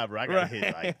 can't bet a lot, bro. I gotta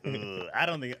hit like I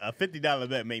don't think a $50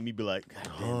 bet made me be like,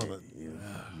 God damn it,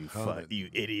 you fuck, you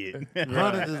idiot.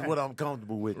 100 is what I'm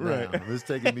comfortable with now. It's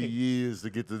taking me years to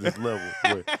get to this level.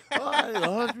 But, all right,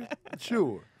 100,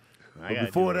 sure. But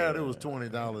before that, it was $20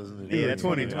 in the Yeah, dream. that's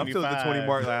 20. I'm still at the 20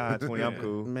 mark. Like, 20, I'm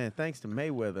cool. Man, thanks to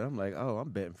Mayweather, I'm like, oh, I'm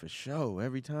betting for show.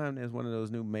 Every time there's one of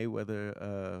those new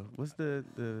Mayweather, what's the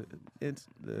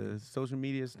social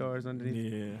media stars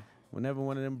underneath? Yeah. Whenever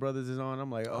one of them brothers is on, I'm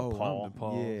like, oh, Paul. I'm the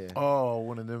Paul. Yeah. Oh,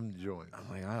 one of them joints. I'm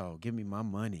like, oh, give me my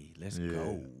money. Let's Yeah.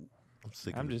 go. I'm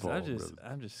sick I'm of just, Paul, I'm just,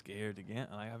 brother. I'm just scared to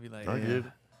gamble. Like I'll be like, I yeah, get it.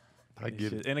 I this get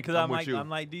shit- it. And because I'm I'm with like, you. I'm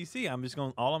like DC. I'm just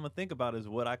going. All I'm gonna think about is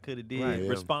what I could have did Right. Yeah.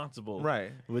 responsible,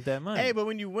 Right. with that money. Hey, but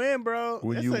when you win, bro,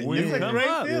 When it's you a, win, it's a come great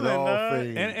up. It feeling, all dog.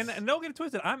 fades. and don't get it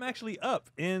twisted. I'm actually up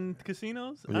in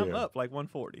casinos. I'm Yeah. up like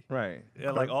 140. Right.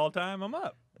 Yeah, like all time, I'm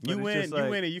up. But You it's win, just you like-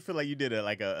 win, and you feel like you did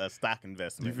a stock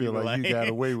investment. You feel were like you got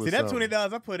away with See, that something.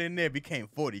 $20 I put in there became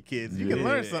 40, kids. You can Yeah.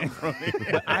 learn something from it.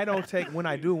 But I don't take, when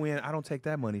I do win, I don't take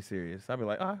that money serious. I'll be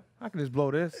like, I can just blow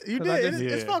this. You 'cause I did. just-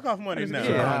 It's fuck off money now. So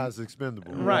Yeah. high it's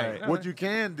expendable. Right. What you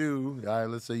can do, all right,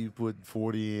 let's say you put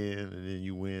 40 in and then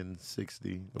you win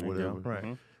 60 or whatever.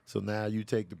 Right. So now you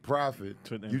take the profit,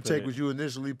 Put- and you put take it- what you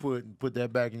initially put and put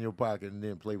that back in your pocket and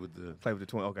then play with the. Play with the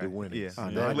 20. Okay. The winnings. Yeah. Oh,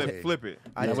 Yeah. no, Flip it.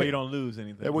 That way you don't lose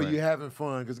anything. That way Right. you're having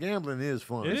fun because gambling is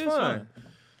fun. It is fun. fun.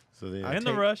 So then, I In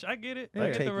the take- rush, I get it. I I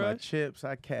get take the my rush. chips,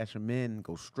 I cash them in,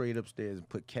 go straight upstairs and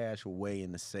put cash away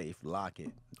in the safe, lock it.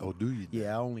 oh, do you?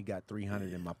 Yeah, I only got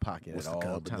 300 in my pocket What's at the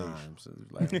all combination? times. So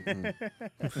it's like,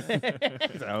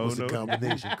 What's the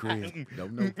combination, Chris?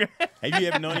 don't know. Have you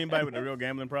ever known anybody with a real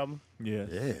gambling problem? Yeah.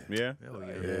 Yeah. Yeah.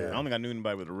 Yeah. I don't think I knew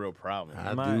anybody with a real problem.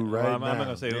 I Mine- do right well, now. I'm not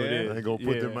gonna say who it I is. ain't gonna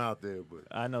put Yeah. them out there, but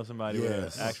I know somebody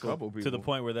Yes. with actual Couple to the people.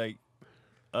 point where they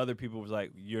other people was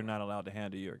like, you're not allowed to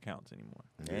handle your accounts anymore.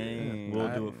 Dang. We'll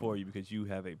do it for you because you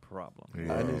have a problem.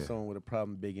 I knew someone with a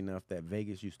problem big enough that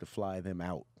Vegas used to fly them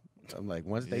out. I'm like,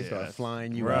 once they start Yes.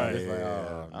 flying you Right. out, it's like, Yeah.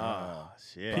 oh, nah. Oh,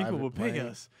 shit. People will pay plane.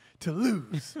 us to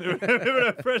lose. Remember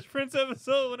that Fresh Prince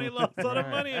episode when they lost all the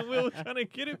money and Will was trying to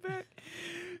get it back?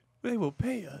 They will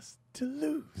pay us to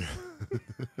lose.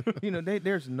 You know,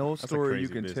 there's no a story you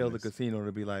crazy can tell the business. casino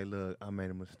to be like, look, I made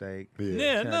a mistake.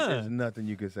 Yeah, There's none. nothing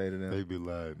you can say to them. they be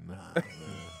like, nah.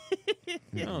 Man.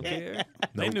 I don't care.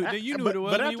 They knew. You knew but, what it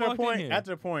was but when you after a walked in point, here.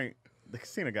 after a point, the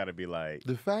casino got to be like.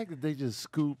 The fact that they just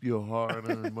scoop your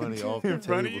hard-earned money off the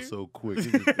front of table you? so quick.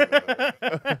 You just be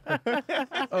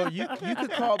like, Oh, you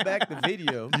could call back the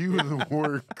video. you would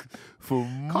work for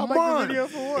Call months. back the video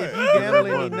for what? If you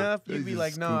gambling Money. enough, They you'd be just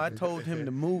like, no, I scoop it. told him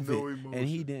to move No it, and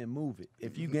he didn't move it.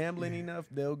 If you gambling enough,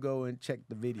 they'll go and check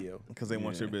the video. Because they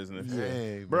want your business.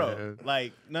 Dang, Bro, man.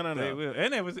 like, no. They will.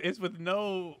 And it's with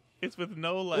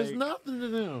no like. There's nothing to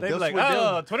them. They be like, what they'll-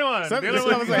 oh, 21. Some- The other some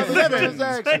one's was like like, 7.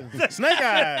 Transaction. Snake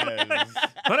eyes.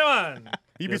 21.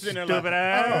 You be sitting there Stupid like,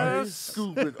 Oh, they ass.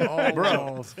 scoop it all Bro.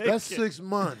 off. That's 6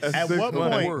 months. at Six what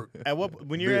months point? work. At what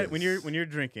when you're at, when This. you're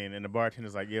drinking and the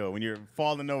bartender's like, yo, when you're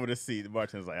falling over the seat, the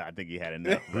bartender's like, I think you had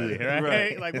enough, buddy. Right?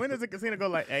 Right. Like, when does the casino go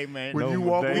like, hey man, When no, you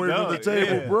walk they away from the don't.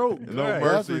 table Yeah. broke. No That's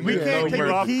mercy. when we you can't have take no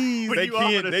the mercy. keys. When They you offer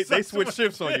key, to they suck switch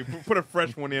shifts on you. Put a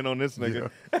fresh one in on this nigga.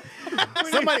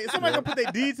 somebody gonna put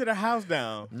their deed to the house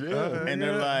down. Yeah. And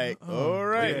they're like, all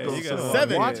right, Yeah, so you gotta-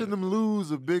 7. Watching them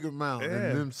lose a big amount Yeah.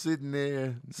 and them sitting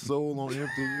there, soul on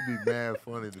empty, it'd be mad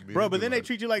funny to me. Bro, It'd but be then they like,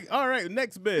 treat you like, all right,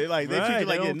 next bid. Like, they treat Right, you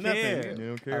like they you're don't nothing. care. You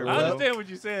don't I care. I love- understand what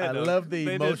you said. I though. love the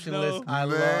They just emotionless. know- I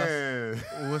man.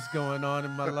 lost. What's going on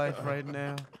in my life right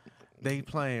now? They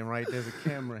playing right. There's a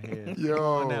camera here. Yo. Come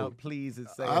on out, please, and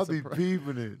say I'll it's a be prank.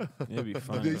 peeping it. It'd be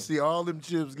fun. They see all them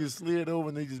chips get slid over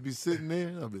and they just be sitting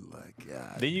there. I'll be like,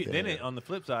 God. Then damn. on the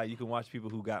flip side, you can watch people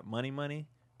who got money.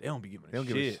 They don't be giving a They don't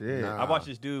shit. give a shit. Nah. I watched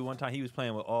this dude one time. He was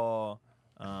playing with all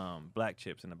black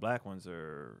chips, and the black ones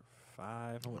are 5. I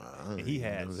And didn't he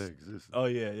even had. know that existed. Oh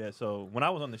yeah. So when I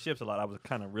was on the ships a lot, I was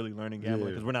kind of really learning gambling Yeah.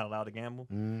 because we're not allowed to gamble.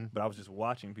 Mm. But I was just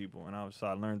watching people, and so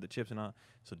I learned the chips and all.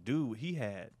 So dude, he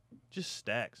had just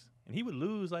stacks, and he would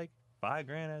lose like $5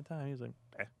 grand at a time. He was like,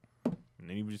 eh. And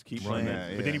then he would just keep Run playing.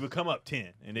 that, But then he yeah. would come up 10,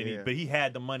 and then Yeah. but he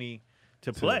had the money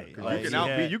to play. 'cause Like, You he can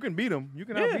outbeat. had- You can beat them. You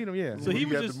can Yeah. outbeat them. Yeah. So When he you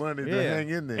was got just- the money to yeah. hang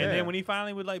in there. And then when he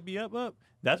finally would like be up,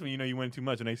 that's when you know you went too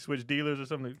much. When they switch dealers or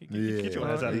something, get your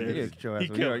Yeah. ass out of Yeah, there. get your ass. He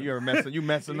killed You're messing. You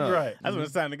messing up. Right. That's when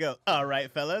it's time to go. All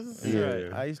right, fellas. Yeah.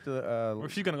 I used to. Or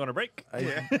she's gonna go on a break. I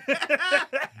used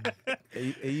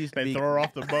it used to They be. throw her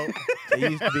off the boat.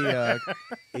 It used to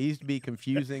be. It used to be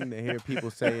confusing to hear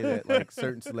people say that like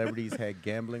certain celebrities had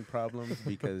gambling problems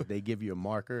because they give you a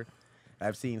marker.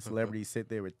 I've seen celebrities sit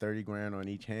there with 30 grand on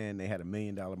each hand. They had $1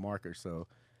 million marker, so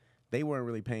they weren't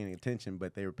really paying attention,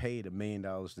 but they were paid $1 million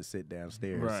to sit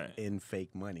downstairs Right. in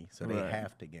fake money, so they Right.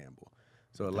 have to gamble.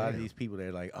 So a lot of these people,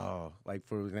 they're like, oh, like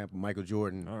for example, Michael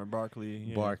Jordan, Or Barkley.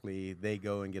 Yeah. Barkley, they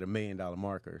go and get $1 million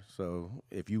marker. So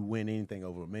if you win anything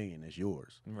over $1 million, it's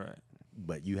yours. Right.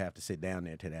 But you have to sit down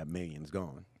there till that million's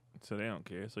gone. So they don't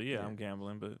care. So yeah, I'm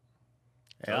gambling, but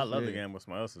Hey, I love to gamble with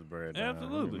somebody else's bread. dog.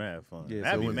 Absolutely. It'd be mad fun. Yeah,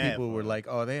 That'd so be when mad people fun. were like,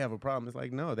 oh, they have a problem, it's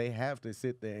like, no, they have to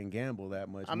sit there and gamble that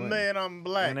much I'm money. mad I'm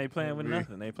black. and they playing with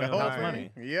nothing. They The playing with whole house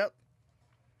money. thing. Yep.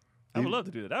 I would love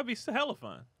to do that. That'd be hella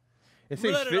fun. It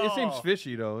seems. Let it It seems all.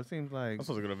 fishy though. It seems like. I'm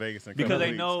supposed to go to Vegas in a Because couple they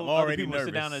weeks. know I'm other already people nervous.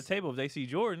 sit down at the table. If they see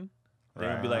Jordan, they're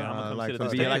gonna be Right. like, I'm gonna come like sit at some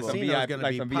this VIP table. like some Casino's VIP gonna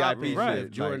like be some popping VIP Right. shit.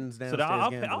 if Jordan's So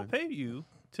downstairs I'll gambling. pay you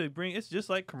to bring. It's just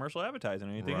like commercial advertising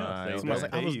or anything Right. else. Somebody's They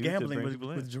like, I pay was you to gambling bring with,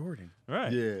 people in. with Jordan.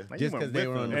 Right. Yeah. Like, Just you went 'cause they with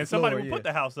were on him. the And somebody floor, would yeah. put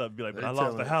the house up, and be like, but They I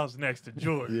lost the telling- house next to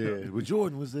Jordan. Yeah, but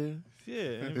Jordan was there. Yeah.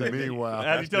 And meanwhile,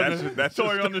 as he tells the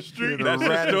story on the in street. a That's the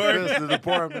rat story. infested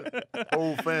apartment,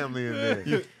 whole family in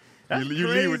there. You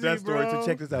leave with that crazy, story. bro. So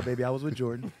check this out, baby. I was with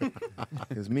Jordan.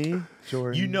 It was me,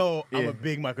 Jordan. You know I'm Yeah. a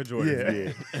big Michael Jordan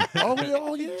fan. Yeah.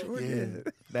 Oh yeah. Yeah.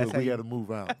 That's But how we you- got to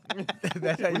move out.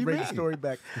 That's how you you bring the mean? story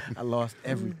back. I lost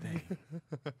everything,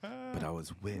 but I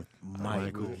was with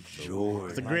Michael Jordan.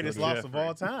 It's the greatest loss of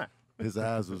all time. His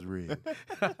eyes was red.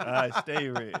 I stay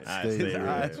red. Stay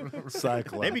red.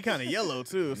 Cyclops. They be kind of yellow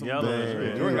too. Some Yellow is Man,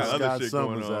 red. Jordan got Scott other shit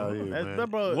Summers going on. out here, That's man. that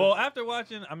bro. Well, after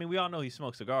watching, I mean, we all know he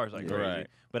smokes cigars like crazy. Right.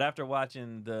 But after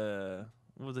watching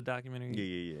what was the documentary?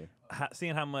 yeah.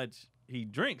 Seeing how much he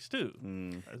drinks too.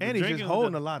 Mm. The And he's drinking just was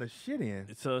holding the- a lot of shit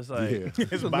in. So it's like, Yeah.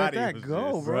 His So body let that was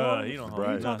go, just- bro. bruh, he don't hold Right.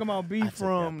 You nothing. talking about beef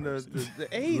from the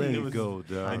Let 80s. it go,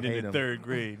 dog. And hate then in him. third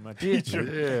grade, my teacher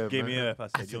Yeah, gave me man. up. I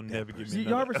said, "You'll never give me Y'all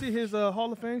another." ever see his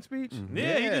Hall of Fame speech?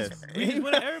 Yeah, he just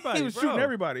went at everybody. He was bro. shooting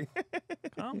everybody.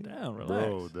 Calm down, relax.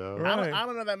 Bro, dog. I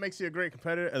don't know if that makes you a great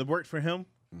competitor. It worked for him.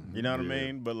 You know what I Yeah.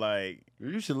 mean? But like,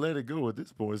 You should let it go at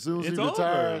this point. As soon as It's he over.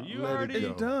 retired, You let already it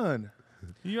It's go. done.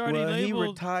 You already Well, he labeled.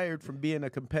 retired from being a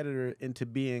competitor into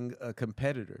being a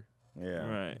competitor. yeah,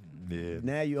 Right, Yeah,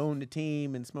 Now you own the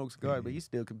team and smoke cigars, but you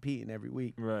still competing every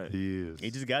week. right. he is. he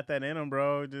just got that in him,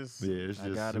 bro. Just yeah, it's I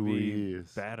just gotta who be he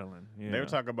is. battling. Yeah. they were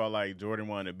talking about like Jordan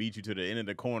wanting to beat you to the end of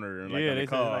the corner and like yeah, on they the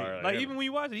said, car. like even when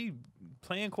you watch it, he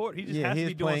playing court. He just Yeah, has to he's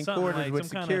be doing playing something quarters like with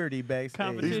some kind security backstage.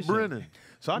 competition. He's Brennan.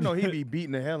 So I know he be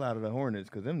beating the hell out of the Hornets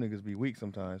because them niggas be weak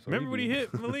sometimes. So Remember when he be-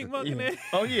 hit Malik Monk in Yeah. there?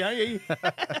 Oh yeah.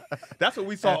 That's what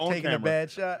we saw on taking camera. a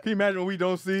bad shot. Can you imagine what we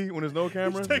don't see when there's no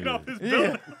camera? Taking off his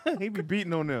Yeah, belt. he be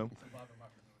beating on them.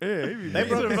 Yeah, he be. They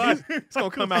broke It's gonna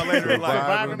come out later in life.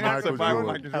 Surviving Michael Surviving Jordan.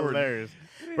 Michael Jordan. Hilarious.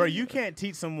 Bro, you can't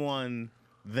teach someone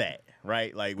that,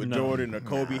 right? Like with No. Jordan or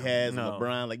Kobe has No. and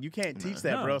LeBron. Like you can't teach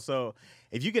that, No. bro. So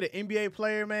if you get an NBA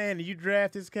player, man, and you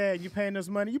draft this cat and you paying this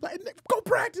money, you like, go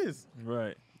practice. Right.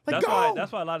 Like, That's why. go!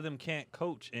 That's why a lot of them can't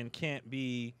coach and can't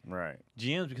be Right.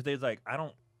 GMs because they're like, I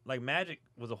don't like Magic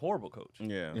was a horrible coach.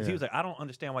 Yeah. 'Cause he was like, I don't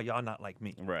understand why y'all not like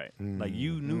me. Right. Like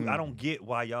you knew, I don't get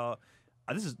why y'all.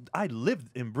 I lived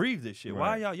and breathed this shit.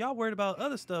 Why Right. y'all worried about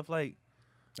other stuff? Like,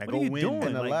 Like, what go are you win. doing?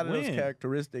 And a Like, lot of those win.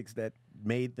 characteristics that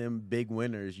made them big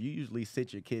winners, you usually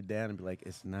sit your kid down and be like,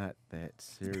 it's not that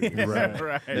serious. Right.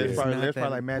 That's It's probably, not that's that probably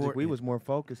like Magic. We important. was more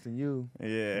focused than you.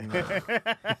 Yeah.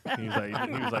 he was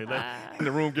like, let In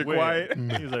the room get where? quiet.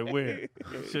 He was like, where?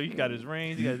 So he got his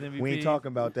rings, he got his MVP. We ain't talking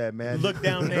about that, man. Look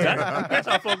down there. That's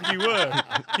how focused he was.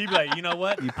 He'd be like, you know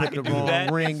what? You put the do wrong that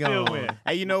and ring still on. win.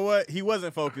 Hey, you know what? He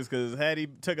wasn't focused because had he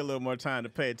took a little more time to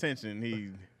pay attention,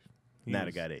 he not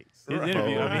have got 8. His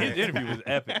interview, I mean, his interview was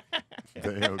epic.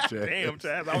 Damn, Chad. Damn,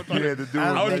 Chaz. I was You trying had to do it.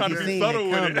 I was like trying to that. be subtle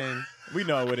with it. We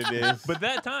know what it is. But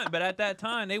at that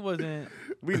time, they wasn't.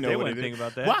 We know they what wasn't it thinking is.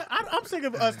 about that. Why? I'm sick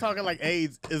of us talking like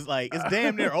AIDS is like it's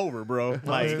damn near over, bro.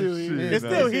 Like still here. it's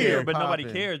still Yeah, here. but nobody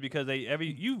Popping. cares because you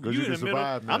You in can the middle.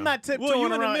 survive now. I'm not Well, tiptoeing you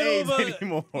in the around middle AIDS of a,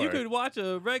 anymore. you could watch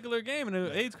a regular game and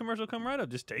an AIDS commercial come right up.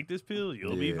 Just take this pill,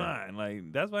 you'll be Yeah. fine.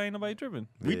 Like that's why ain't nobody tripping.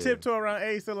 We Yeah. tiptoe around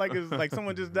AIDS so like it's like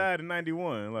someone just died in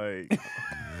 '91. Like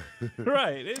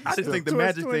Right. I just think the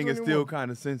Towards Magic thing is 2021. still kind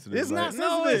of sensitive. it's not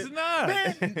No, sensitive. it's not.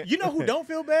 Man, you know who don't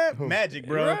feel bad? Magic,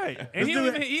 bro. Right. And he This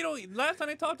don't dude- even. He don't. Last time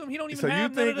they talked to him, he don't even So you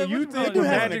have none think of the. you whatchamacallit. think You when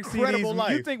have an Magic incredible CDs,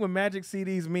 life. you think when Magic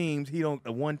CDs memes, he don't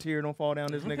one tear don't fall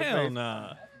down this nigga Hell face?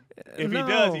 nah. If No.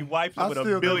 he does, he wipes it I with still a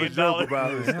never $1 billion. joke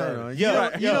about his Hold stuff. on. Yo,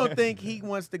 You yo. don't think he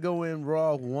wants to go in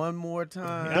Raw one more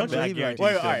time? Don't you? I Wait, guarantee all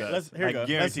he still right. does. Let's here I we go.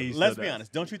 guarantee he Let's still be does.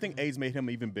 honest. Don't you think AIDS made him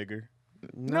even bigger?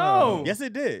 No. Yes,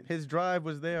 it did. His drive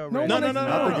was there No, already. no, I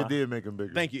think no. it did make him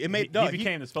bigger. Thank you. It He, made he dog,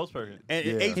 became the spokesperson. and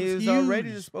Yeah. AIDS He was was huge.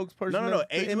 already the spokesperson No. of the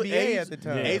AIDS, NBA AIDS, at the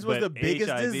time. Yeah, AIDS was but the biggest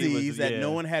HIV was- disease that yeah.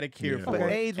 no one had a cure Yeah. for.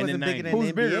 But AIDS in the wasn't bigger 90s. than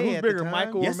Who's bigger? NBA Who's at bigger, the time.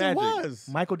 Michael or Yes, it Magic? was.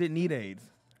 Michael didn't need AIDS.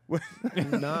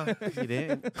 Nah, he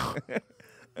didn't.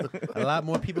 A lot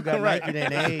more people got Right. Nike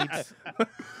than AIDS.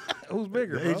 Who's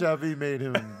bigger, The bro? HIV made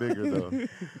him bigger though,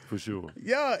 for sure.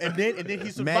 Yeah, and then he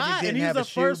survived, Magic didn't and he was have the a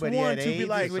shoe, first but he one had to be AIDS,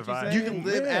 like, is what you're you saying? can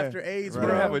live Yeah. after AIDS, He bro.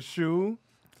 didn't have a shoe.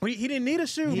 He didn't need a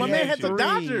shoe. He My man had had the three.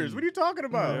 Dodgers. What are you talking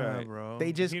about? Yeah, bro.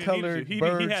 They just He didn't need colored you. He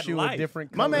bird had shoe a life.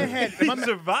 different My color. man had He my,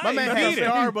 survived. my man He had beat it.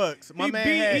 Starbucks. My he man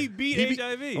beat, had he beat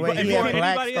HIV. Well, he Before had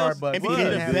black anybody else Starbucks. and He became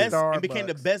didn't the have best Starbucks. and became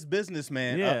the best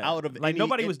businessman out of like any,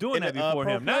 nobody was doing that before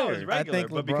pro him. Now it's player. I regular, think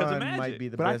but because of LeBron Magic. might be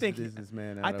the But I best think-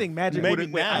 businessman. I think Magic Maybe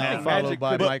would have. I now. think followed Magic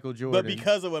by could. Michael Jordan. But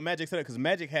because of what Magic said, because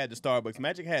Magic had the Starbucks,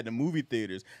 Magic had the movie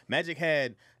theaters, Magic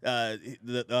had what's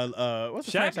the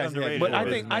Shaq franchise? he had underrated before? But I for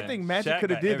think his I man. think Magic Shaq could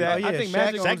have got did that. everything. I think Shaq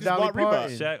Magic owns Shaq just Dolly bought Reebok.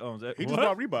 Parton. Shaq owns it. He just What?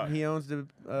 bought Reebok. He owns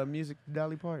the music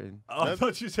Dolly Parton. Oh, I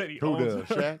thought you said he Who owns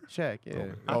does? it. Shaq? Shaq, yeah.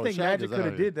 I think Shaq Magic is could out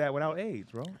have here. did that without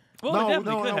AIDS, bro. Well, No, it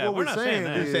definitely no, could no, have. what We're we're not saying saying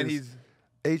that. is- Said he's.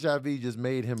 HIV just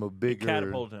made him a bigger.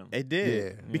 Catapulted him. It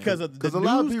did Yeah. because of the Because a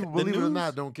lot of news- people, the believe it or news-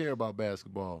 not, don't care about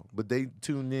basketball, but they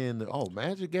tune in. To, oh,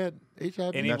 Magic got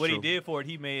HIV. And That's what he true. did for it,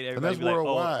 he made And everybody that's be like, "Oh,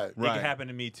 worldwide. it Right. can happen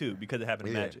to me too," because it happened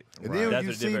to Yeah. Magic. And then That's you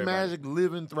what see did for everybody. Magic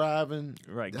living, thriving.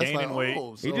 Right, That's gaining like, weight.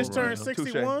 oh, He so just turned right.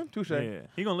 61. Touche. Yeah,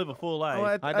 he gonna live a full life. Oh,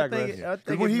 I I digress. think Because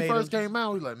it when he made first him- came out,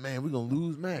 he was like, man, we're going to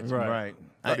lose Magic. Right.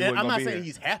 I'm He wasn't not gonna be saying there.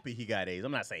 he's happy he got AIDS.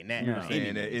 I'm not saying that. No. I'm I'm saying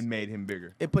saying that it made him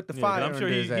bigger. It put the Yeah, fire but I'm sure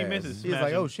under he his ass. misses He's like,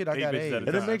 smashing oh shit, I 8 got bitches at AIDS. a And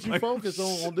it time. makes you focus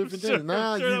on different Sure, things.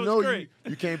 Now sure, that you was know you, great.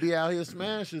 you can't be out here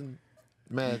smashing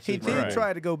matches. He did Right.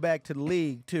 try to go back to the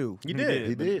league too. He did.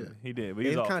 He did. He did, but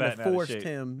he It was all kind fat of and out of forced shape.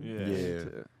 him. Yeah. Yeah.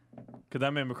 Because I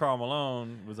remember Karl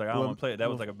Malone was like, "I don't Well, want to play it." That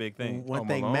was like a big thing. One Oh,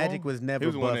 thing, Malone? Magic was never He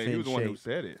was the one buff that, he in was the one who shape.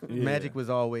 said it. Yeah. Magic was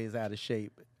always out of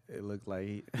shape. It looked like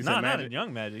You Nah, said not Magic? in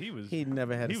young Magic. He was. he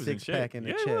never had he a was in six pack shape. in the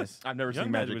Yeah, he was. chest. I've never Young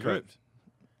seen Magic Magic was cut. ripped.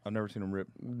 I've never seen him rip.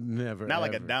 Never. Not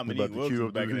like a ever. Dominique About to Wilkes cue was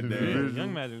up back in the the day. Yeah, division.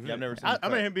 young Magic. Was Yeah, I've never ripped. seen him I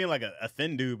remember cut. him being like a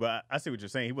thin dude, but I see what you're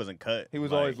saying. He wasn't cut. He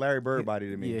was Like, always Larry Bird body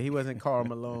to me. Yeah, he wasn't Carl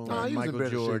Malone, Nah, he was in Michael better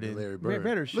shape Jordan. than Larry Better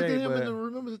Bird. shape, Look at him in but- the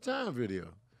Remember the Time video.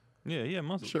 Yeah, yeah,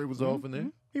 muscle. Shirt was off in there.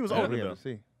 He was Oh, older yeah, though. let's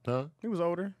see. Huh? He was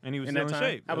older. And he was in still that in time.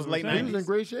 shape. I was That's late what I'm He was in 90s.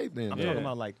 great shape then. I'm Yeah. talking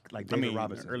about like David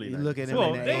Robinson. early You 90s. look at him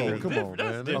Well, in the David, 80s. come different. on,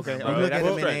 That's man. different. Okay, bro. all right, Look at that's him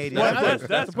in a the stretch. 80s. Well,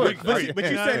 That's push. big But, freak, but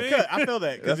you know what I said mean? cut. I feel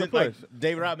that That's because a like push.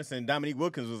 David Robinson, Dominique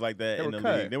Wilkins was like that They in were the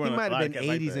cut. league. They He weren't might a lot have of been cats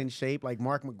like 80s that. in shape, like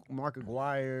Mark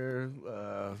Aguirre.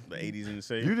 The 80s in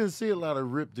shape. You didn't see a lot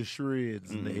of ripped to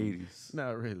shreds in the Mm. 80s.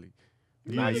 Not really.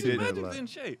 You No, didn't see that a Magic's lot. in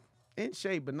shape. In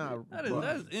shape, but not. That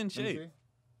is in shape.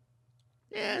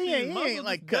 Yeah, he ain't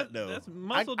like cut though. That's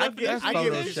muscle I get- definition. I get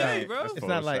He's what in you're shape, saying. bro. That's It's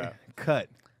not like Photoshop. cut.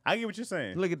 I get what you're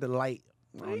saying. Look at the light.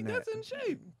 Hey, On that's that. in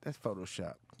shape. That's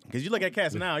Photoshop. Because you look at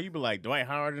cats now, you be like Dwight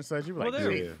Howard and such. You be Well, like,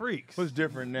 they're dude. freaks. What's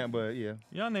different now, but yeah.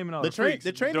 Y'all naming all The the train- freaks.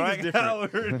 the training is Dwight different.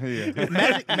 Howard. Yeah.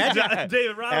 Magic,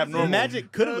 David Robinson. Abnormal.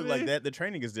 Magic could have You looked know what I like mean? that. The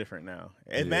training is different now.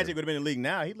 If Yeah. Magic would have been in the league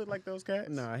now, he looked like those cats.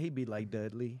 Nah, he'd be like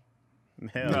Dudley.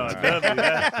 Hell No, nah.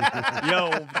 Dudley.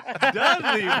 Yo,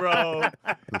 Dudley, bro.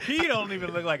 He don't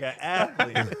even look like an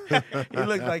athlete. He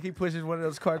looks like he pushes one of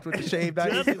those carts with the shaved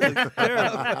ice. Dudley looks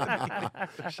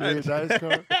terrible. Shaved ice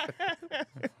card.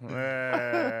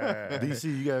 Uh, DC,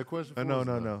 you got a question for No, us?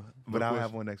 no. But I'll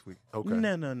have one next week. Okay.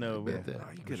 no. Bet that.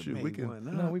 Oh, you could have Shoot, made we can.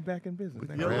 one. No, we back in business.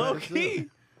 Yo, Right. low key.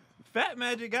 Fat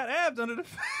Magic got abs under the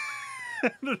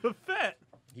under the fat.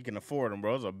 He can afford them,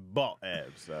 bro. Those are bulk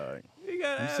abs. He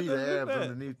got You abs see the under abs fat.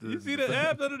 underneath the- You see the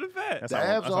abs under the fat. That's The all-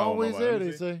 abs that's are all always mobile, there, let they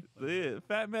me see. say. Yeah,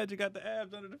 Fat Magic got the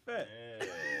abs under the fat.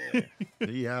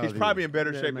 He out He's here. probably in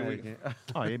better Yeah, shape than we. man.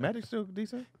 Oh, yeah, Magic's still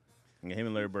decent. Yeah, him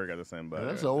and Larry Bird got the same body.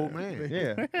 That's right an old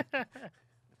there. man. Yeah.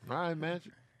 All right,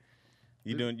 Magic.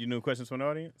 You doing questions from the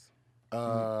audience?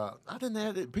 I didn't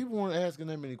have it. People weren't asking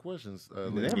that many questions. They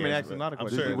haven't been asking a lot of I'm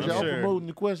questions. sure- Was I'm y'all sure. promoting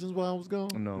the questions while I was gone?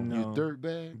 No. No. You dirt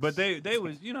bags. But they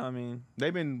was, you know what I mean?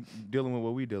 They've been dealing with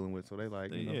what we dealing with, so they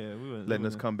like, you know, Yeah, we was letting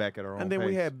us come back at our own And then we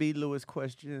pace. had B. Lewis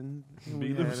question. We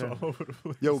Be had, loose all over the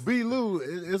place. Yo, B. Lou,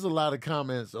 there's a lot of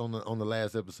comments on the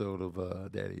last episode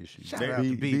of Daddy Issues. Shout out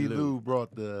to B. Lou. Lou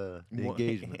brought the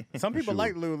engagement. Some for people sure.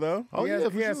 like Lou though. Oh, he yeah,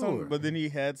 has, for he has sure. some, but then he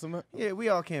had some. Yeah, we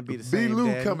all can't be the B. same. Lou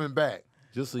Daddy. coming back,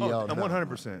 just so y'all know. I'm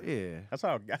 100%. Yeah. That's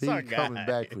our He guy. coming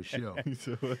back for sure.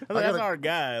 That's our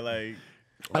guy. Like,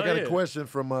 I got yeah. a question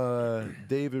from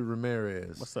David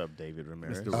Ramirez. what's up, David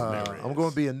Ramirez? I'm going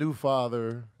to be a new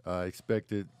father,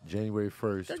 expected January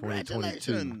 1st,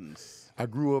 2022. Congratulations. I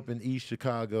grew up in East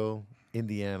Chicago,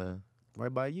 Indiana.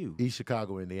 Right by you. East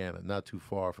Chicago, Indiana, not too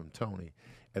far from Tony.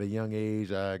 At a young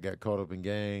age, I got caught up in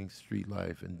gangs, street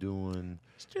life, and dealing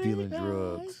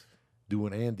drugs. He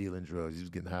was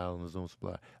getting high on his own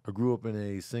supply. I grew up in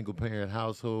a single-parent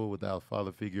household without a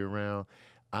father figure around.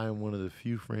 I am one of the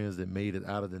few friends that made it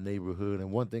out of the neighborhood,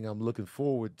 and one thing I'm looking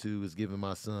forward to is giving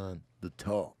my son the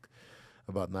talk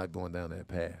about not going down that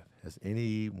path. Has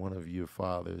any one of your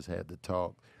fathers had the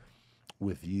talk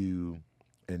with you,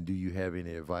 and do you have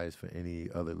any advice for any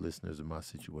other listeners in my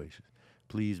situation?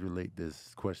 Please relate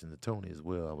this question to Tony as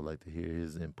well. I would like to hear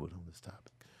his input on this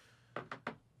topic.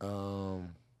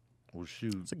 Well,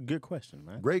 shoot. It's a good question,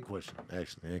 man. Great question,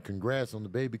 actually. And congrats on the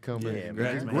baby coming. Yeah, And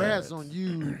man. congrats on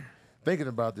you thinking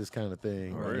about this kind of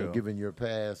thing, For you know, real. given your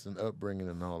past and upbringing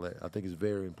and all that. I think it's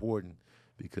very important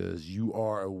because you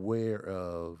are aware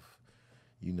of,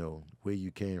 you know, where you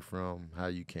came from, how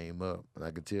you came up. And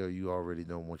I can tell you already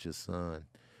don't want your son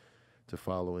to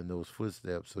follow in those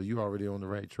footsteps. So you're already on the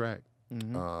right track.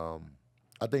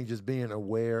 I think just being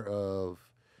aware of,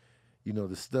 you know,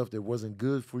 the stuff that wasn't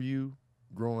good for you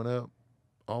growing up,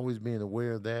 always being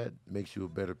aware of that makes you a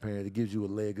better parent. It gives you a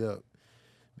leg up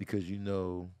because you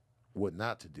know what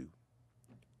not to do,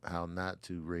 how not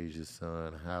to raise your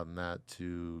son, how not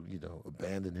to, you know,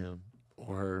 abandon him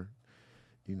or her,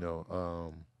 you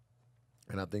know.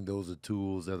 And I think those are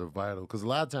tools that are vital because a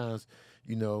lot of times,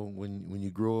 you know, when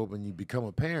you grow up and you become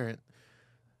a parent,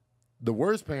 the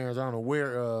worst parents aren't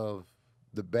aware of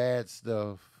the bad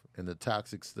stuff and the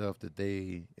toxic stuff that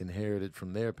they inherited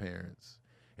from their parents.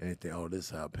 And they think, oh, this is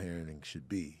how parenting should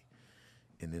be.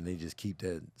 And then they just keep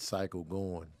that cycle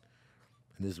going.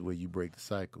 And this is where you break the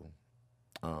cycle.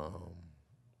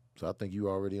 So I think you're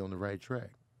already on the right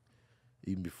track.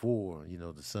 Even before, you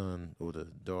know, the son or the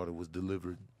daughter was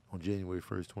delivered on January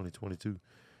 1st, 2022.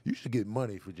 You should get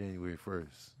money for January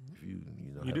 1st if you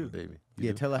know, You have do. a baby.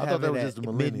 Yeah, do? tell her I thought have that it was at just a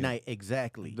millennium. midnight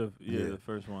exactly. The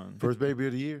first one. First baby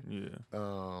of the year? Yeah.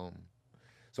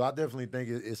 So I definitely think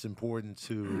it's important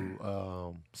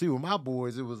to see with my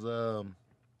boys. It was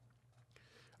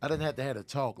I didn't have to have a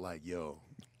talk like, "Yo,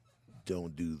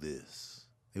 don't do this."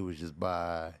 It was just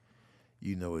by,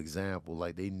 you know, example.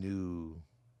 Like they knew,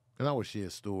 and I would share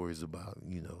stories about,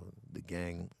 you know, the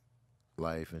gang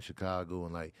life in Chicago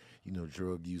and like, you know,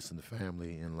 drug use in the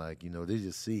family, and like, you know, they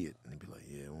just see it and they be like,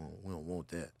 "Yeah, we don't want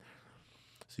that."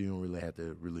 so you don't really have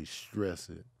to really stress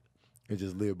it and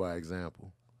just live by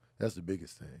example. That's the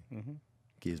biggest thing. Mm-hmm.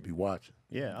 Kids be watching.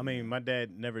 Yeah, I mean, my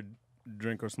dad never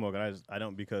drink or smoke. And I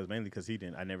don't mainly because he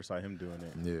didn't. I never saw him doing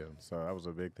it. Yeah. So that was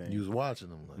a big thing. You was watching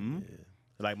them. Like, Mhm. yeah.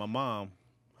 Like my mom,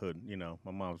 hood. You know,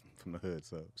 my mom's from the hood,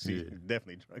 so she Yeah.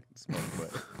 definitely drunk and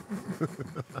smoked.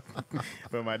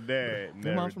 But my dad never.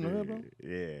 Your mom's from the hood, did.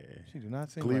 Yeah. She do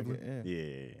not seem Cleveland? like it.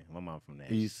 Yeah. Yeah, my mom from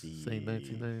that. East She- St.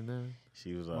 1999.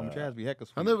 She was Mama Chaz be hecka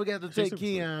sweet. I never got to She's take super sweet.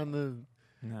 Keon to.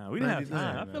 Nah, we didn't have 99,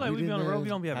 time. I man. feel like We we be on the didn't road. have- We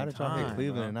don't be How having did y'all hit time.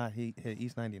 Cleveland bro. and not hit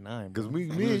East 99? Because bro? me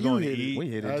was and you going to hit eat. it. We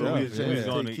hit it I tough. didn't We get a chance was to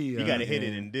going take to- Keon. You got to hit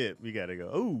it and dip. You got to go.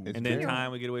 Ooh. It's And then different.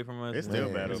 time would get away from us. It's still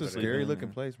Man, bad It's over a there. scary looking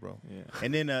place, bro. Yeah.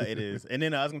 And then it is. And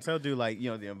then I was gonna tell dude, like, you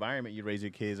know, the environment you raise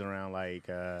your kids around,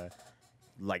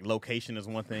 like location is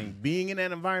one thing. Being in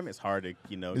that environment, it's hard to,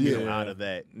 you know, get them Yeah. out of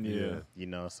that. Yeah. You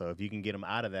know, so if you can get them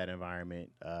out of that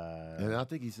environment, And I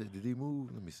think he said, did he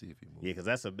move? Let me see if he moved. yeah, because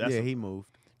that's Yeah, a, he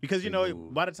moved. because he you know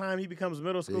moved. by the time he becomes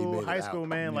middle Yeah, he school, made it high out. school,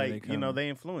 man, Yeah, like they you know come. they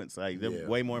influence, like they're Yeah.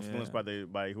 way more influenced Yeah.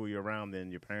 by who you're around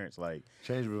than your parents. Like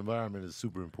Change of environment is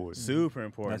super important. super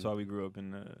important. That's why we grew up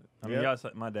in the. I mean, Yep.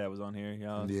 y'all, my dad was on here.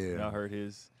 Y'all, Yeah. y'all heard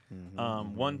his.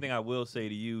 Mhm. One thing I will say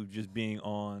to you, just being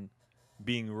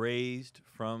raised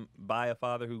by a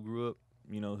father who grew up,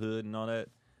 you know, hood and all that.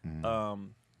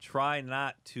 Try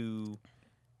not to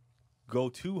go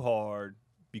too hard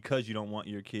because you don't want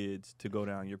your kids to go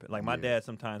down your. Like my dad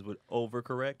sometimes would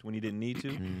overcorrect when he didn't need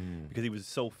to, because he was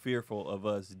so fearful of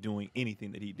us doing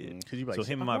anything that he did. 'Cause you be like, So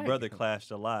him and my brother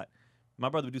clashed a lot. My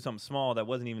brother would do something small that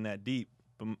wasn't even that deep,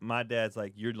 but my dad's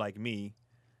like, "You're like me."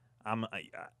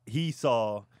 He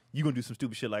saw you gonna do some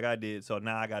stupid shit like I did, so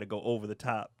now I got to go over the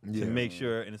top Yeah. to make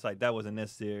sure, and it's like that wasn't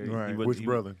necessary. Right. He was- Which he-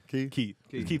 brother? Keith? Keith.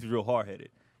 Keith was real hard headed.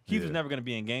 Keith was Yeah. never gonna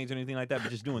be engaged or anything like that, but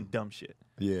just doing dumb shit.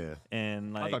 Yeah.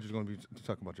 And I like, thought you was gonna be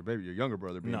talking about your baby, your younger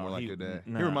brother being no, more like he- your dad.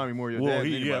 nah. He remind me more of your well, dad.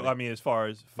 he, than yeah. anybody. I mean, as far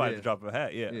as fight at Yeah. the drop of a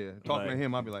hat, yeah. Yeah, talking Like, to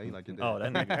him, I'd be like, he like your dad. Oh,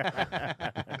 that nigga,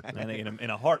 that nigga in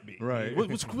a heartbeat. Right.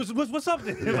 What's up?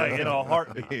 Like in a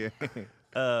heartbeat.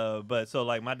 Yeah. But so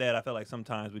like my dad, I felt like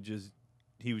sometimes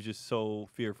he was just so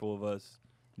fearful of us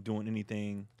doing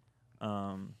anything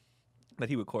that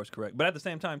he would course correct. But at the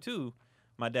same time too,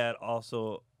 my dad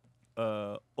also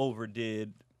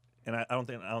overdid, and I don't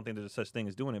think there's a such thing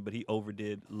as doing it, but he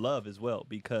overdid love as well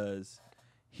because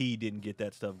he didn't get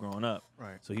that stuff growing up.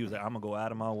 Right. So he was like, I'm gonna go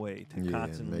out of my way to Yeah,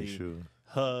 constantly make sure.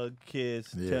 hug,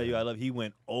 kiss, Yeah. tell you I love you. He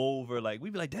went over, like,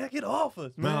 we'd be like, Dad, get off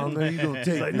us, No, man. man, you gonna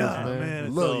take Like, this, nah,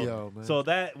 man. So, Love y'all, man. So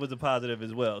that was a positive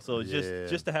as well. So Yeah.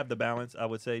 just to have the balance, I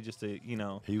would say, just to, you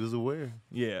know, He was aware.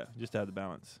 yeah, just to have the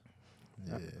balance.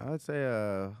 Yeah. I would say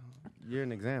you're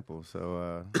an example.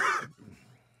 So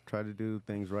try to do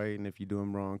things right, and if you do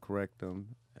them wrong, correct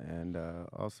them. And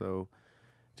also,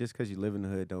 just because you live in the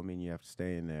hood don't mean you have to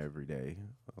stay in there every day.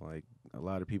 Like a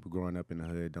lot of people growing up in the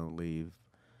hood don't leave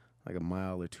like a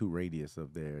mile or two radius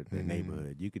of their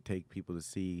neighborhood. You could take people to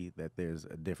see that there's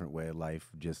a different way of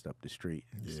life just up the street.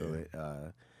 So it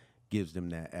gives them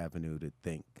that avenue to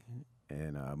think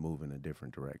and move in a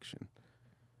different direction.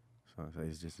 So I say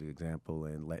it's just an example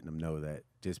and letting them know that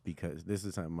just because, this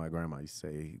is something my grandma used to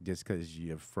say, just because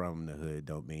you're from the hood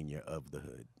don't mean you're of the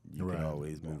hood. You Right. can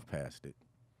always move past it.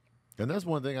 And that's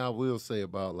one thing I will say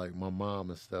about like my mom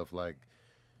and stuff. Like,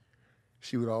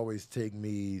 she would always take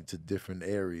me to different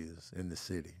areas in the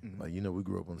city. Like, you know, we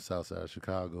grew up on the south side of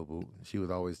Chicago, but she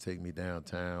would always take me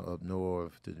downtown, up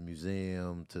north, to the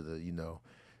museum, to the, you know.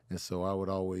 And so I would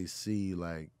always see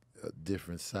like a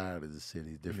different side of the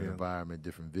city, different environment,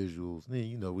 different visuals. And then,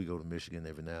 you know, we go to Michigan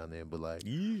every now and then, but like,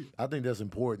 I think that's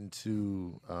important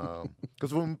to,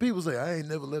 because when people say, I ain't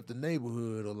never left the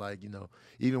neighborhood, or like, you know,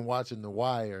 even watching The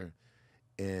Wire,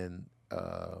 and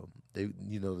they,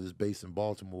 you know, this base in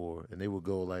Baltimore, and they would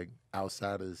go like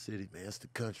outside of the city. Man, it's the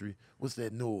country. What's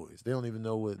that noise? They don't even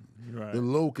know what Right. the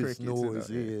locust Crickets and noise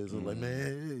all that. is. Or like,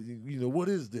 man, you know, what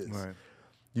is this? Right.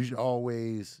 You should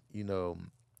always, you know,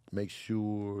 make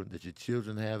sure that your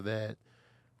children have that.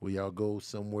 Where y'all go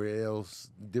somewhere else,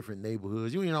 different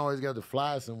neighborhoods. You ain't always got to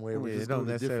fly somewhere. but Yeah, just it don't go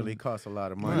to necessarily different- cost a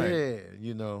lot of money. Yeah,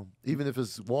 you know, even if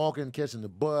it's walking, catching the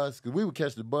bus, because we would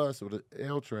catch the bus or the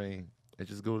L train and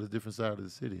just go to a different side of the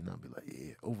city, and I'd be like,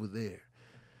 yeah, over there.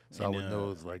 So And, I would know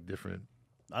it's like different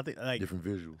I think like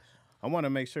visuals. I want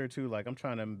to make sure too. Like I'm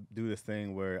trying to do this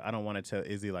thing where I don't want to tell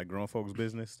Izzy like grown folks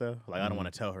business stuff. Like I don't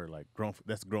want to tell her like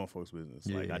that's grown folks business.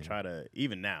 Like I Yeah. try to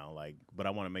even now like, but I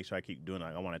want to make sure I keep doing it.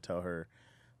 Like I want to tell her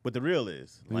what the real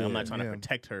is. Like I'm not trying to Yeah.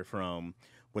 protect her from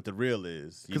what the real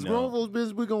is. Because grown folks'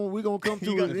 business, we gonna come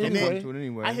to it and then-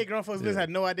 anyway. I hit grown folks' business. Had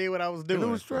no idea what I was doing. And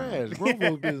it was trash. Grown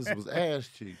folks' business was ass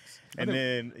cheeks. And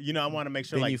then I want to make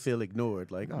sure Then like you feel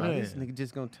ignored. Like, oh, this Man. nigga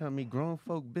just gonna tell me grown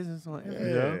folk business on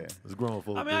everything. yeah. It's grown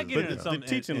folks' I mean, I business. get it in some the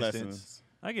teaching instance. lessons.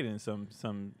 I get it in some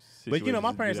But my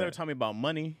situations parents do never that. taught me about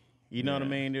money. You know what I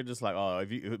Yeah. mean? They're just like, oh,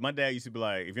 if my dad used to be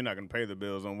like, if you're not gonna pay the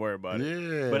bills, don't worry about it.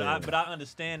 Yeah. But I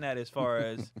understand that as far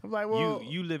as I'm like, well,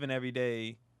 you living every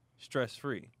day stress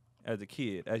free as a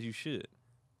kid, as you should.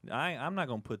 I'm not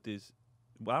gonna put this.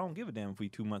 Well, I don't give a damn if we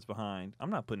 2 months behind. I'm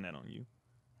not putting that on you.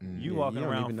 You Yeah, walking you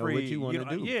don't around even know free. what you wanna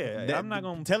do. Yeah, That- I'm not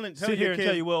gonna telling sit your here and tell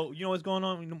kids- you. Well, you know what's going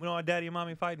on. You know, our daddy and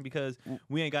mommy fighting because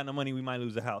we ain't got no money. We might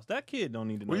lose the house. That kid don't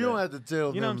need to know. Well, you don't that. have to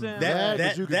tell You know them what I'm saying? that,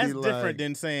 but you could that's be different like,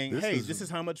 than saying, this hey, is- this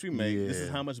is how much we make. This is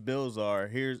Yeah. how much bills are.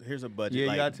 Here's a budget. Yeah,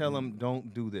 like, you gotta tell them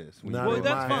don't do this. not Well, in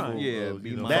that's mindful fine. of, Yeah, you be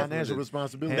know, mindful financial of it.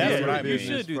 responsibility. That's yeah, what I you mean.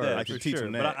 should do First. that I for should teach sure.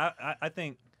 them But that. I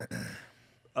think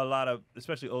a lot of,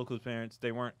 especially old school parents,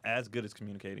 they weren't as good as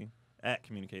communicating.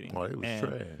 Oh, it was And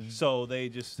trash. So they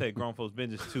just say grown folks'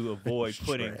 business to avoid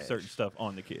putting certain stuff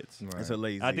on the kids. It's a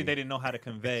lazy. I think they didn't know how to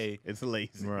convey It's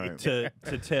lazy. Right. to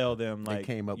tell them They like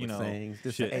came up you with know, sayings.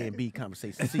 This is shit. A and B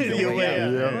conversation. See Yeah, your way yeah,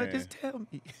 out. yeah. Like, just tell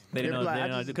me. They didn't know.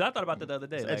 Like, They because I thought about that the other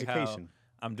day. It's Like how education.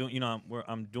 I'm doing,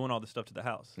 I'm doing all this stuff to the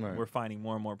house. Right. We're finding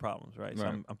more and more problems, right? So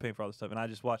Right. I'm paying for all this stuff, and I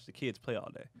just watch the kids play all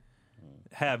day.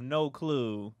 Have no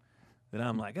clue that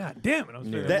I'm like, God damn it, I'm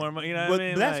spending That- more money. You know but what I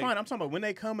mean? that's Like, fine. I'm talking about when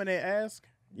they come and they ask.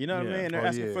 You know what Yeah. I mean? They're Oh,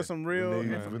 asking yeah. for some When real.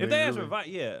 they- info. when If they ask really- for advice,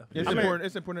 yeah. It's I mean- important.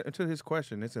 It's important to his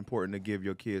question. It's important to give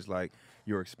your kids like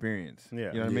your experience. Yeah. You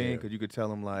know what I mean? Yeah. Because you could tell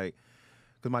them like,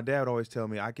 because my dad would always tell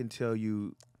me, I can tell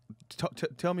you,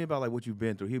 tell me about like what you've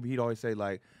been through. He'd always say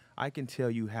like, I can tell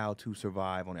you how to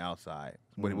survive on the outside.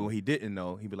 When what he didn't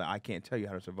know, he'd be like, I can't tell you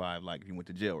how to survive like if you went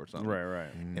to jail or something. Right,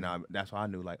 right. And that's why I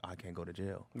knew like I can't go to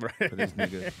jail. Right. For this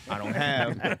nigga, I don't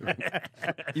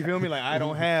have. You feel me? Like I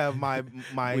don't have my.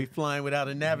 We flying without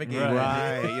a navigator.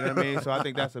 Right, you know what I mean? So I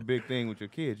think that's a big thing with your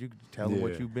kids. You can tell them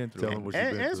what Yeah. you've been through. Tell them what you've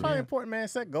And been it's through. probably important, man.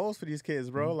 Set goals for these kids,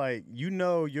 bro. Like,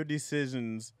 your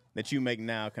decisions that you make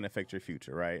now can affect your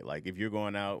future, right? Like, if you're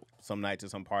going out some night to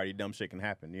some party, dumb shit can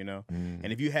happen, you know?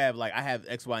 And if you have, like, I have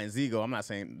X, Y, and Z go, I'm not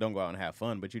saying don't go out and have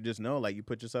fun, but you just know, like, you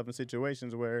put yourself in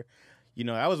situations where,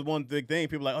 that was one big thing.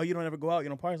 People are like, oh, you don't ever go out,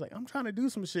 parties. Like, I'm trying to do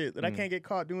some shit that I can't get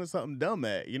caught doing something dumb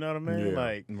at. You know what I mean? Yeah.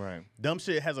 Like, Right. dumb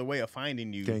shit has a way of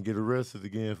finding you. Can't get arrested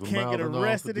again for Can't get mouthing off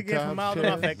arrested at the again for cops. mouthing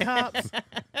off at cops.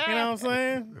 You know what I'm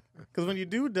saying? Because when you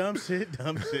do dumb shit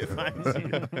finds you.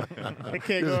 It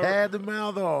can't Just go. had the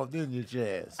mouth off, didn't you,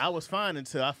 Chaz? I was fine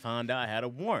until I found out I had a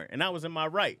warrant, and I was in my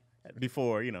right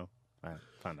before, I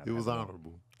found out. It I was had a warrant.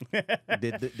 honorable.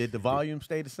 Did the volume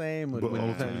stay the same? Or when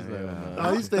you tell you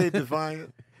Oh, he stayed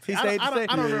defiant. he stayed the same.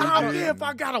 I don't remember. I don't care if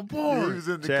I got a He warrant. was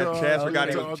in the Chaz,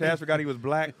 car. Chaz forgot he was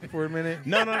black for a minute.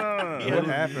 No. What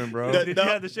happened, bro? The- Did you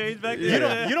have the shades back You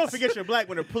there? don't forget you're black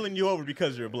when they're pulling you over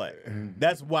because you're black.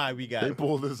 That's why we got They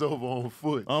pulled us over on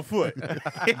foot. on foot.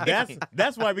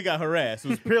 That's why we got harassed. It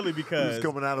was purely He was because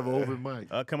coming out of an open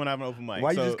mic. coming out of an open mic.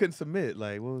 Why you So- just couldn't submit?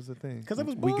 Like, what was the thing? Because it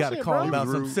was We bullshit, got to call bro. him about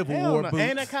some Rude. Civil Hell War no. boots.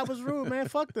 And that cop was rude, man.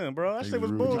 Fuck them, bro. That He shit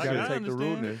was rude. You bullshit. gotta I take the understand.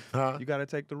 rudeness. Huh? You gotta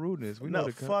take the rudeness. We know No,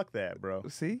 the fuck that, bro.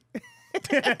 See?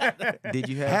 Did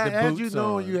you have the Had boots you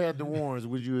known on? you had the warrants,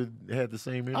 would you have had the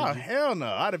same energy? Oh, hell no.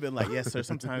 I'd have been like, yes, sir.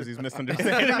 Sometimes he's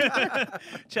misunderstanding.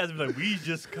 Chaz was like, we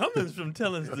just coming from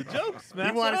telling us the jokes, man.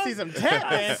 You want to see some tap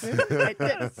dancing? Like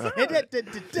that.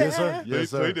 Yes, sir. Yes,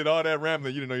 So he sir. did all that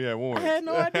rambling. You didn't know you had I warrants. had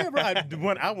no idea, bro.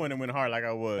 I went and went hard like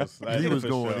I was. Like, He was for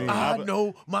going sure. in. I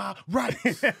know my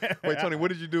rights. Wait, Tony, what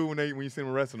did you do when you seen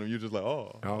him arresting him? You just like,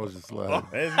 oh. I was just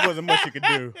like, There wasn't much you could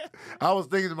do. I was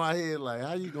thinking in my head, like,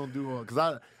 how you gonna do all?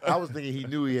 Because I was thinking he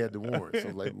knew he had the warrant. So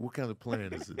like, what kind of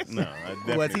plan is this? No, I Was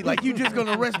definitely- he like, you just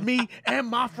gonna arrest me and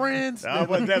my friends? I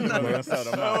was definitely gonna sell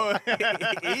them out.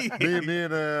 me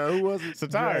and who was it?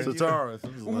 Satara. Satara. So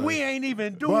it was like, We ain't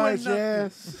even doing Bye, nothing.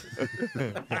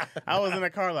 Chaz. I was in the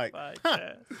car like, Bye, huh,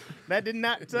 Chaz. that did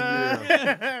not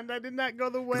that did not go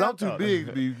the way. Because I I'm too thought. big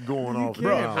to be going off.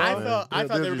 Bro, now, I man. thought They'll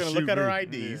they were just gonna look shoot at our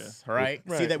me. IDs, right?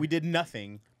 See Right. that we did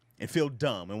nothing and feel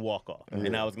dumb and walk off. And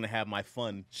Yeah. I was gonna have my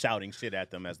fun shouting shit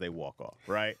at them as they walk off,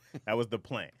 right? That was the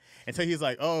plan. And so he's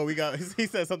like, oh, he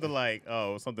said something like,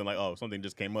 something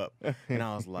just cing up. And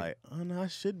I was like, oh no, I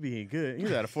should be good.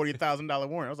 He had a $40,000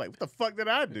 warrant. I was like, what the fuck did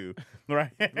I do?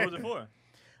 Right? What was it for?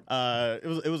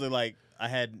 It was like I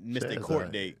had missed a Chaz, court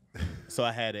alright. date, so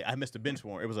I missed a bench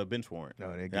warrant. It was a bench warrant.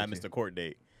 Oh, they And get I you. missed a court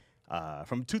date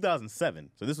from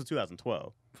 2007. So this was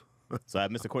 2012.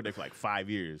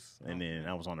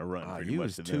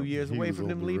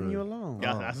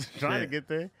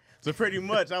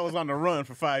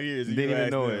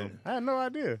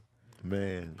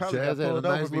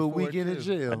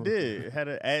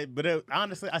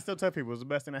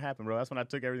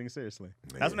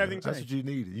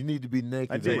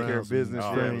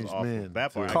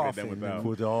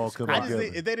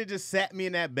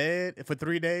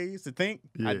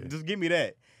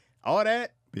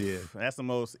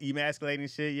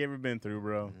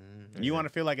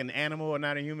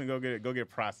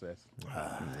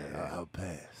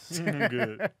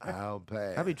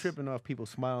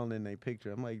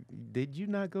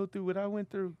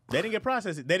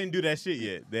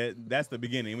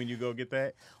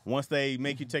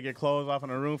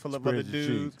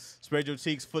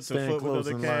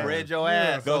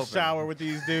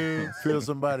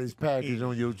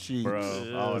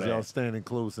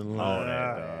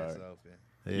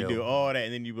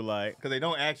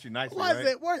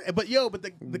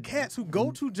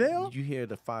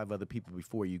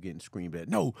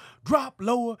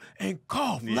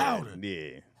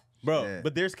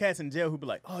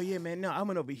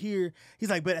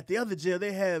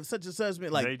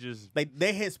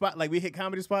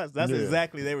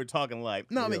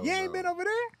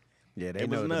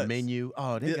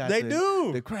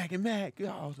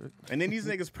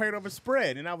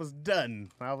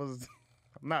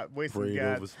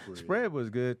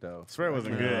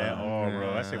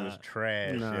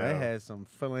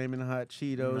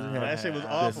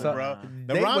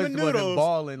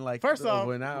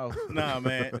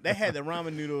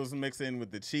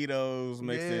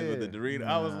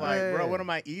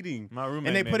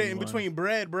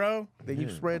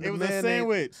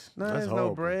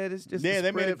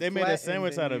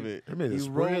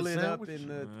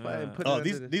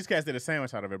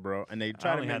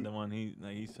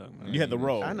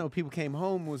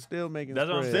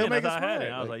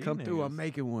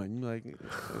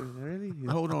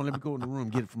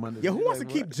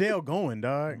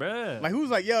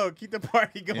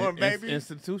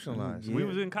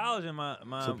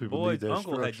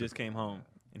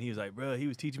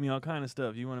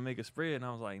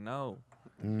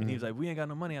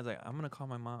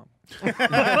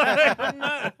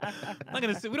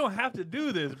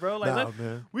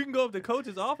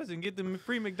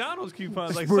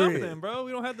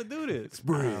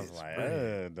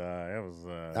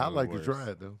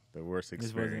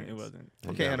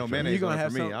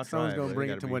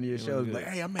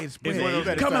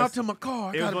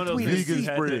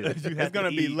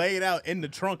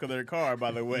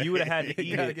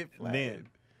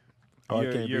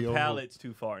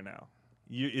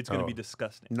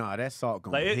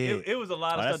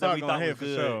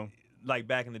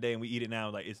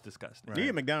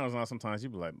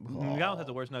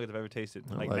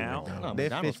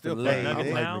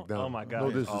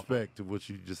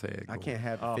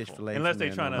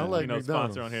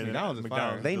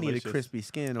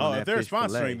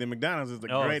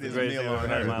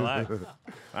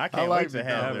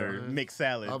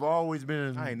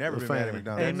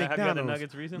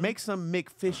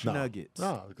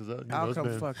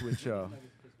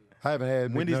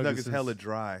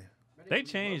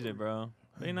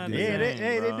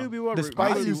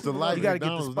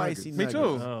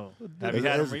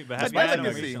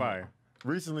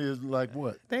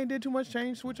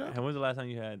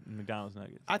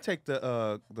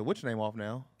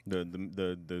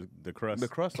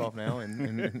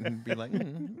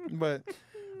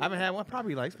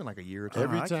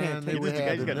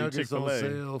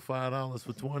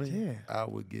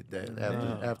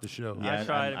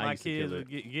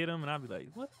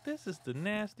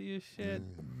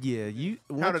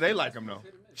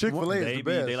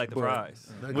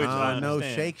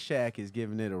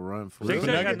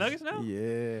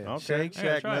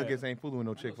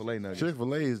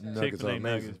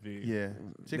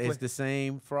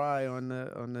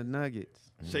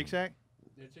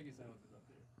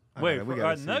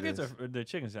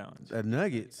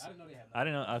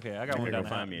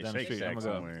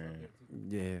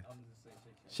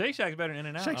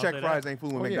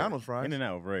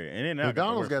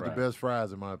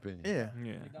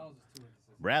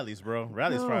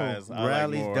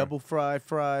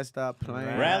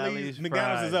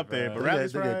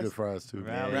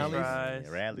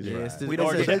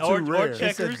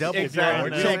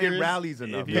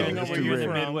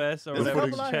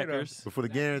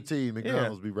 guarantee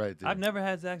McDonald's be right there. I've never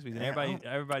had Zaxby's. And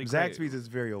everybody. Zaxby's is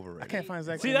very overrated. I can't find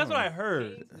Zaxby's. See, that's what I anywhere.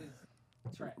 heard. Cane's is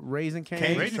Raising Cane's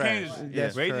Cane's Raising trash. Cane's is,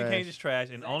 That's Raising trash. Cane's is trash,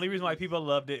 and the only reason why people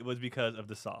loved it was because of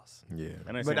the sauce. Yeah.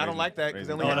 But I don't like that because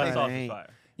they only No, have that like, sauce is ain't. fire.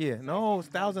 yeah, no, it's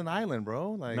Thousand Island,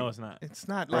 bro. Like, No, it's not. It's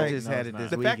not I like just no, had it's it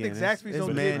this not. The fact weekend. that Zaxby's It's don't give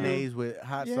you- mayonnaise with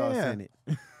hot sauce Yeah. in it.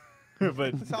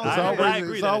 But It's I always,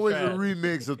 agree it's that always it's a trash.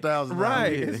 remix of Thousand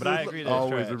Right. Island. But I agree that it's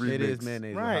always trash. a remix. It is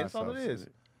mayonnaise with Right, hot that's all sauce it in is.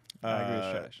 I agree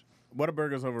it's trash.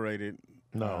 Whataburger's overrated.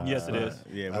 No. Yes, it is.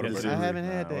 Yeah, I Whataburger. disagree. I haven't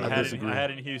had that. I I had, it, disagree. I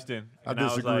had it in Houston. I And I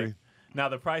was disagree. like, now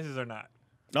the prices are not.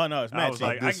 No, it's I mad was cheap.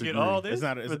 like, I can get disagree. all this. It's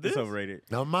not. for It's this? overrated.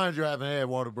 Now, mind you, I haven't had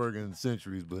Whataburger in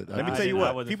centuries, but Let me I tell you didn't- I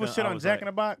what. wasn't People feeling- shit I on was Jack like- in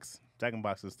the Box. Jack in the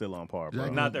Box is still on par, bro.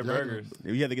 Jack- Not their Jack- burgers.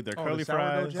 You have to get their Oh, curly the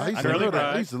sourdough fries. Jack? I used I to really love that.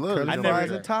 tried. I used to love Curly that. I never-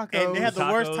 fries and tacos. And they have the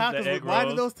worst Tacos, the tacos. egg But why do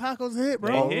rolls. those tacos hit, They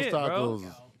bro? All those hit, bro. tacos.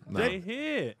 No. They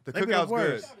hit. The They be cookout's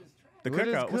worse. good. The What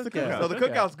is cookout. What's the cookout? cookout? So the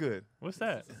cookout's good. What's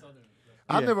that?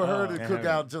 I Yeah. never heard of Oh, cookout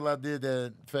yeah. until I did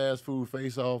that fast food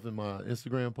face off in my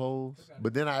Instagram polls.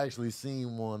 But then I actually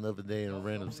seen one the other day in a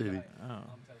random city. Oh.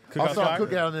 I Cookout's saw fire?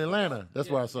 cookout in Atlanta. That's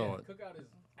where I saw it. Cookout is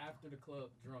after the club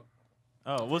drunk.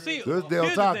 Oh, well, see, There's Del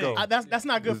here's the Taco. thing. That's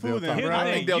not good This Del food, then, Taco. Here's bro. the I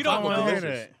thing. think Del You don't Taco's know.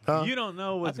 delicious. Huh? You don't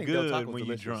know what's think Del good Taco's when you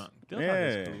delicious. drunk. Del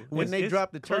Yeah. Taco's cool. When they It's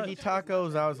dropped the turkey clutch.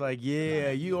 tacos, I was like,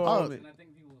 yeah, you on it. And I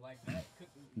think people like that.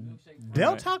 Milkshake.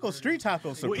 Del Right. Taco street tacos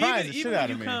Well, surprised the even shit when out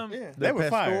you of me. come, They were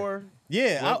fire. Pastor?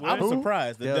 Yeah, What- I was who?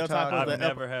 surprised. The Del Del Taco, Taco. the I've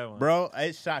never had one. Bro,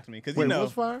 it shocked me because you Wait, know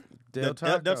what's fire? Del Del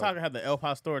Taco. Taco had the El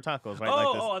Pastor tacos, right? Oh,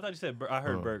 like this. oh, I thought you said. I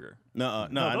heard burger. No,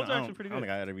 No, I those don't, are I actually don't- pretty I don't good.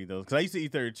 think I gotta read those because I used to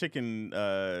eat their chicken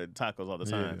tacos all the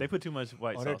time. They put too much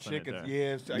white Oh, their sauce in it. chickens. there.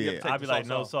 Yeah, Yeah. you have to take I'd be the like, sauce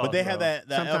no off. sauce. But they had bro. that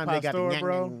El Sometimes they got Pastor, the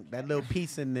bro. that little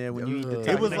piece in there when you eat the It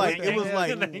taco. was like- it was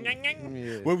like-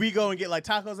 Yeah. Where we go and get like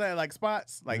tacos at like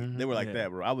spots, like they were like Yeah. that,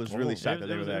 bro. I was really shocked that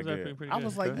they were that good. pretty I good.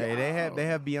 was like, Hey, they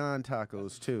have Beyond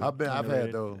tacos too. I've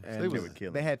had those. And They they was were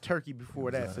killing. they had turkey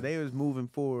before that, so they was moving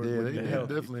forward. Yeah, with they the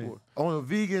healthy definitely. before. On a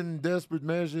vegan desperate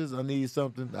measures, I need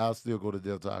something. I'll still go to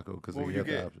Del Taco because What they would you got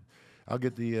the get? option. I'll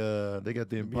get the they got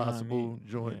the Impossible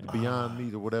joint, Yeah. the Beyond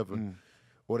Meat or whatever,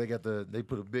 or they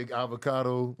put a big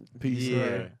avocado piece. Yeah. in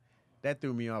there. That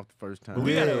threw me off the first time. But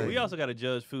we, Yeah. we also got to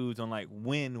judge foods on like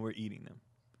when we're eating them.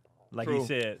 Like he True.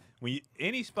 said,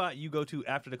 any spot you go to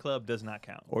after the club does not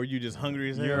count. or you just hungry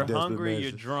as hell. You're Desperate hungry, you're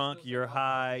measures. drunk, you're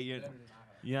high. You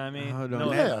know what I mean? Hold on. No,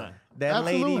 Yeah. that's not. That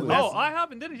lady. Absolutely. was- Oh, I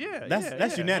haven't did it. Yeah,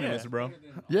 That's yeah, unanimous, yeah. bro.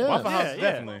 Yeah, Waffle House Yeah, yeah.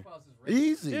 definitely.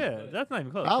 easy. Yeah, that's not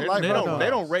even close. I like They Waffle don't. They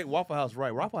House. don't rate Waffle House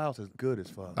right. Waffle House is good as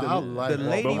fuck. I like the Waffle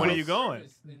lady but when are was- you going?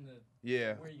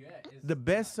 Yeah. Where you at? The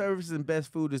best service and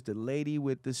best food is the lady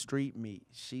with the street meat.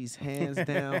 She's hands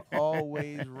down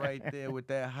always right there with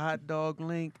that hot dog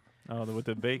link. Oh, with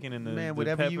the bacon and the Man, the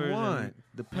whatever you peppers want.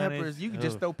 The mayonnaise. peppers, you can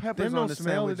just Ugh. throw peppers Them on don't the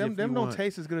smell. sandwich Them if you don't want.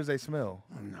 taste as good as they smell.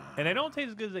 And they don't taste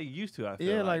as good as they used to. I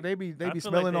feel Yeah, like they be I feel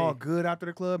smelling like all they- good after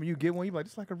the club, and you get one, you be like,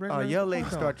 it's like a Oh, regular. your lady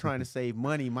Waffle start House. trying to save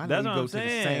money. My That's lady what go I'm to the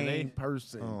saying. same They-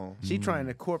 person. Oh. She trying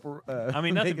to corporate. I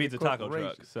mean, nothing make it beats a a taco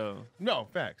corporation. truck. So No,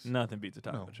 facts. nothing beats a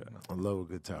taco No, truck. I love a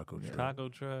good taco truck. Taco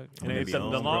truck. I'm And it's the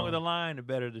gonna be longer honest, the line, the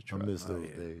better the I truck. miss those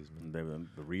days, man.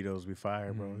 The burritos be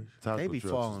fire, bro. Taco They be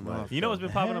trucks falling is life. off. You know what's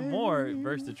been popping up more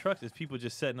versus the trucks is people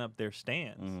just setting up their stands.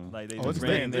 Like they Oh, just it's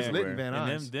ran lit. It's there. lit in Van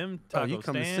And Nuys. them Oh, taco you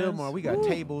come to stands. Silmar, we got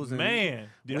tables and Man,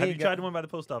 we have you ain't tried got- the one by the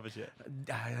post office yet?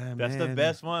 Ah, That's the man.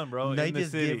 best one, bro. They in the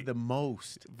just city. give the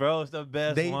most. Bro, it's the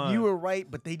best They, one. you were right,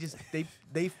 but they just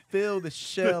they fill the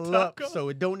shell up taco? so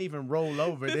it don't even roll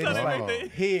over. This They how just they like make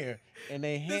they- here and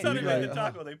they This hand how they you make like, the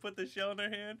taco. They put the shell in their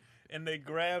hand and they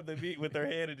grab the meat with their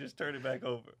hand and just turn it back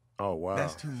over. Oh wow.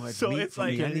 that's too much So meat it's for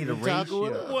me. like- I need a Taco it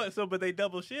ratio. up. What? So, but they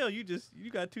double shell. You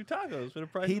got two tacos for the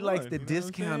price. He of likes one, the you know what I'm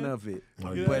discount saying? of it. Oh,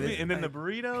 You know yeah. what I But mean? it's- And then the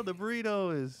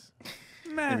burrito is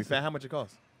Maybe massive. fat. How much it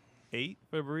costs? 8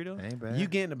 for a burrito. Ain't bad. You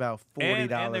getting about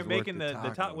 $40 And they're making worth the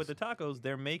of top with the tacos. tacos.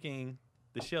 They're making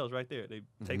the shells right there. They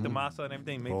take the masa and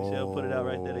everything, make the shell, put it out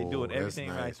right there. They doing Oh, that's everything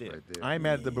right nice there. I ain't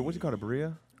mad at the. What you call it?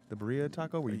 Birria? The birria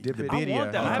taco where you dip it. I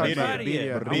want that. I haven't tried it yet.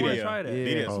 I want to Birria. try that.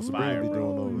 Birria's Oh, fire, Sabrina be bro.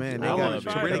 doing those. Man, they I got, wanna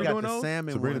try they it. got doing the those?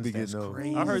 salmon Sabrina ones. be getting That's those.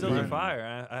 crazy. I heard those Yeah. are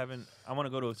fire. I haven't. I want to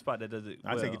go to a spot that does it.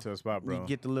 I'll take well. you to a spot, bro. You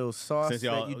get the little sauce Since that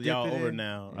y'all you dip y'all it over in.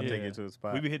 now, I'll take Yeah. you to a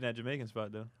spot. We be hitting that Jamaican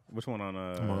spot though. Which one on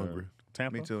I'm hungry.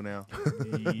 Tampa? Me too now.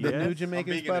 The new Yes.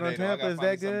 Jamaican vegan spot on today, though. I Tampa gotta is find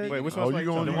that some good? vegan. Wait, which Oh, one's you like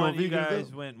going- The you one you vegan guys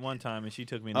though? went one time and she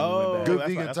took me and then we Oh, went back. Good that's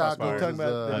vegan fine, that's tacos. fine. Talking about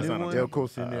the That's new not one? El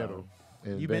Cocinero.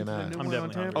 and You Van been to the Nuys. new I'm one on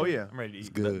definitely Tampa? hungry. Oh, yeah. I'm ready to eat. It's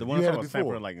good. The one You I had saw it was Sanford,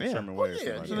 before. like in Yeah. Sherman Oh, Way. or yeah,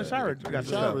 something it's like in the that. shower. You got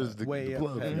the Shower shower. is the Way up.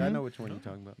 plug. I know which one you're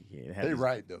talking about. Yeah, it They had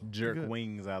right though. jerk Good.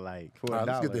 wings I like. For All right,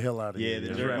 a let's get the dollar. hell out of Yeah, here. the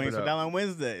Let's jerk wrap wings it for up. $1 on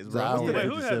Wednesdays. It's bro. an hour What's and today? Wait,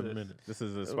 who has 57 this? minutes. This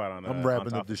is a spot on. I'm on wrapping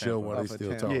top up the of show Tampa. while they Off of still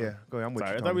Tampa. talking. Yeah, go ahead. I'm with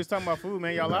Sorry, I you. thought Tony. we was talking about food,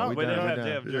 man. Y'all No, out? we Wait, they done, don't we have done.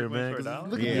 to have Yeah, jerk man, wings for 'cause $1?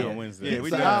 look at Yeah, that. on Wednesday. Yeah, we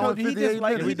It's an done. hour and He just 58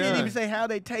 like minutes. he didn't done. even say how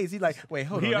they taste. He's like, wait,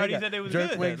 hold He on. already they got said they was jerk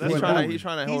good. wings That's for a fine. dollar. He's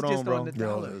trying to He's hold just on, on bro. the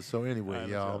dollar. Yeah, so anyway, Alright,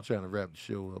 y'all, let's I'm trying to wrap the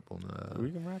show up on.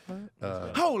 We can wrap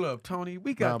up. Hold up, Tony.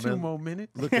 We got Nah, 2 man. more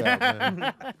minutes. Look out,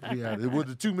 man. Yeah, well,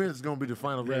 the 2 minutes is gonna be the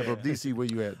final wrap up. DC, where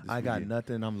you at? This I got weekend?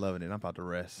 nothing. I'm loving it. I'm about to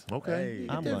rest. Okay, Hey,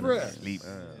 get I'm that gonna rest. sleep.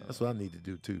 That's what I need to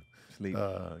do too. Sleep.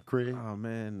 Craig. Oh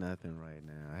man, nothing right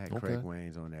now. I had Okay. Craig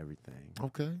Wayne's on everything.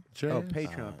 Okay, Oh, Chaz.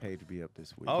 Patreon page to be up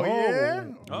this week. Oh, yeah?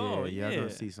 Oh, Y'all yeah. gonna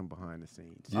see some behind the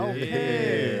scenes. Yeah.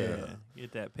 Yeah.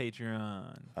 Get that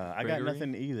Patreon. I got Gregory?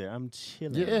 nothing either. I'm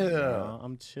chilling. Yeah. y'all.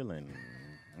 I'm chilling.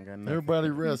 I got nothing. Everybody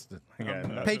resting. I got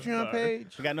nothing. Patreon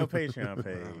page. I got no Patreon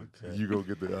page. You go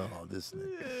get the this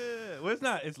nigga. Yeah. Well, it's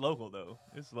not. It's local though.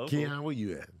 It's local. Keon, where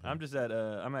you at? I'm just at.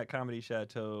 I'm at Comedy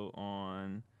Chateau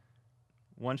on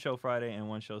one show Friday and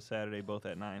one show Saturday, both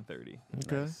at 9:30.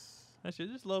 Okay. That's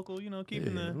just local, you know,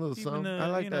 keeping Yeah, a the little keeping something. the I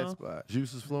like you that know, spot.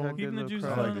 Juices flowing. keeping the Good juices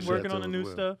little crowd. I on, like the working on Chateau the as new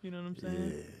well. stuff. You know what I'm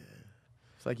saying? Yeah.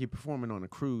 It's like you're performing on a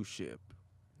cruise ship.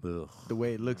 Ugh. The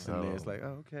way it looks in there, it's Oh. like,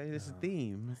 oh, okay, this is a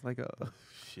theme. It's like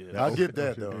Shit. I get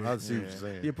that though. I see what Yeah. you're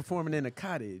saying. you're performing in a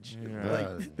cottage. Yeah.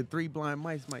 Like the 3 blind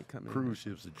mice might come in. Cruise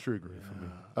ships are triggering for me.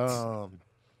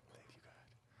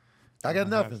 I got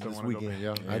nothing still this wanna go weekend,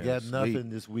 back. y'all. I Yeah, got sleep. nothing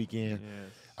this weekend.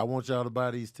 Yes. I want y'all to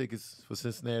buy these tickets for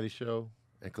Cincinnati show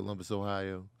in Columbus,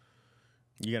 Ohio.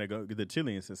 You gotta go get the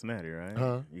chili in Cincinnati, right?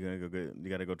 Huh? You gotta go get. You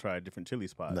gotta go try different chili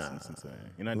spots Nah. in Cincinnati.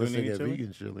 You're not Unless doing they any got chili.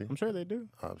 vegan chili I'm sure they do.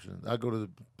 option. I go to the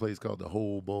place called the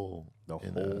Whole Bowl. The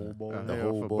in, Whole Bowl? The Hell,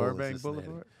 Whole for Bowl in Burbank Cincinnati.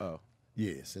 Boulevard. Oh,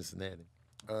 Yeah, Cincinnati.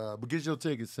 But get your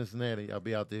tickets, Cincinnati. I'll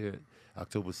be out there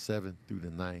October 7th through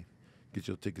the 9th. Get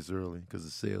your tickets early because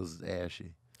the sales is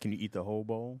ashy. Can you eat the whole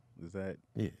bowl? Is that?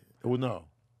 Yeah. Well, no.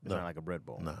 It's No. not like a bread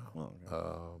bowl. No. Oh,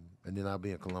 okay. And then I'll be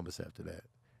in Columbus after that.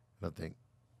 And I think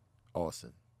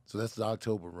Austin. So that's the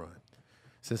October run.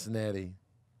 Cincinnati,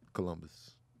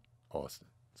 Columbus, Austin.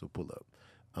 So pull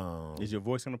up. Is your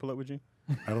voice gonna pull up with you?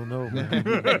 I don't know, man.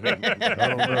 I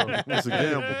don't know. It's a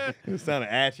gamble. It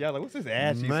sounded ashy. I was like, what's this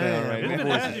ashy Man, sound right It's my been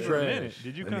voice ashy is for a trash. minute.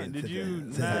 Did you? Did you?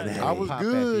 Not, I was Pop at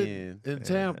good the end. in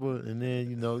Tampa, and then,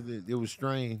 you know, it was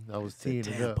strained. I was teeing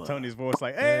it up. Tony's voice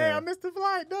like, "Hey, Yeah. I missed the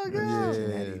flight, dog."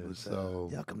 Yeah, so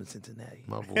Y'all come to Cincinnati.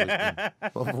 my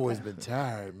voice been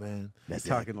tired, man. He's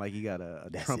talking like he got a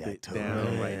that's trumpet the down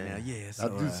October. right now. Yeah, I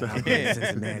so, do sound I'm in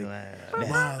Cincinnati.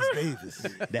 Miles Davis.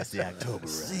 That's the October run.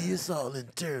 See, it's all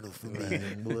internal for me.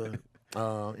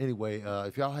 boy. Anyway,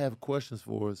 if y'all have questions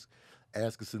for us,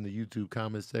 ask us in the YouTube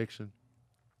comment section.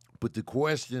 Put the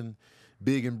question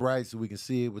big and bright so we can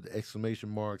see it with the exclamation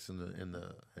marks and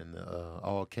the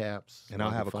all caps. And I'll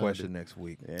so I have a can find question it. next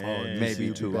week. Yeah. Maybe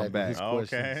You'll be two. I'm with back. his Okay.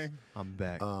 questions. I'm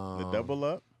back. The double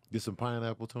up. Get some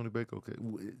pineapple, Tony Baker. Okay,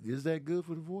 is that good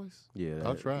for the voice? Yeah,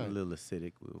 I'll try A it. little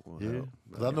acidic will Yeah, help.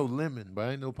 because I know lemon, but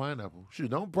I ain't no pineapple.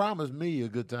 Shoot, don't promise me a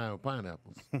good time with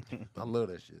pineapples. I love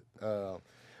that shit.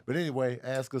 But anyway,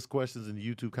 ask us questions in the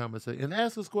YouTube comment section. And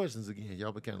ask us questions again.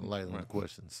 Y'all been kind of light on the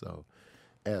questions, so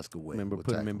ask away. Remember, We'll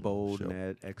put them in tackle on the bold show. and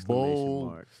add exclamation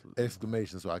Bold, marks.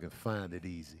 exclamation, so I can find it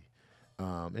easy.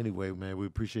 Anyway, man, we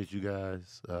appreciate you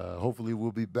guys. Hopefully,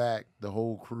 we'll be back, the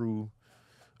whole crew,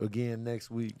 again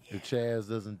next week. If Chaz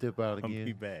doesn't dip out I'll be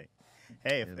again. back.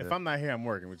 Hey, And, if I'm not here, I'm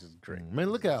working, which is great. Man,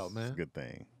 look out, It's man. a good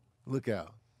thing. Look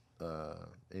out.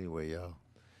 Anyway, y'all.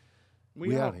 We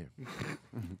We out. out here.